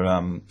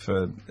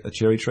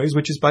cherry trees,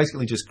 which is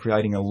basically just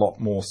creating a lot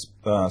more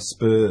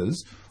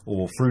spurs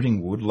or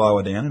fruiting wood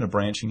lower down in a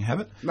branching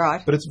habit.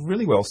 Right. But it's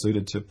really well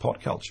suited to pot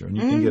culture, and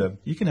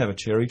you can have a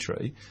cherry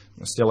tree.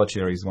 A Stella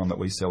cherry is one that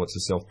we sell. It's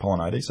a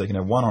self-pollinator, so you can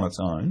have one on its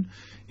own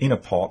in a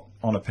pot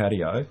on a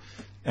patio,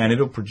 and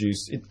it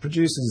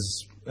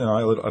produces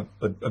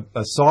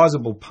a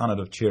sizable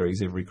punnet of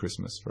cherries every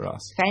Christmas for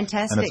us.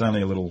 Fantastic. And it's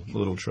only a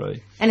little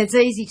tree. And it's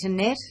easy to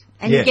net,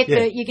 and you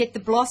get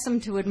the blossom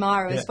to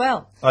admire as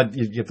well.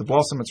 You get the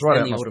blossom. It's right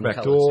out my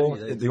back door.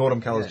 The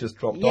autumn colour's just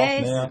dropped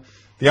off now.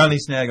 The only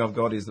snag I've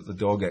got is that the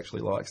dog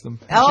actually likes them.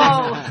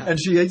 Oh. And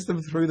she eats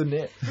them through the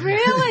net.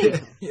 Really?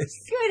 Yes.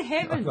 Good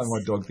heavens. I know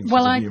my dog thinks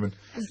she's a human.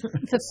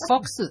 The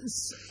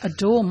foxes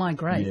adore my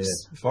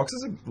grapes. Yeah.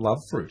 Foxes love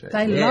fruit,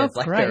 actually. They love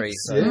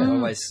blackberries. grapes.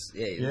 Always,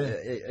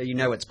 you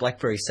know it's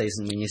blackberry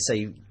season when you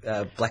see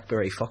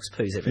blackberry fox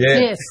poos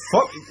everywhere. Yeah. Yes.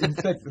 In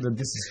fact,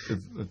 this is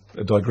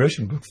a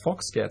digression, but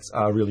fox scats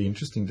are really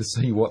interesting to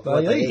see what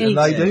they eat. And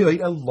they do eat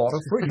a lot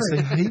of fruit. You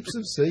see heaps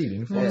of seed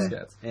in fox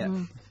scats. Yeah.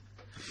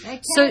 Okay.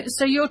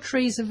 So your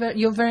trees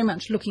you're very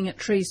much looking at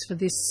trees for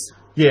this.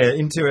 Yeah,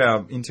 into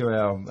our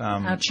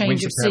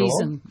change winter of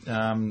season,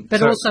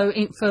 but also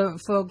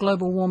for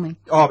global warming.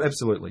 Oh,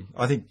 absolutely.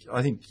 I think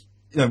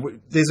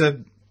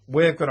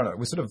we're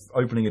sort of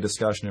opening a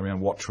discussion around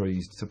what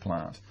trees to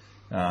plant,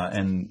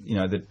 and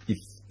that if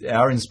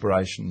our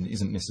inspiration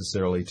isn't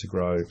necessarily to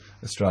grow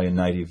Australian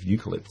native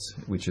eucalypts,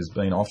 which has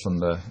been often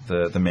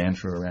the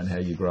mantra around how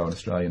you grow an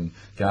Australian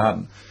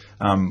garden.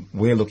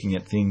 We're looking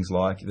at things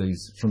like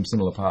these from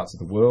similar parts of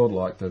the world,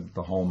 like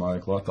the holm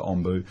oak, like the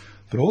ombu,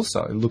 but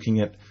also looking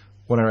at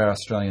what are our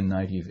Australian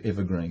native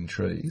evergreen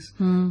trees,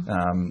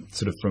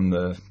 sort of from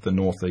the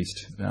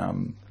northeast,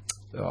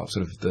 sort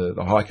of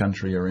the high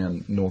country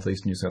around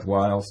northeast New South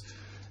Wales.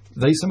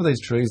 Some of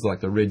these trees, like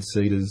the red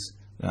cedars,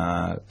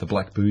 the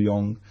black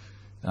booyong,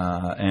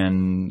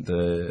 and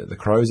the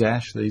crow's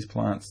ash, these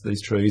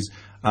trees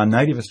are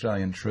native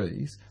Australian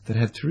trees that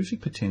have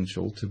terrific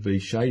potential to be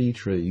shady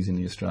trees in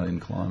the Australian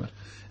climate,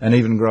 and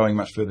even growing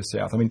much further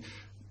south. I mean,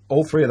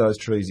 all three of those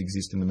trees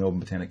exist in the Melbourne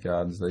Botanic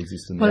Gardens. They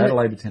exist in the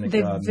Adelaide Botanic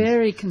Gardens. They're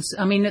very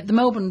at the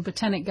Melbourne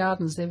Botanic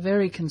Gardens, they're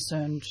very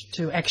concerned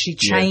to actually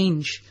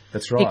change.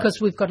 That's right. Because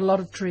we've got a lot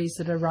of trees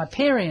that are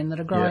riparian, that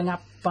are growing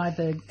up by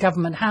the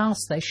government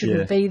house. They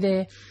shouldn't be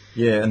there.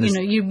 Yeah, and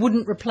you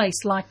wouldn't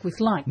replace like with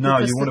like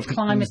because the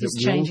climate is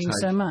changing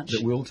so much.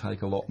 That will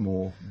take a lot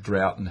more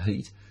drought and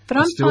heat. But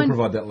I'm still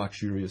provide that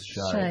luxurious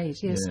shade.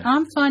 Yes. Yeah.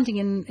 I'm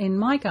finding in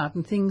my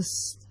garden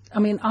things. I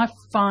mean, I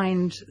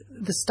find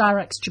the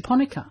Styrax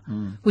japonica,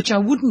 which I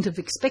wouldn't have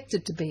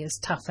expected to be as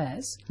tough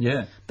as.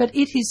 Yeah. But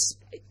it is.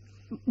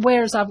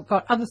 Whereas I've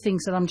got other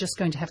things that I'm just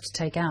going to have to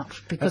take out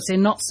because they're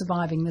not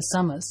surviving the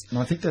summers. And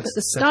I think that's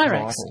the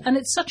Styrax, and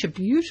it's such a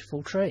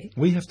beautiful tree.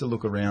 We have to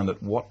look around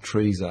at what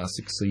trees are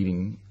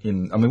succeeding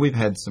in. I mean, we've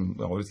had some.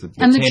 The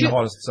 10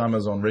 hottest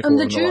summers on record in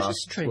the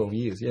last 12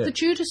 years. Yeah. The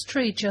Judas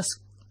tree just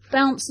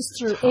bounces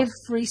through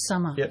every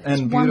summer. Yeah,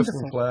 and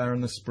beautiful flower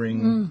in the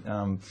spring.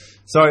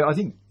 So I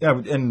think,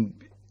 and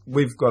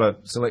we've got a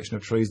selection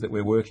of trees that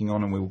we're working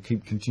on, and we will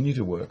continue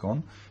to work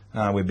on.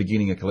 We're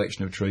beginning a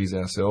collection of trees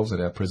ourselves at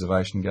our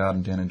preservation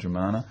garden down in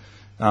Germana.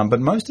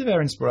 But most of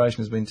our inspiration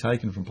has been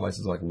taken from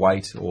places like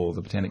Waite or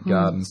the Botanic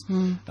Gardens,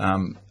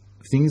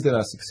 things that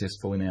are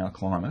successful in our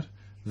climate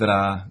that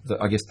are,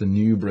 I guess, the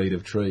new breed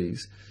of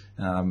trees.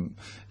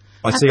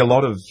 I see a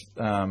lot of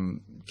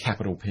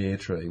capital pear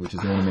tree, which is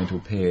an ornamental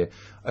pear,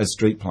 as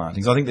street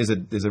plantings. I think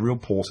there's a real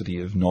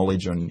paucity of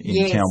knowledge in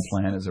town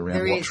planners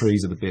around what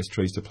trees are the best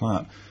trees to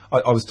plant.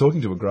 I was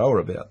talking to a grower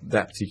about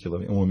that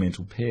particular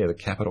ornamental pear, the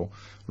capital,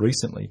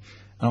 recently,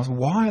 and I was like,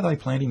 why are they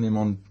planting them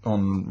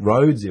on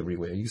roads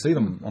everywhere? You see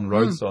them on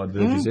roadside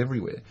verges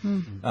everywhere.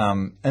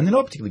 And they're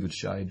not a particularly good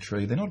shade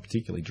tree. They're not a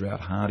particularly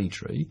drought-hardy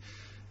tree.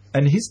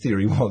 And his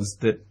theory was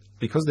that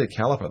because their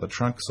caliper, the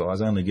trunk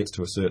size, only gets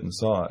to a certain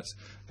size,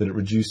 that it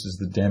reduces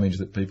the damage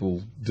that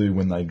people do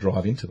when they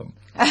drive into them.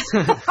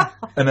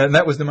 And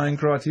that was the main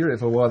criteria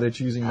for why they're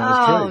choosing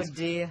those trees. Oh,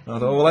 dear. And I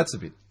thought, well, that's a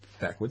bit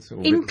backwards.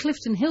 In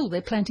Clifton Hill,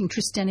 they're planting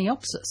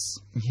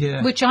Tristaniopsis.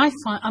 Yeah. Which I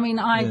find,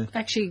 I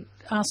actually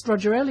asked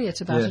Roger Elliott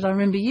about it, I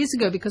remember years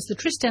ago, because the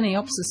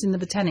Tristaniopsis in the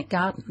Botanic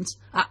Gardens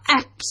are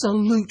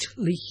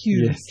absolutely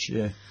huge. Yes,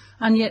 yeah.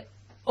 And yet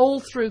all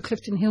through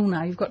Clifton Hill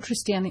now. You've got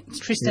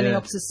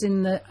Tristaniopsis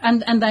in the...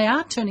 And they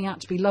are turning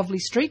out to be lovely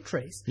street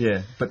trees.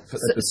 Yeah. But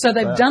so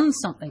they've done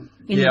something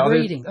in the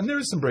breeding. And there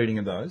is some breeding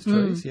of those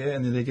trees,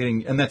 and they're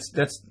getting... And that's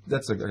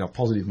a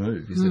positive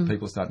move, is that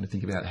people are starting to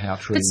think about how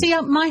trees... But see,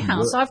 at my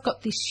house, I've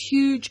got this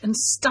huge and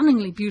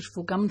stunningly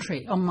beautiful gum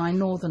tree on my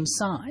northern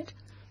side,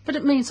 but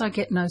it means I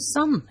get no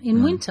sun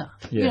in winter.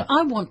 Yeah.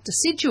 I want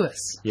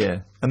deciduous.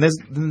 Yeah, and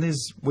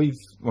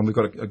we've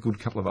got a good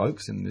couple of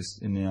oaks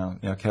in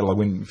our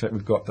catalogue. In fact,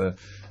 we've got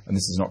and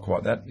this is not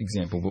quite that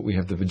example, but we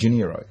have the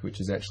Virginia oak,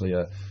 which is actually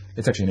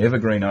an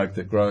evergreen oak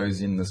that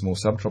grows in the more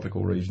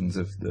subtropical regions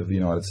of the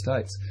United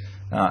States.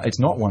 It's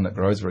not one that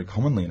grows very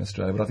commonly in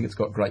Australia, but I think it's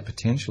got great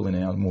potential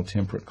in our more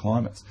temperate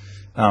climates.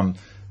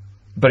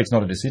 But it's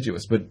not a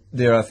deciduous. But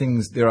there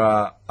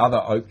are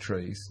other oak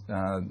trees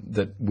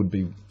that would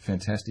be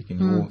fantastic in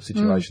your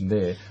situation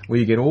there, where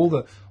you get all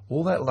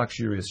that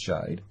luxurious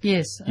shade.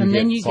 Yes, and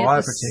then you get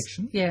fire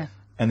protection. Yeah.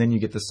 And then you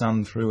get the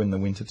sun through in the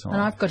winter time.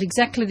 And I've got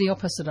exactly the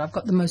opposite. I've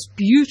got the most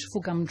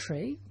beautiful gum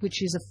tree,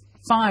 which is a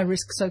fire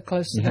risk so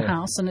close to the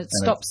house, and it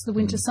stops the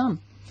winter sun.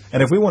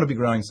 And if we want to be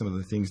growing some of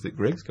the things that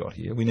Greg's got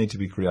here, we need to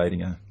be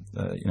creating a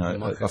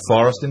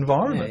forest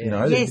environment.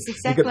 Yes,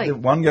 exactly.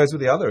 One goes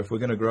with the other. If we're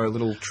going to grow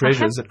little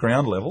treasures at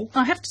ground level,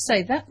 I have to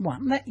say that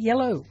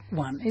yellow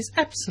one, is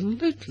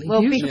absolutely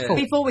beautiful.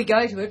 Before we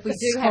go to it, we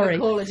do have a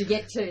caller to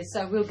get to,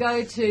 so we'll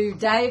go to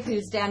Dave,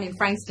 who's down in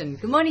Frankston.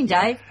 Good morning,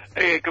 Dave.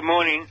 Yeah, good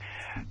morning.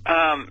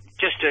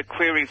 Just a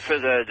query for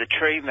the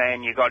tree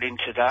man you got in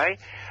today.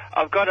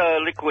 I've got a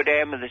liquid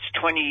amber that's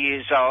 20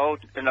 years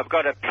old, and I've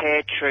got a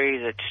pear tree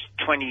that's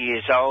 20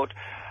 years old.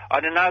 I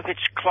don't know if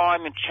it's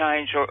climate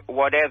change or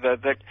whatever,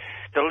 but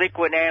the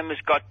liquid amber's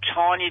got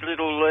tiny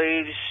little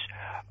leaves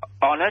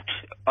on it,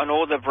 on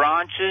all the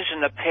branches,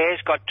 and the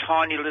pear's got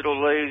tiny little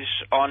leaves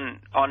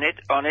on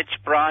its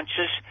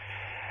branches,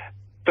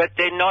 but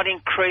they're not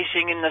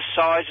increasing in the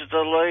size of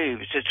the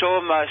leaves. It's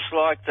almost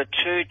like the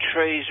two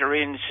trees are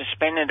in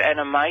suspended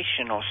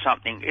animation or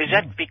something. Is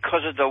that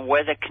because of the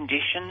weather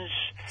conditions?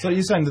 So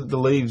you're saying that the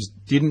leaves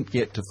didn't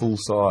get to full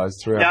size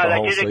throughout the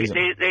whole season?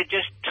 No, they're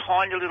just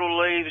tiny little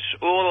leaves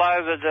all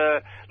over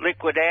the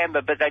liquid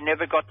amber, but they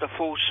never got the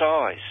full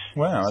size.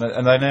 Wow,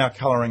 and they're now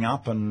colouring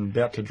up and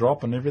about to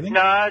drop and everything?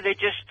 No, the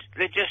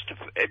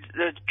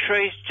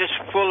tree's just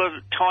full of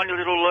tiny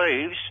little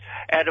leaves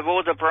out of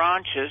all the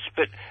branches,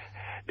 but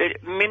they're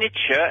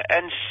miniature,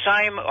 and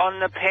same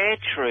on the pear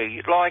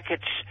tree, like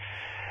it's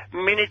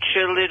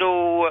miniature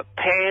little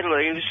pear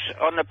leaves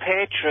on the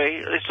pear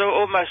tree. It's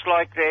almost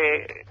like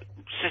they're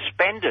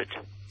suspended.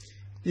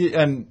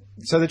 Yeah, and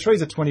so the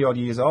trees are 20-odd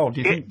years old.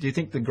 Do you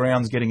think the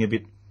ground's getting a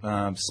bit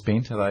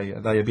spent? Are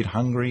they a bit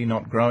hungry,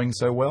 not growing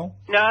so well?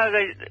 No,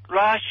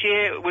 last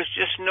year it was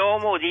just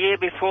normal. The year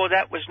before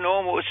that was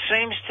normal. It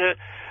seems to,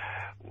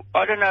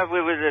 I don't know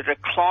whether the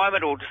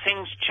climate or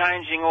things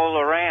changing all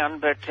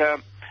around, but...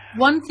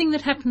 One thing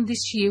that happened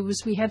this year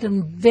was we had a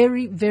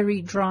very,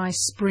 very dry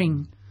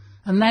spring,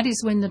 and that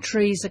is when the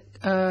trees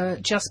are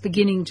just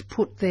beginning to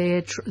put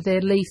their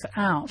leaf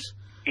out.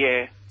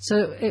 Yeah.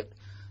 So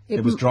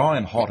it was dry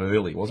and hot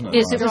early, wasn't it?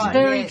 Yes, it was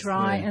very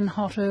dry and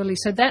hot early.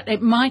 So that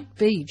it might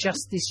be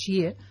just this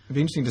year. It'd be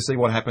interesting to see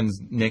what happens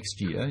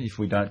next year if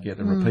we don't get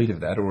a repeat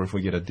of that, or if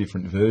we get a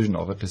different version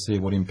of it, to see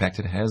what impact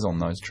it has on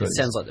those trees. It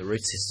sounds like the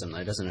root system,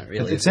 though, doesn't it?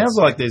 Really, it sounds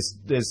like there's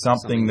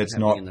something that's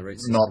not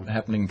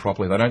happening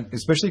properly. They don't,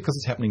 especially because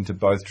it's happening to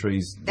both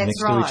trees next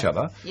to each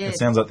other. Yes. It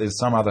sounds like there's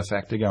some other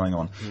factor going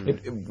on.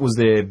 Was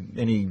there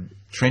any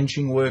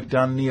trenching work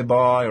done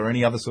nearby, or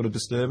any other sort of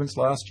disturbance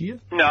last year?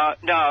 No.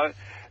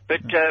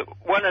 But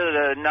one of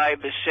the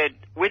neighbours said,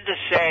 with the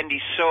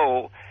sandy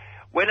soil,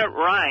 when it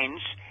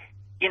rains,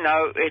 you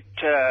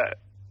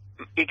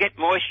get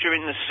moisture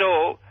in the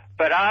soil,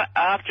 but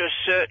after a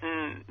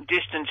certain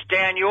distance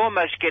down, you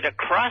almost get a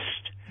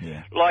crust.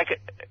 Yeah. Like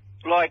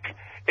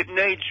it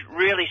needs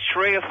really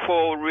 3 or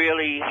 4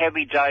 really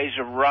heavy days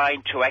of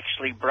rain to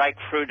actually break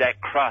through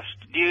that crust.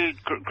 Do you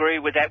agree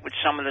with that? With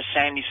some of the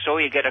sandy soil,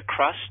 you get a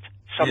crust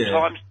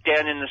sometimes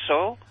down in the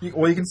soil?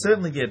 Well, you can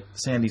certainly get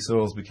sandy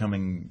soils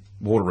becoming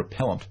water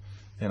repellent,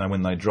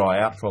 when they dry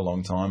out for a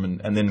long time,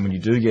 and then when you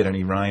do get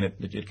any rain,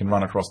 it can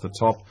run across the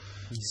top,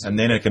 and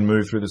then it can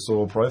move through the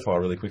soil profile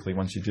really quickly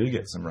once you do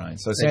get some rain.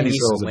 So sandy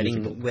soils are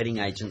difficult. Wetting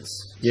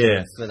agents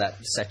for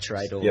that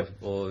saturate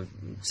or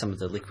some of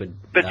the liquid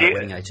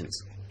wetting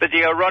agents. But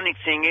the ironic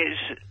thing is,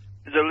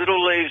 the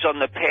little leaves on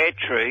the pear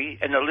tree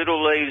and the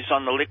little leaves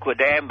on the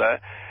liquid amber,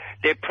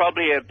 they're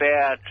probably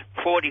about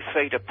 40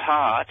 feet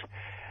apart.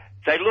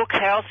 They look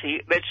healthy,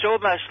 but it's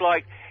almost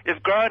like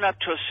they've grown up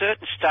to a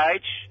certain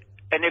stage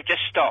and they've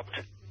just stopped.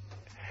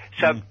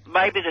 So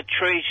maybe the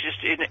trees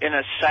just in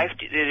a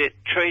safety. The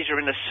trees are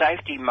in a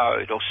safety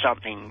mode or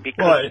something.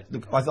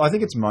 Because I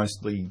think it's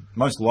most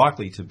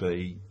likely to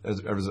be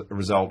as a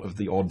result of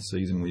the odd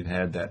season we've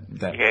had. That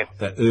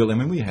early. I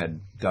mean, we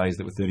had days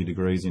that were 30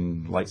 degrees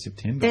in late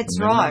September. That's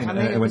right.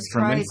 It went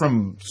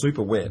from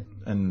super wet,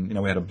 and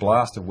we had a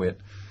blast of wet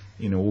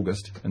in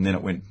August, and then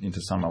it went into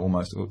summer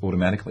almost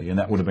automatically, and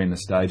that would have been the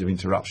stage of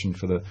interruption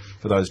for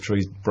those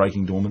trees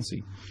breaking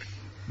dormancy.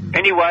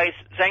 Anyways,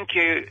 thank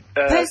you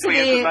for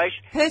your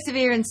information.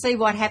 Persevere and see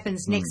what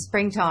happens next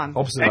springtime.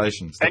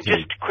 Observations. And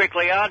just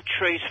quickly, aren't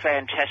trees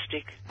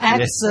fantastic?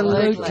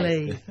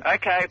 Absolutely.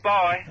 Okay,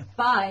 bye.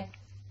 Bye.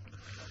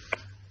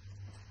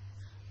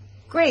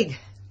 Greg,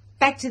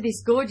 back to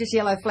this gorgeous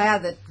yellow flower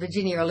that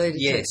Virginia alluded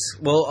to. Yes.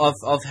 Well,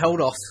 I've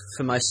held off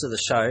for most of the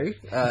show,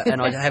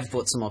 and I have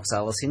brought some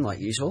oxalis in like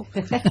usual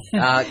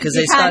because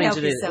they're starting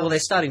to do. Well, they're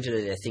starting to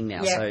do their thing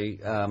now.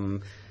 Yep. So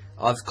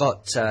I've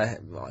got I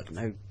don't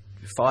know,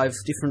 5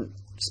 different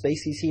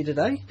species here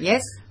today.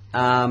 Yes.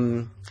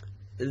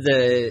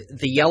 The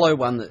yellow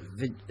one that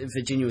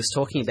Virginia was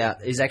talking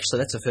about is actually,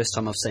 that's the first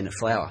time I've seen it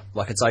flower.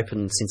 Like, it's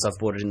opened since I've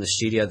brought it in the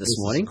studio this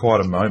morning.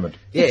 Quite a moment.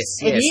 Yes.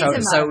 It is a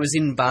moment. So it was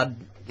in bud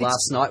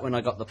last night when I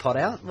got the pot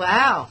out.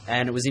 Wow.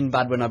 And it was in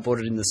bud when I brought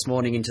it in this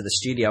morning into the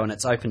studio, and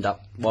it's opened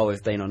up while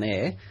we've been on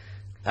air.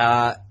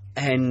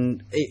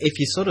 And if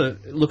you sort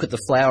of look at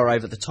the flower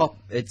over the top,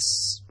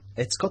 it's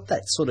got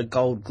that sort of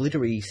gold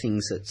glittery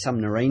things that some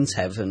nerines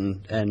have,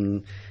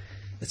 and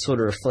it sort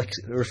of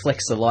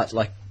reflects the light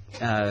like.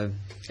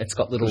 It's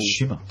got little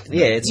shimmer.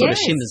 Yeah, it sort of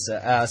shimmers.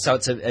 So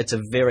it's a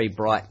very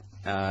bright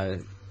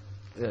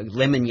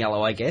lemon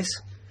yellow, I guess.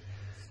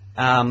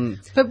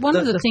 But one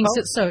of the things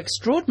that's so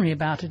extraordinary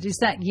about it is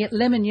that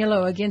lemon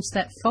yellow against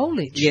that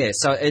foliage. Yeah,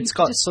 so it's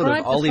got sort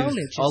of olive.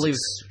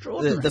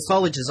 The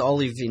foliage is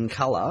olive in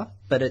colour,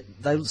 but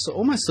they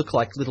almost look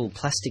like little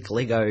plastic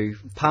Lego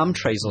palm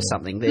trees or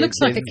something. They're,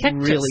 looks like a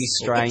cactus. Really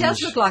strange. It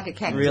does look like a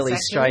cactus. Really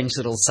actually. strange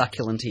little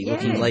succulent-y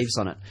looking leaves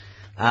on it.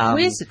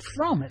 Where's it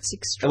from? It's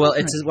extraordinary. Well,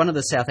 it's one of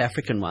the South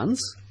African ones,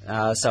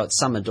 so it's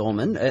summer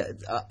dormant.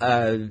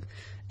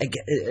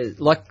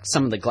 Like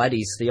some of the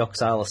gladdies, the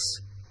oxalis,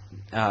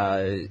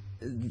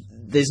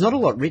 there's not a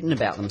lot written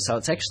about them, so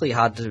it's actually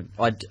hard to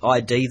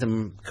ID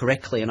them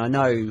correctly. And I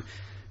know,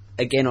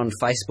 again, on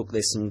Facebook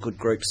there's some good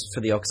groups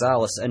for the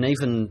oxalis, and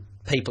even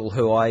people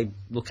who I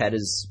look at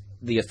as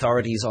the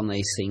authorities on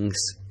these things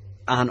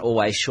aren't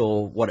always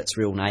sure what its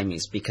real name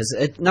is, because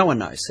no one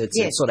knows.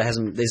 It sort of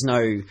hasn't.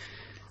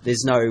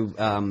 There's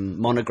no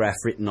monograph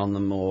written on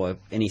them or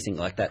anything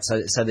like that. So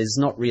there's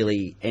not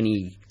really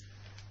any,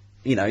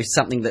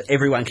 something that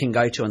everyone can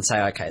go to and say,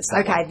 okay, it's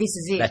that one. This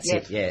is it. That's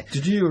it, yeah.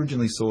 Did you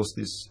originally source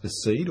this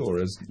as seed or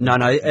as... No.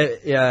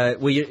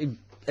 The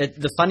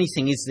funny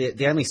thing is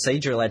the only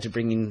seed you're allowed to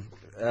bring in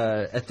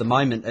at the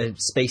moment are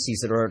species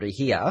that are already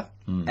here,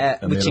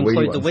 which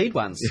include the weed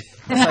ones.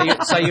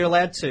 So you're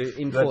allowed to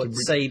import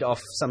seed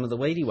off some of the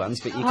weedy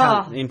ones, but you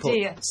can't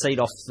import seed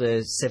off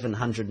the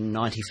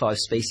 795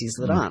 species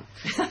that aren't.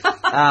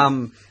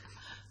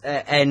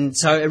 And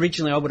so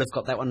originally I would have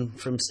got that one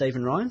from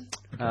Stephen Ryan,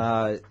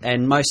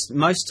 and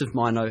most of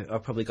mine I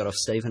probably got off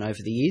Stephen over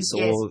the years,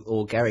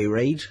 or Gary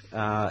Reid,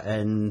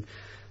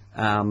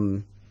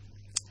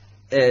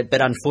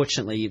 but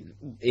unfortunately,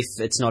 if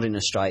it's not in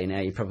Australia now,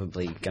 you're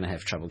probably going to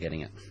have trouble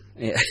getting it,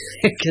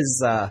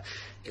 because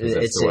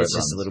it's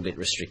just a little bit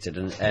restricted.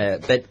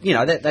 But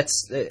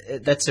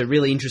that's a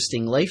really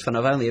interesting leaf, and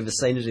I've only ever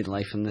seen it in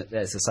leaf. And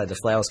as I say, the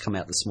flowers come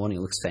out this morning.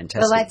 It looks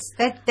fantastic.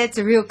 Well, that's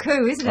a real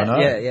coup, isn't it? I know.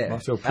 Yeah. I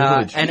feel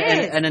privileged.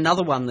 And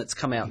another one that's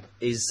come out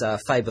is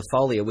Faber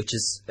folia, which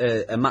is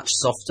a much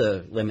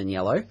softer lemon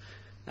yellow.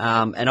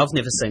 And I've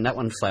never seen that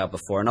one flower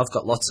before, and I've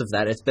got lots of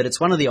that. But it's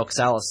one of the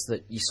oxalis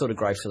that you sort of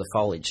grow for the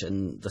foliage,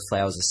 and the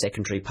flowers are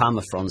secondary.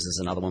 Palma frons is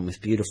another one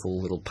with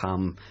beautiful little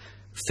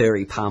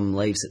furry palm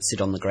leaves that sit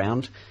on the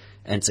ground.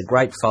 And it's a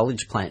great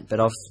foliage plant, but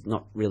I've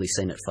not really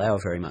seen it flower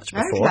very much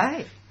before.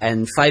 Okay.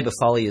 And Faber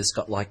folia's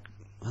got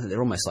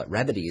they're almost like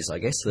rabbit ears, I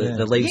guess.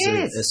 The leaves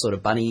are sort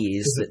of bunny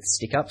ears that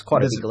stick up. It's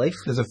quite a big leaf.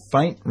 There's a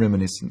faint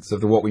reminiscence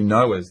of what we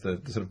know as the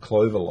sort of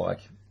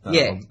clover-like.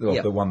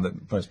 The one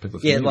that most people are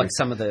familiar with. Like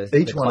some of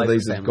each the one of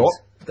these families. has got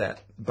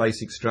that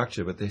basic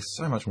structure, but they're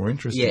so much more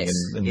interesting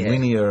and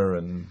linear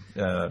and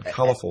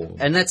colourful.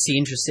 And that's the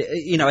interest.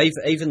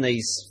 Even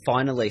these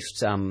finer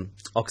leafed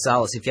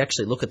oxalis, if you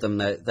actually look at them,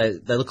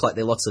 they look like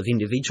they're lots of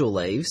individual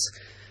leaves,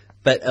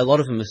 but a lot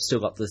of them have still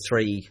got the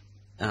 3,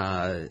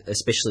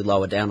 especially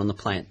lower down on the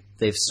plant.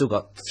 They've still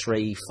got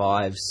 3,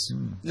 5s,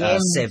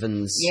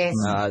 7s. Yes.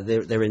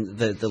 They're in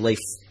the leaf.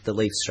 The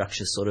leaf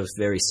structure is sort of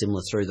very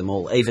similar through them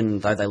all, even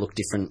though they look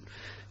different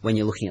when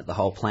you're looking at the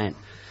whole plant.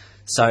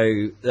 So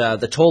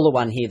the taller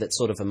one here that's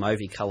sort of a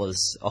mauvey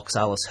colours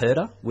Oxalis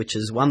hirta, which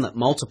is one that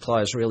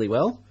multiplies really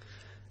well,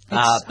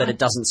 but it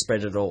doesn't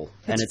spread at all.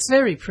 It's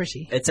very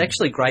pretty. It's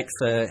actually great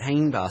for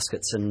hanging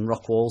baskets and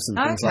rock walls and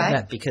things like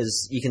that,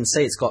 because you can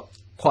see it's got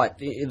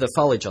the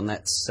foliage on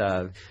that's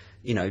 6-8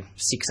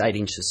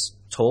 inches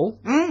tall,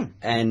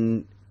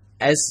 and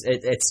as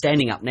it's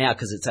standing up now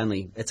because it's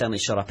only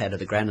shot up out of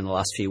the ground in the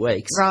last few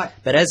weeks. Right.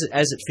 But as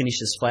it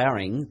finishes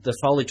flowering, the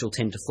foliage will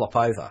tend to flop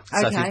over.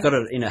 So if you've got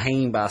it in a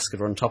hanging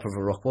basket or on top of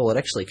a rock wall, it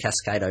actually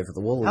cascade over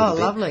the wall a little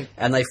bit. Oh, lovely.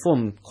 And they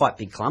form quite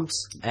big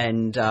clumps.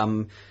 And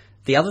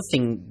The other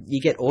thing, you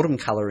get autumn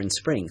colour in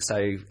spring.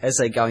 So as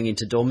they're going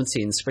into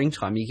dormancy in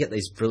springtime, you get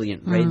these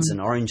brilliant reds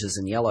and oranges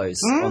and yellows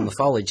on the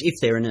foliage if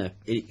they're in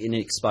an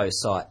exposed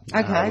site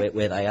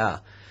where they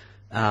are.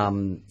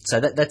 So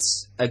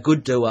that's a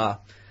good doer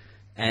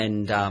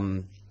and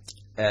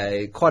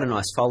quite a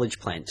nice foliage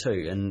plant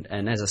too.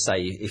 And as I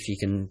say, if you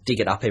can dig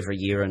it up every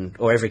year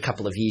or every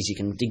couple of years, you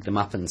can dig them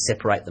up and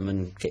separate them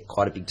and get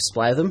quite a big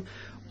display of them.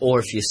 Or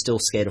if you're still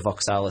scared of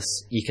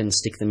oxalis, you can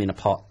stick them in a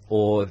pot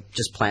or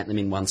just plant them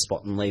in one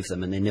spot and leave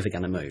them, and they're never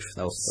going to move.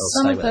 They'll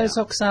Some stay of where those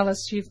they are.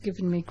 oxalis you've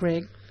given me,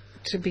 Greg,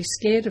 to be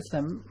scared of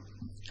them,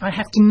 I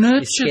have to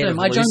nurture them.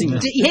 I don't.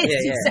 Them. Yes,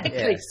 Yeah,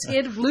 exactly. yeah.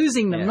 Scared of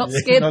losing them, not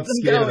scared of them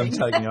going. Of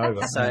them taking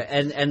over. So,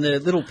 and the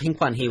little pink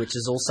one here, which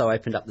has also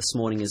opened up this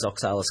morning, is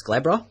Oxalis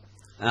glabra.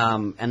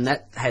 And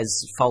that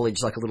has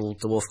foliage like a little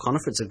dwarf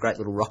conifer. It's a great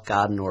little rock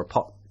garden or a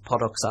pot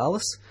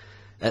oxalis.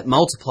 It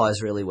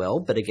multiplies really well,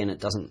 but again, it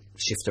doesn't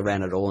shift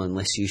around at all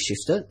unless you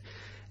shift it.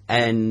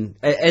 And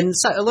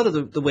so a lot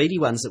of the weedy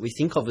ones that we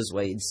think of as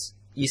weeds,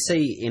 you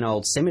see in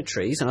old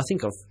cemeteries, and I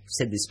think I've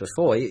said this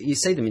before, you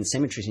see them in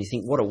cemeteries and you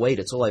think, what a weed,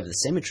 it's all over the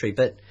cemetery,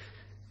 but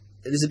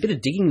there's a bit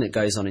of digging that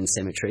goes on in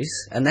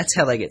cemeteries, and that's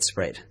how they get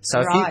spread. So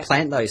if you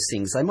plant those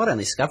things, they might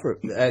only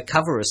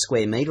cover a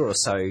square metre or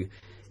so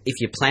if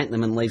you plant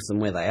them and leave them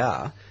where they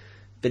are,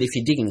 but if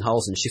you're digging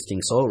holes and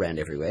shifting soil around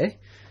everywhere,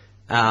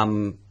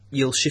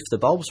 you'll shift the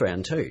bulbs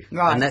around too.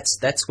 Right. And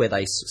that's where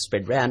they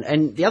spread round.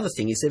 And the other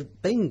thing is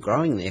they've been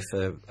growing there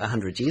for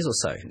 100 years or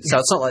so. So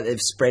it's not like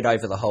they've spread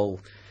over the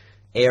whole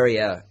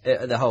area,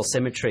 the whole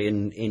cemetery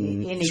in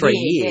 3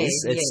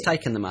 years. It's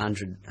taken them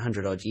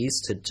 100 odd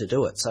years to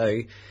do it. So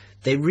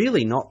they're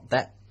really not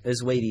that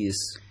as weedy as...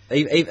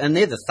 And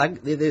they're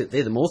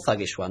the more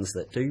thuggish ones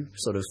that do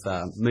sort of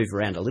move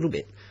around a little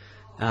bit.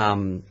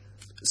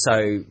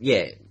 So,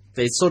 yeah...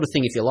 The sort of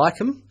thing, if you like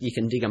them, you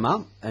can dig them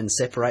up and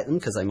separate them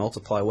because they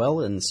multiply well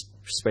and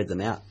spread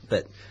them out.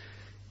 But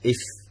if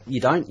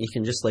you don't, you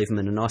can just leave them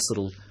in a nice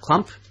little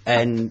clump.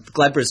 And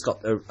glabra's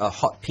got a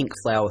hot pink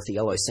flower with a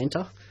yellow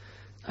centre.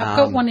 I've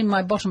got one in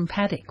my bottom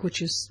paddock,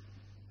 which is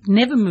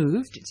never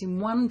moved. It's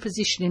in one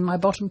position in my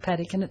bottom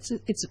paddock, and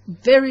it's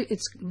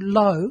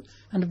low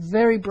and a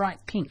very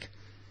bright pink.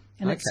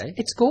 And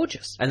it's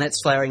gorgeous. And that's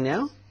flowering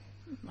now?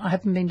 I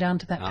haven't been down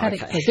to that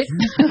paddock for a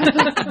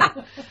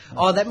bit.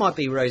 Oh, that might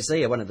be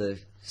rosea, one of the...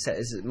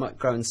 Is it might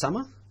grow in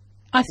summer?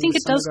 I think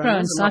it does grow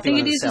in summer. I think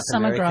it is a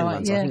summer grower,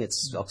 ones. I think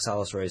it's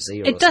Oxalis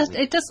rosea It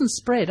doesn't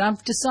spread.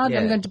 I've decided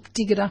I'm going to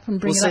dig it up and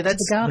bring it up to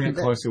the garden. Bring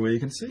it closer where you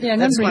can see it. Yeah, I'm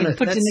going to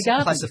put it in the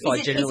garden. Is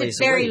it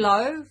very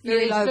low?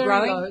 Very low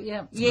growing? Low,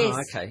 yeah. Yes.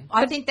 Oh, okay.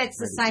 I think that's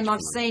the same I've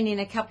seen in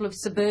a couple of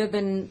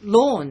suburban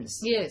lawns.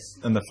 Yes.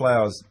 And the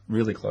flowers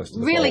really close to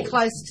the Really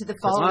close to the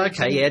foliage.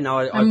 Oh, okay, yeah, no,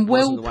 I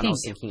wasn't the one I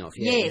was thinking of.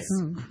 Yeah, yes,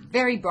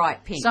 very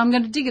bright pink. So I'm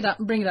going to dig it up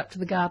and bring it up to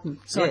the garden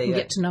so I can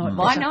get to know it better.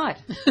 Why not?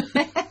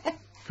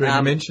 Greg,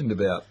 you mentioned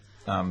about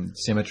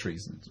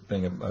cemeteries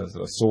being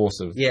a source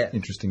of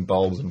interesting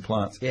bulbs and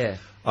plants. Yeah.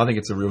 I think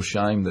it's a real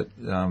shame that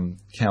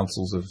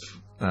councils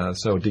are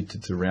so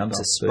addicted to Roundup.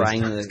 To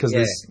spraying because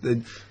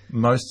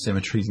most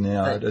cemeteries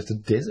now are just a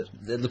desert.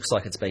 It looks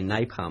like it's been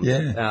napalmed.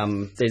 Yeah.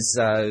 There's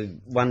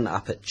one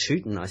up at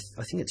Chewton, I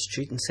think it's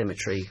Chewton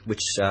Cemetery,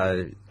 which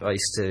I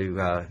used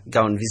to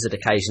go and visit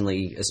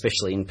occasionally,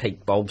 especially in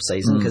peak bulb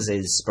season, because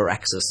there's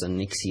Sparaxis and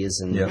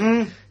Nixias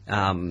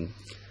and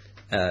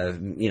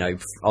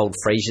old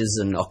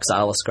freesias and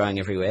oxalis growing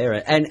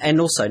everywhere,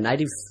 and also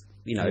native,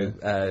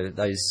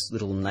 those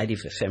little native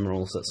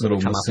ephemerals that sort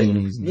of come up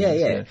in.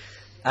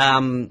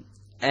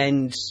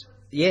 And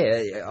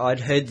I'd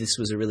heard this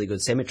was a really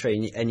good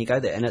cemetery, and you go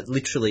there, and it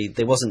literally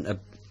there wasn't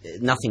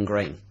nothing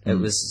green. It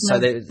was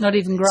not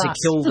even grass to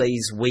kill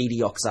these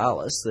weedy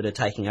oxalis that are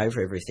taking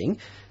over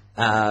everything.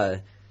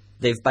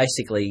 They've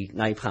basically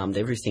napalmed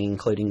everything,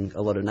 including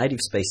a lot of native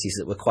species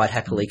that were quite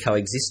happily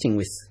coexisting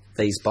with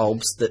these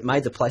bulbs that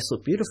made the place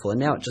look beautiful, and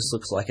now it just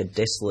looks like a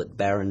desolate,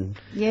 barren...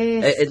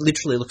 Yes. It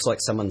literally looks like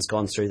someone's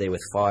gone through there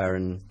with fire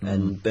and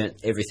burnt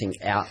everything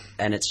out,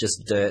 and it's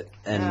just dirt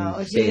and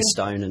bare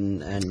stone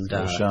and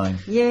shame.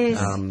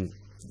 Yes.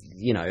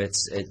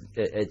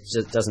 It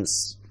just doesn't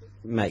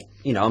make...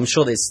 I'm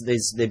sure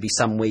there'd be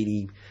some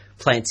weedy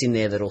plants in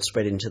there that'll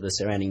spread into the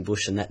surrounding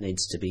bush, and that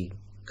needs to be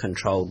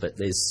controlled, but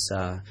there's...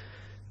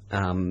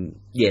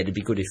 it'd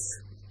be good if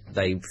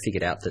they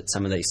figured out that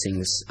some of these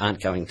things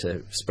aren't going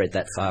to spread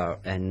that far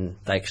and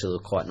they actually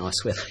look quite nice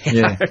where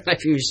they are.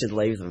 Maybe we should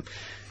leave them.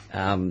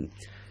 So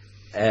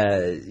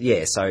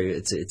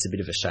it's a bit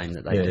of a shame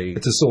that they do.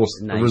 It's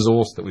a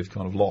resource that we've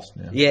kind of lost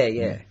now.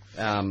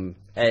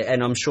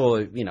 And I'm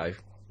sure,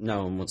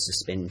 no one wants to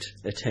spend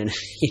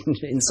eternity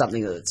in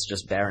something that's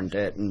just barren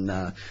dirt, and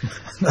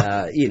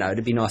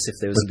it'd be nice if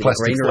there was a bit of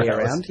greenery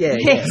around.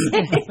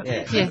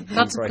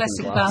 Lots of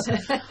plastic flowers.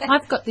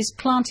 I've got this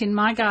plant in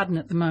my garden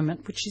at the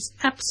moment, which is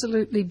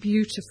absolutely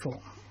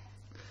beautiful,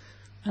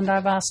 and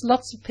I've asked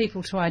lots of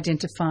people to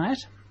identify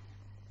it.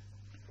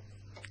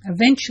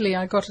 Eventually,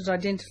 I got it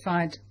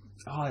identified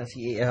I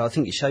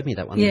think you showed me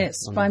that one.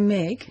 Yes, by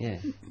Meg. Yeah.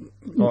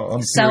 Oh,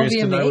 I'm Salvia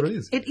curious to know Meg. what it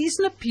is.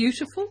 Isn't it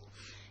beautiful?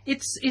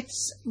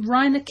 It's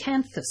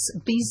Rhinacanthus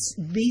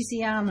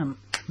bezianum.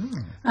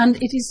 And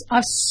it is.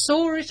 I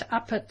saw it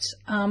up at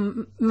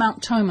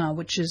Mount Tomah,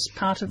 which is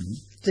part of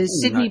the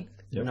Sydney.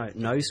 No,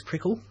 nose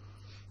prickle,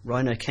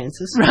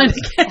 Rhinacanthus.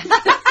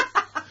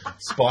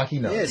 Spiky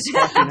nose.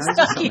 Yeah, spiky nose or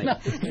something.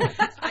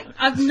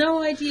 I've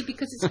no idea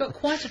because it's got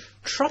quite a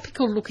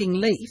tropical-looking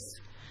leaf,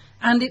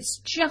 and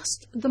it's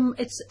just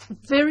it's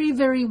very,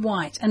 very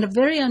white and a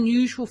very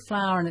unusual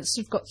flower, and it's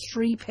got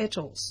 3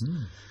 petals,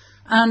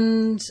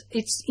 and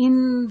it's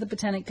in the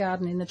Botanic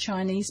Garden in the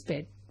Chinese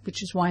bed,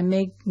 which is why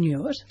Meg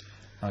knew it.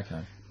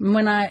 Okay.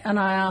 When I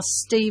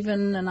asked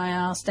Stephen, and I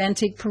asked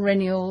Antique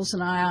Perennials,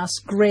 and I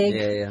asked Greg,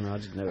 no, I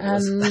didn't know what it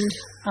was.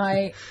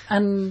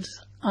 and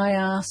I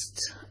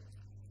asked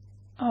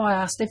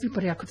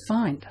everybody I could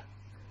find.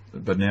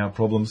 But now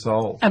problem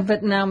solved.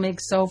 But now Meg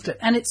solved it,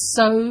 and it's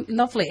so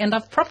lovely, and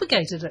I've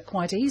propagated it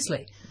quite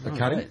easily. The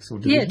cuttings? Or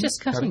Yeah,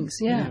 just cuttings.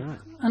 Yeah, right.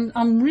 And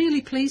I'm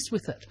really pleased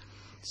with it.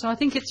 So I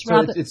think it's So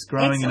rather. it's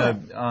growing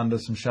excellent. under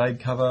some shade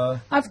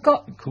cover. I've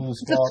got cool the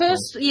spot,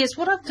 first. Yes,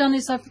 what I've done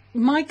is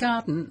my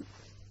garden.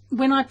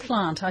 When I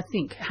plant, I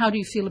think, how do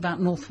you feel about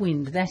north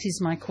wind? That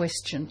is my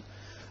question.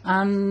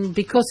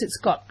 Because it's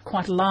got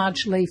quite a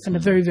large leaf and a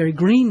very, very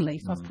green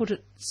leaf, I've put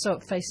it so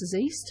it faces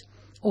east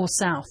or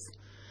south.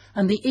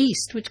 And the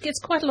east, which gets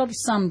quite a lot of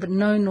sun but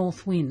no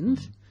north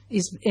wind,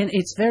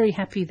 it's very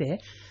happy there.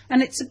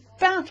 And it's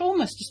about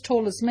almost as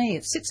tall as me.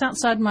 It sits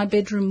outside my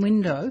bedroom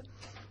window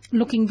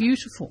looking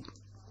beautiful.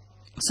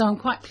 So I'm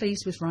quite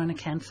pleased with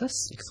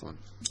Rhinacanthus.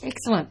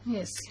 Excellent.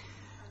 Yes.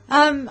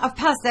 I've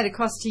passed that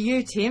across to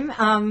you, Tim.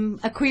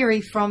 A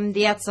query from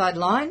the outside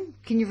line.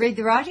 Can you read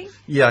the writing?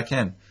 Yeah, I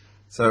can.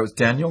 So it was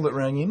Daniel that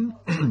rang in.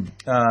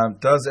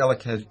 Does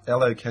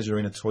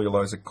Allocasuarina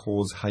tuberosa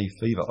cause hay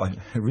fever? I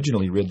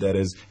originally read that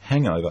as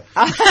hangover.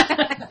 As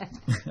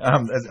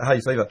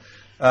hay fever.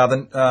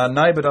 The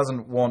neighbour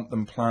doesn't want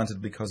them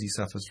planted because he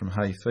suffers from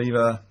hay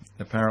fever.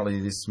 Apparently,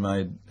 this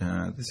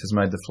has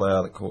made the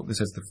flower that this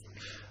has the.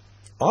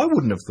 I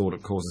wouldn't have thought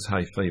it causes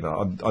hay fever.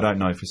 I don't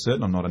know for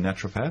certain. I'm not a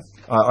naturopath.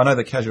 I know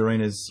that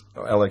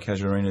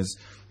Allocasuarinas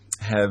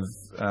have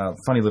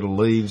funny little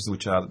leaves,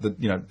 which are,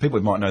 people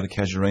might know the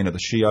casuarina, the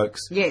she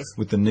oaks, yes,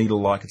 with the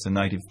needle-like. It's a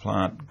native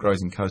plant,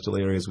 grows in coastal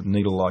areas with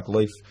needle-like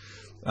leaf.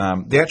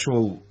 The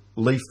actual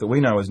leaf that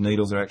we know as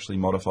needles are actually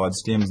modified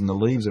stems, and the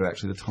leaves are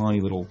actually the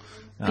tiny little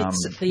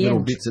bits at the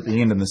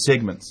end and the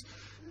segments.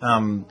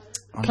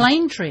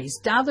 Plane trees.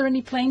 Are there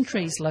any plane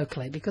trees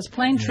locally? Because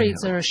plane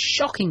trees are a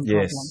shocking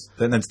problem. Yes,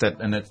 that's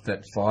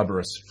that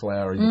fibrous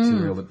flowery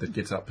material that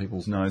gets up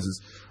people's noses.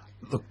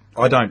 Look,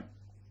 I don't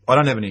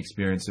have any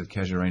experience of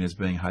casuarinas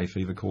being hay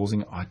fever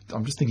causing.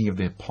 I'm just thinking of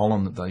their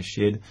pollen that they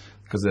shed,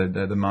 because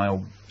the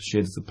male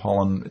sheds the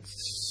pollen.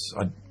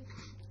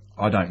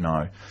 I don't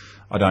know.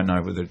 I don't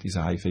know whether it is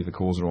a hay fever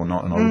causer or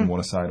not, and I wouldn't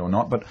want to say it or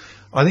not. But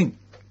I think,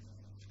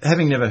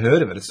 having never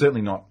heard of it, it's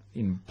certainly not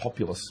in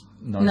populous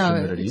notion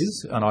that it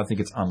is, and I think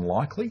it's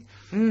unlikely.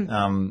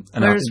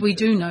 Whereas we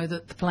do know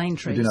that the plane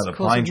trees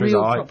cause a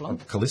real problem.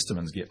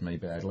 Callistemons get me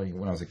badly.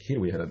 When I was a kid,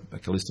 we had a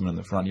callistemon in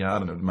the front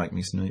yard, and it would make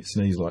me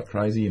sneeze like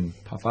crazy and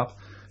puff up.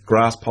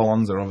 Grass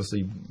pollens are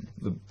obviously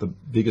the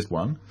biggest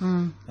one,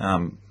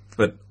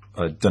 but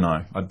I don't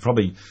know. I'd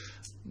probably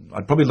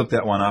look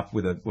that one up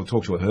we'll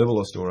talk to a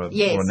herbalist or a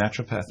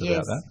naturopath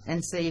about that,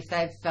 and see if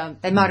they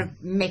might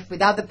have met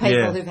with other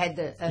people who've had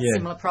a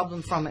similar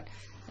problem from it.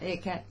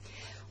 Okay.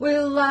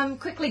 We'll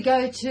quickly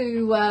go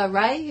to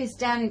Ray, who's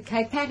down in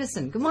Cape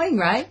Patterson. Good morning,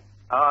 Ray.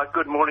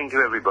 Good morning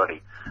to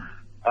everybody.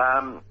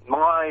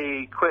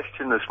 My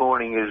question this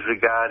morning is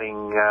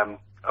regarding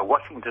a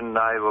Washington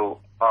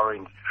navel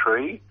orange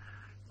tree.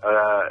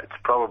 It's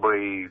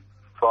probably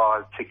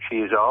 5-6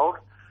 years old,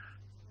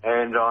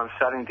 and I'm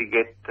starting to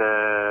get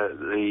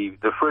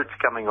the fruits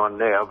coming on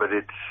now. But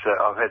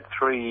I've had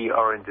 3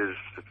 oranges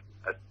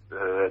at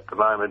the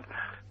moment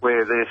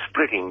where they're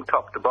splitting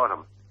top to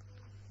bottom.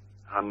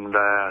 And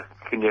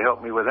can you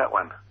help me with that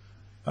one?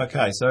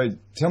 Okay, so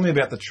tell me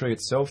about the tree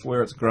itself,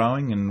 where it's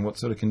growing and what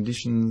sort of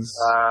conditions.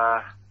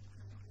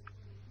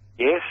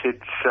 Yes,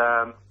 it's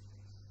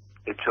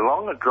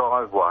along a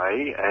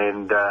driveway,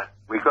 and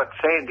we've got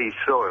sandy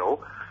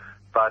soil,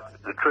 but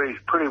the tree's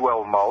pretty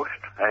well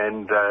mulched,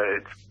 and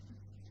it's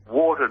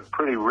watered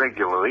pretty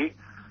regularly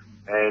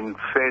and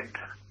fed.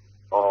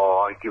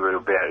 I give it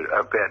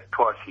about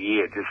twice a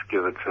year. Just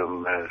give it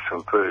some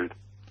food.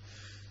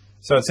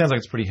 So it sounds like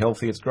it's pretty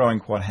healthy. It's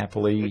growing quite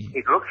happily.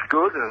 It looks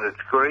good, and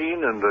it's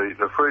green, and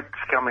the fruit's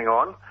coming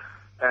on.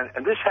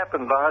 And this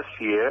happened last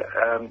year.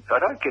 I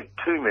don't get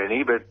too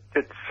many, but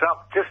it's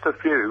up just a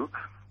few,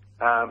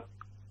 and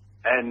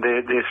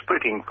they're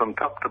splitting from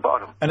top to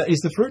bottom. And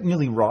is the fruit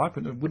nearly ripe?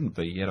 It wouldn't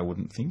be yet, I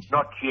wouldn't think.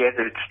 Not yet.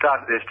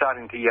 They're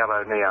starting to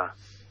yellow now.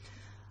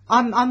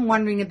 I'm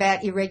wondering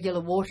about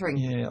irregular watering.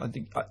 Yeah, I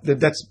think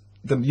that's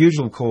the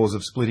usual cause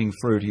of splitting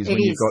fruit. Is when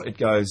you've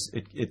got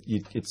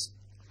it's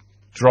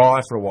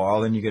dry for a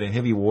while, then you get a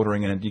heavy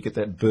watering and you get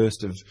that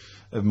burst of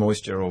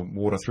moisture or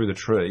water through the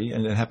tree,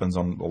 and it happens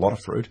on a lot of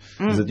fruit,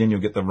 is that then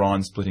you'll get the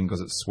rind splitting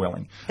because it's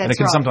swelling. And it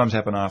can sometimes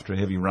happen after a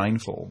heavy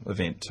rainfall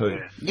event too.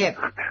 Yep.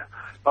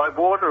 I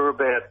water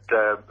about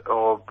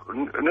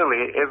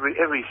nearly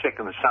every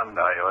second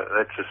Sunday.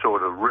 That's the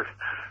sort of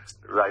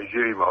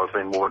regime I've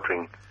been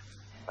watering.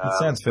 It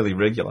sounds fairly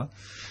regular.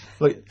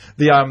 Look,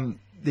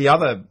 the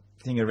other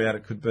thing about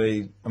it could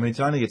be, I mean, it's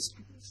only its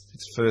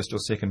first or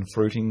second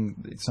fruiting.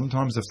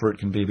 Sometimes the fruit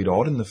can be a bit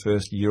odd in the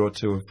first year or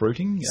two of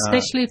fruiting.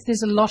 Especially if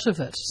there's a lot of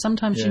it.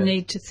 Sometimes you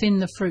need to thin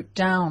the fruit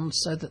down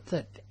so that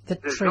the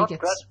tree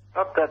gets...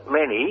 Not that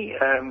many.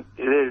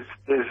 There's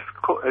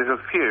a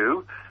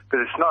few, but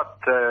it's not,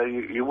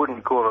 you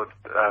wouldn't call it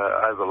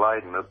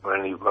overladen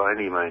by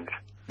any means.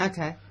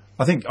 Okay.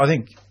 I think.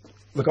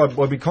 Look,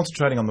 I'd be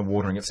concentrating on the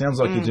watering. It sounds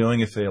like you're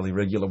doing a fairly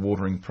regular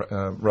watering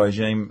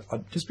regime.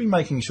 I'd just be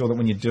making sure that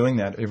when you're doing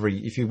that,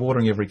 if you're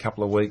watering every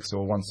couple of weeks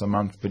or once a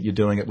month, but you're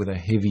doing it with a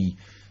heavy,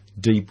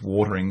 deep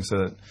watering,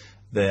 so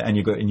that and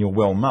you're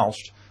well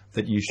mulched,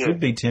 that you should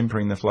be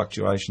tempering the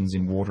fluctuations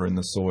in water in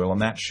the soil,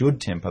 and that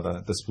should temper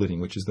the splitting,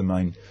 which is the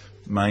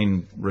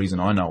main reason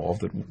I know of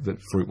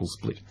that fruit will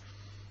split.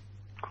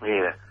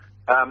 Yeah.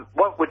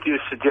 What would you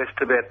suggest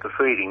about the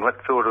feeding?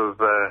 What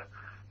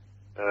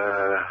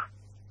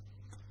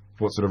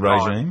sort of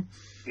regime?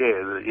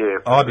 Yeah.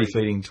 I'd be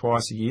feeding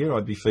twice a year.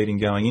 I'd be feeding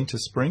going into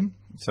spring.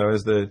 So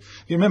if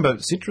you remember,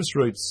 citrus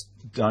roots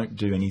don't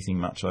do anything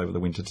much over the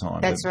winter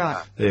time. That's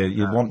right.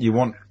 You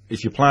want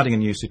if you're planting a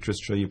new citrus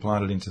tree, you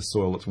plant it into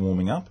soil that's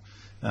warming up.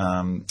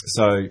 And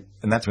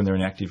that's when they're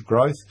in active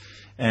growth.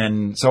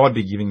 And so I'd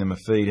be giving them a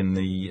feed in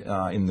the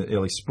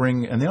early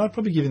spring, and then I'd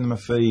probably giving them a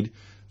feed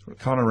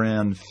kind of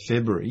around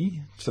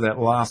February for that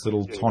last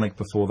little tonic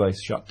before they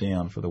shut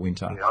down for the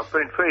winter. Yeah, I've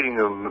been feeding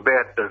them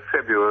about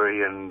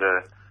February and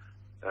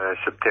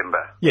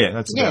September. Yeah,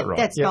 that's about right.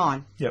 That's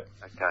fine. Yep.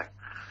 Okay.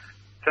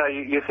 So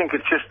you think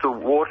it's just the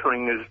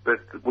watering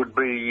that would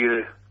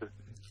be...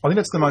 I think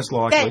that's the most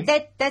likely.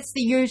 That's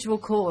the usual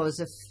cause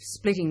of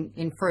splitting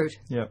in fruit.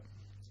 Yep.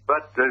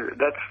 But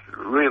that's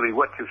really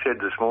what you said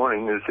this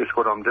morning is just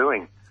what I'm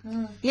doing.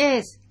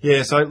 Yes.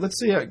 Yeah, so let's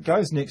see how it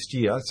goes next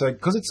year. So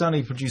because it's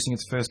only producing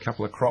its first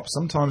couple of crops,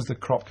 sometimes the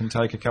crop can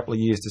take a couple of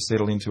years to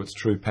settle into its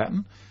true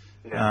pattern.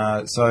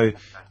 Yeah. So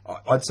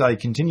I'd say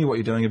continue what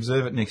you're doing,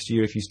 observe it next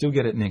year. If you still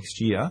get it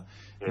next year,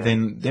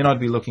 then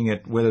I'd be looking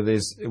at whether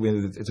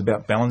it's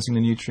about balancing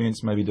the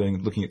nutrients, maybe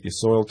looking at your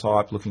soil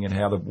type, looking at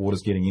how the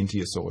water's getting into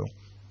your soil.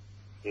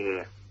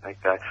 Yeah,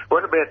 okay.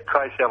 What about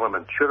trace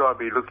elements? Should I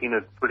be looking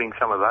at putting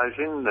some of those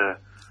in?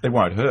 It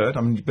won't hurt.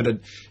 I mean, but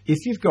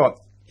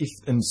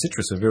and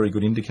citrus are very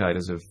good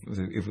indicators of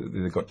if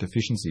they've got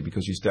deficiency,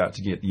 because you start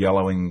to get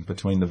yellowing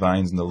between the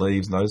veins and the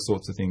leaves and those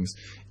sorts of things.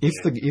 If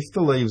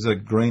the leaves are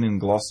green and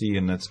glossy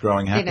and it's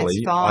growing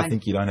happily, I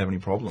think you don't have any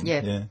problem.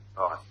 Yeah.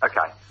 Oh,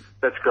 okay.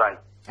 That's great.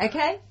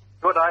 Okay.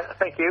 Good day.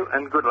 Thank you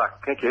and good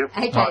luck. Thank you.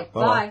 Okay. Right,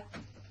 bye.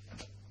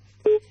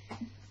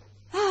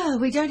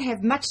 We don't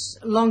have much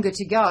longer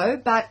to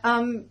go, but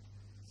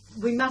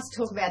we must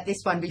talk about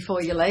this one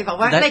before you leave. I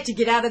won't let you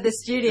get out of the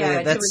studio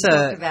until we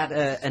talk about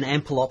it. An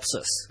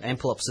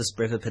Ampelopsis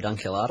breve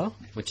pedunculata,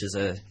 which is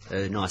a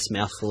nice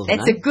mouthful of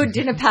That's a good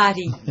dinner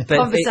party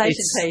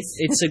conversation piece.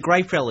 It's a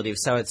grape relative,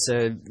 so it's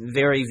a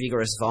very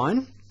vigorous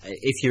vine.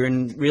 If you're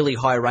in really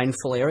high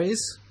rainfall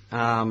areas,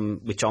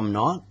 which I'm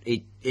not,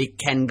 it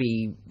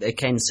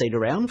can seed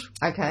around.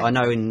 Okay. I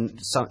know in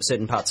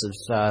certain parts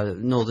of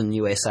northern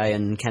USA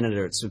and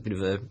Canada, it's a bit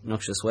of a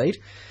noxious weed.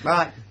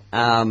 Right.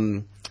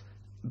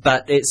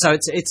 But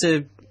it's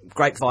a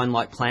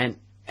grapevine-like plant,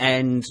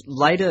 and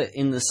later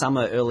in the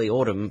summer, early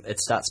autumn, it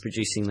starts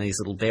producing these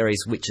little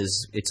berries, which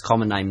is its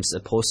common name's a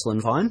porcelain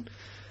vine,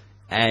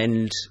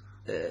 and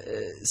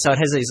so it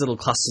has these little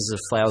clusters of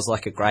flowers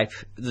like a grape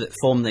that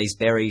form these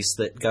berries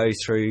that go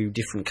through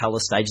different colour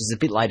stages. It's a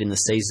bit late in the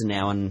season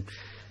now, and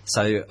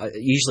so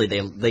usually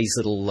these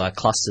little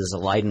clusters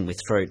are laden with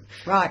fruit.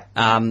 Right.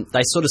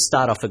 They sort of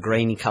start off a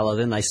greeny colour,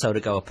 then they sort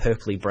of go a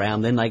purpley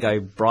brown, then they go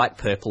bright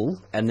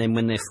purple, and then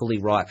when they're fully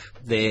ripe,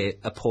 they're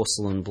a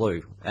porcelain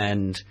blue.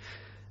 And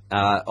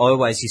I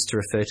always used to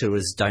refer to it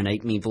as "don't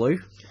eat me blue,"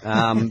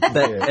 but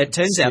it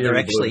turns out they're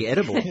actually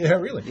edible. Yeah,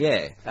 really.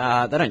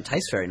 Yeah, they don't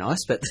taste very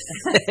nice, but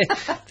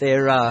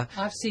they're.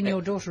 I've seen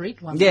your daughter eat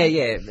one. Yeah.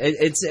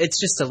 It's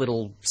just a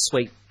little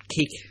sweet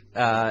kick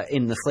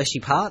in the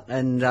fleshy part,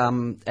 and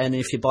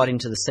if you bite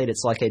into the seed,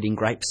 it's like eating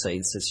grape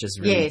seeds. It's just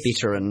really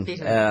bitter and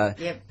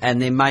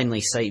and they're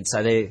mainly seeds.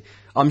 So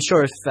I'm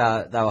sure if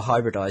they were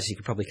hybridised, you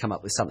could probably come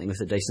up with something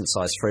with a decent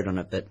sized fruit on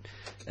it. But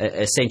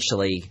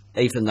essentially,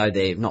 even though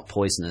they're not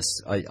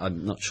poisonous,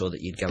 I'm not sure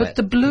that you'd go. But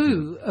the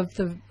blue of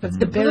the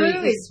berry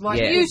is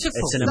beautiful.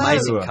 It's an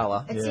amazing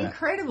colour. It's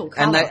incredible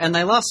colour. And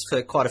they last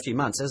for quite a few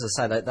months. As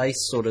I say, they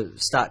sort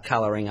of start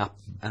colouring up.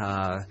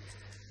 I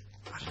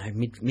don't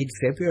know,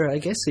 mid-February, I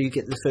guess, so you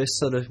get the first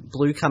sort of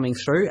blue coming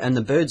through, and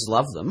the birds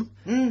love them.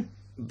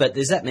 But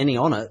there's that many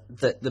on it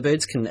that the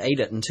birds can eat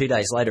it, and 2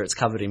 days later it's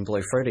covered in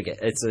blue fruit again.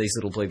 It's these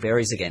little blue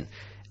berries again.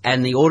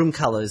 And the autumn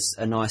colour's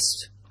a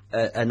nice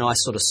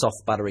sort of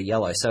soft buttery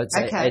yellow. So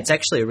it's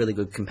actually a really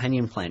good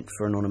companion plant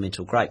for an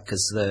ornamental grape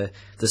because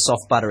the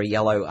soft buttery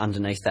yellow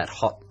underneath that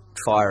hot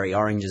fiery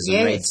oranges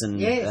and reds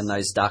and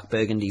those dark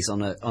burgundies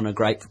on a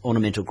grape,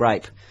 ornamental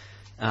grape.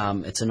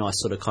 It's a nice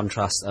sort of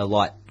contrast, a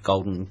light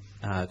golden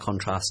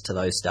contrast to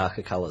those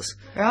darker colours.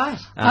 Right.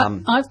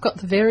 I've got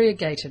the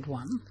variegated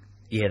one.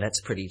 Yeah,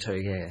 that's pretty too,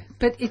 yeah.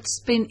 But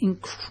it's been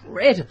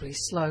incredibly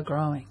slow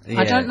growing. Yeah.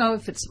 I don't know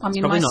if it's... I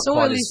mean, my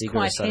soil is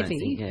quite vigorous,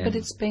 heavy, but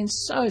it's been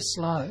so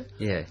slow.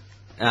 Yeah.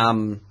 So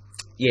I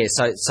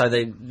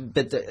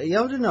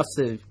don't know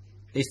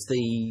if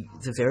the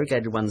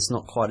variegated one's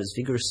not quite as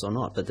vigorous or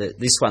not, but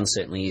this one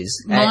certainly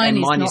is.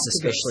 Mine is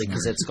especially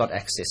because it's got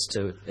access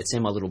to... It's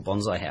in my little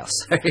bonsai house.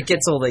 So it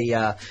gets all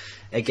the...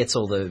 excess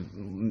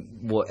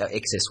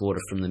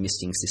water from the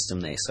misting system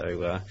there.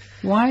 So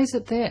why is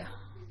it there?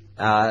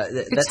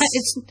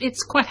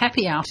 It's quite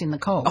happy out in the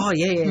cold. Oh,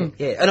 yeah.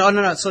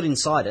 No, it's not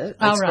inside it.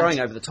 It's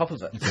growing over the top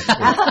of it.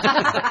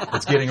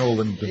 It's getting all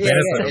the benefit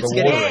of the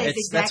water. Yes,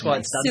 exactly. That's why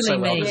it's done so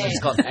well, because me.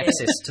 it's got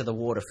access to the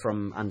water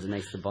from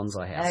underneath the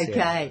bonsai house.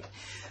 Okay.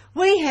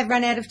 We have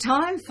run out of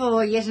time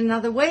for yet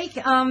another week.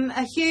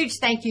 A huge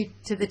thank you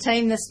to the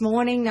team this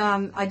morning.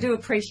 I do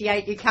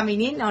appreciate you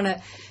coming in,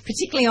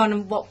 particularly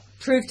on what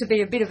proved to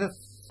be a bit of a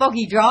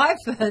foggy drive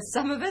for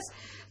some of us.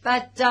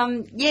 But,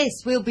 yes,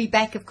 we'll be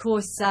back, of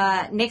course,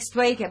 next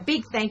week. A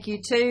big thank you,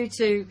 too,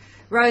 to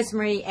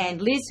Rosemary and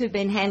Liz, who've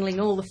been handling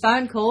all the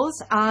phone calls.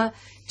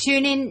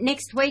 Tune in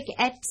next week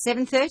at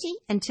 7:30.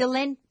 Until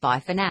then, bye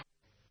for now.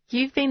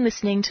 You've been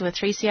listening to a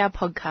 3CR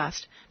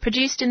podcast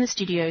produced in the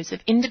studios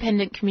of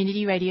independent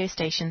community radio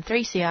station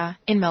 3CR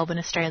in Melbourne,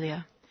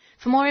 Australia.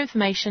 For more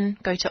information,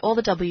 go to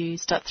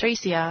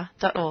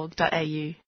allthews.3cr.org.au.